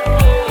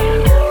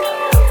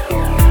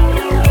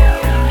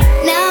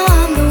 Now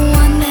I'm the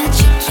one that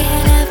you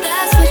can't have.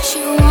 That's what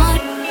you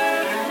want.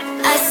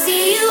 I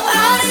see you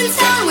out in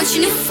town with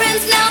your new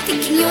friends now,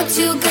 thinking you're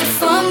too good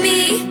for me.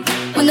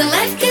 When the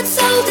life gets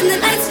old and the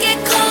nights get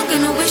cold,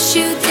 gonna wish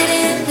you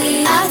didn't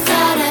leave. I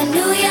thought I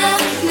knew ya.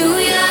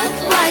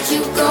 Why'd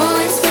you go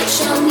and switch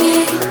on me?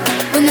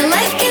 When the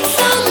life gets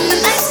old and the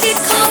nights get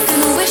cold,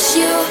 gonna wish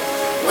you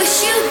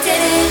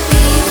didn't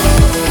leave.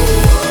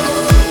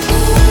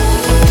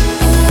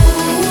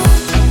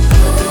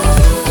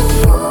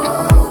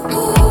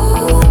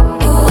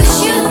 Wish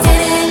you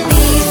didn't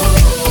leave.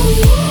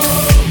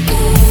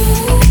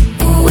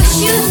 Wish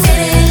you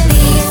didn't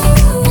leave.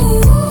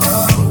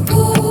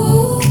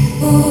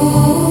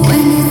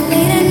 When it's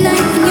late at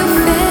night and you're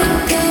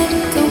faded,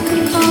 don't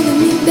come calling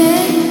me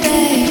baby.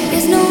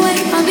 There's no way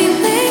I'll be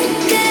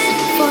waiting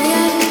for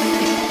ya.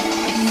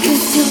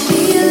 Used to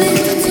be a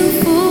little too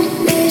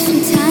foolish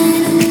and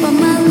tying up on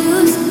my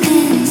loose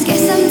ends.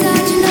 Guess I'm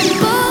dodging a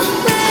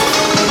bullet.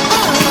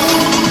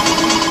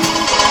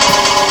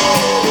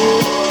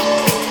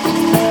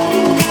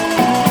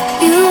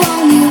 You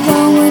only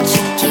want what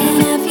you can't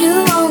have. You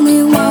only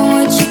want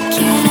what you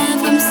can't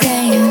have, I'm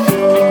saying.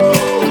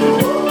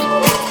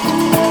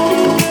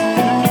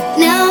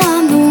 Now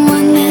I'm the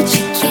one that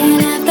you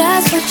can't have.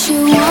 That's what you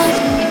want.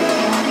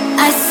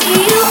 I see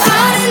you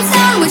out in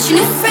town with your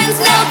new friends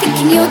now,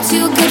 thinking you're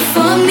too good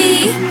for me.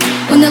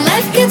 When the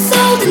life gets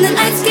old and the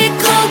nights get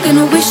cold,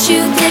 gonna wish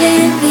you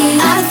didn't leave.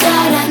 I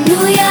thought I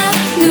knew ya.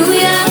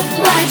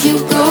 Why'd you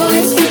go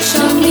and switch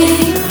on me?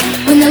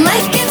 When the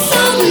life gets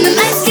old and the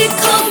nights get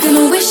cold,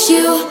 gonna wish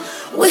you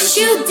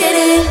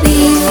didn't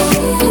leave.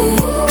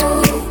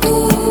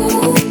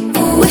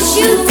 Wish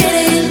you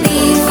didn't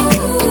leave.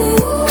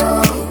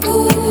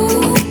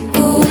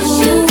 Wish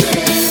you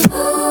didn't.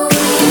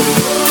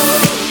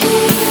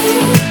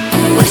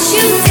 Wish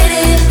you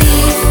didn't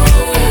leave.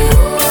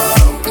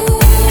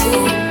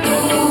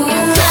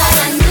 Thought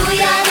I knew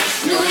ya.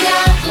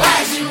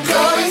 Why'd you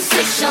go and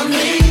switch on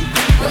me?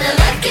 When the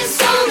life gets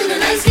old and the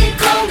nights get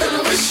cold,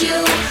 gonna wish you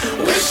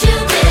didn't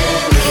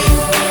leave.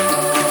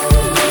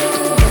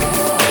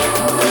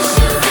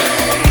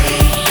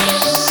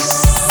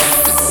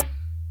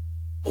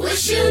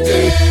 Wish you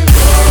didn't.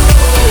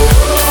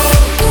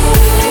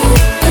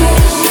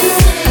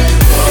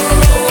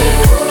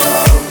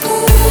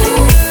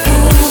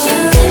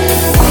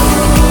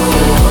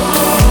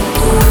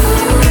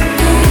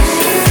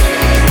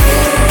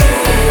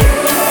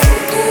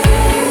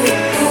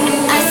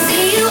 I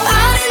see you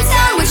out in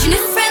town with your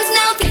new friends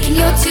now, thinking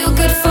you're too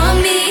good for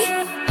me.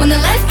 When the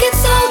life gets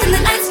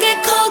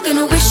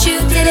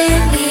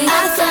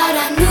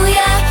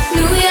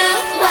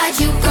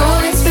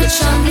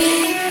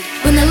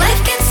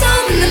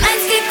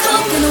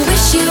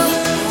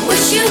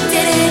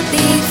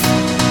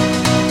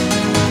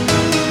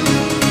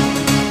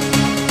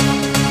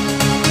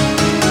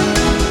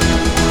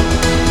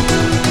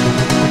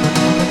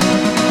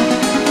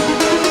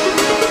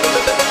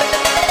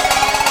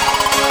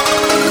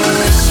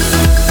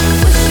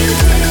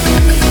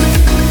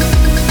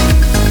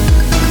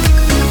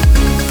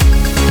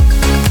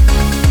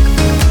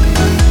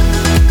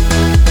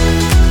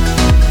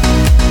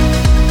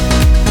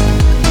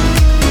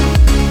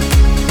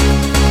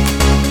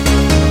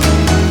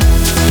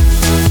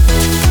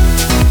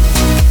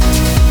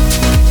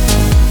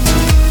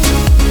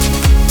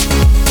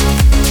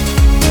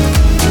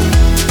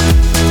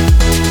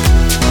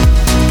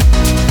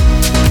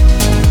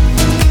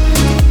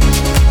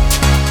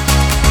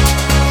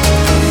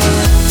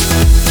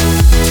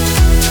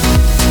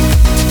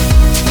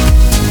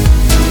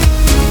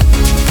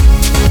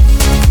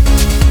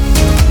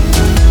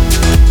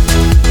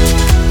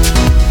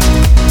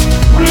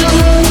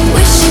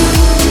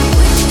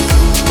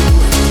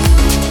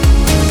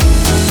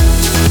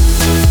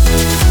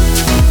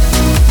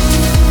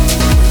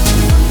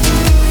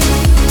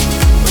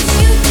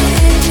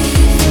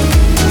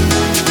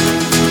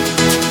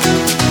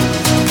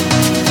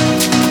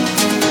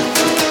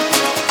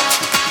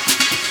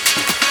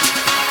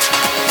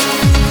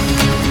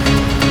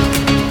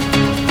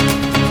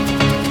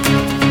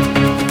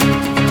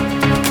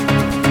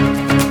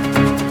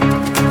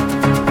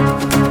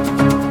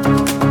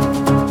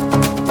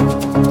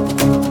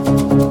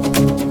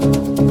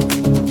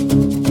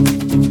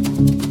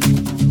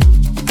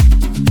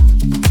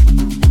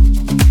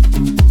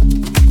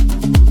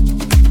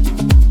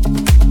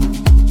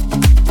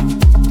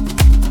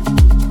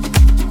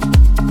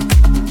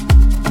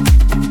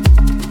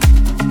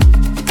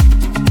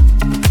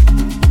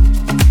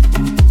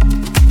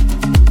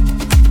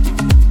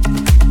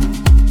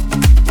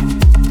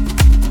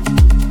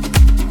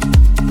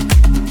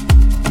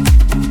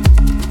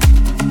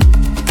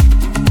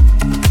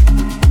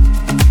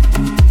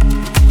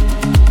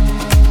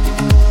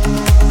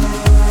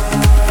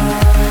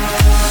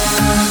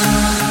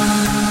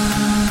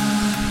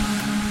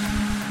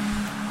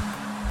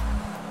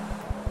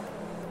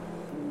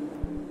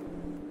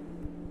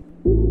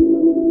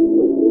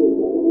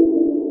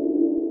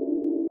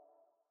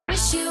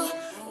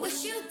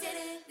Wish you did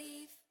it.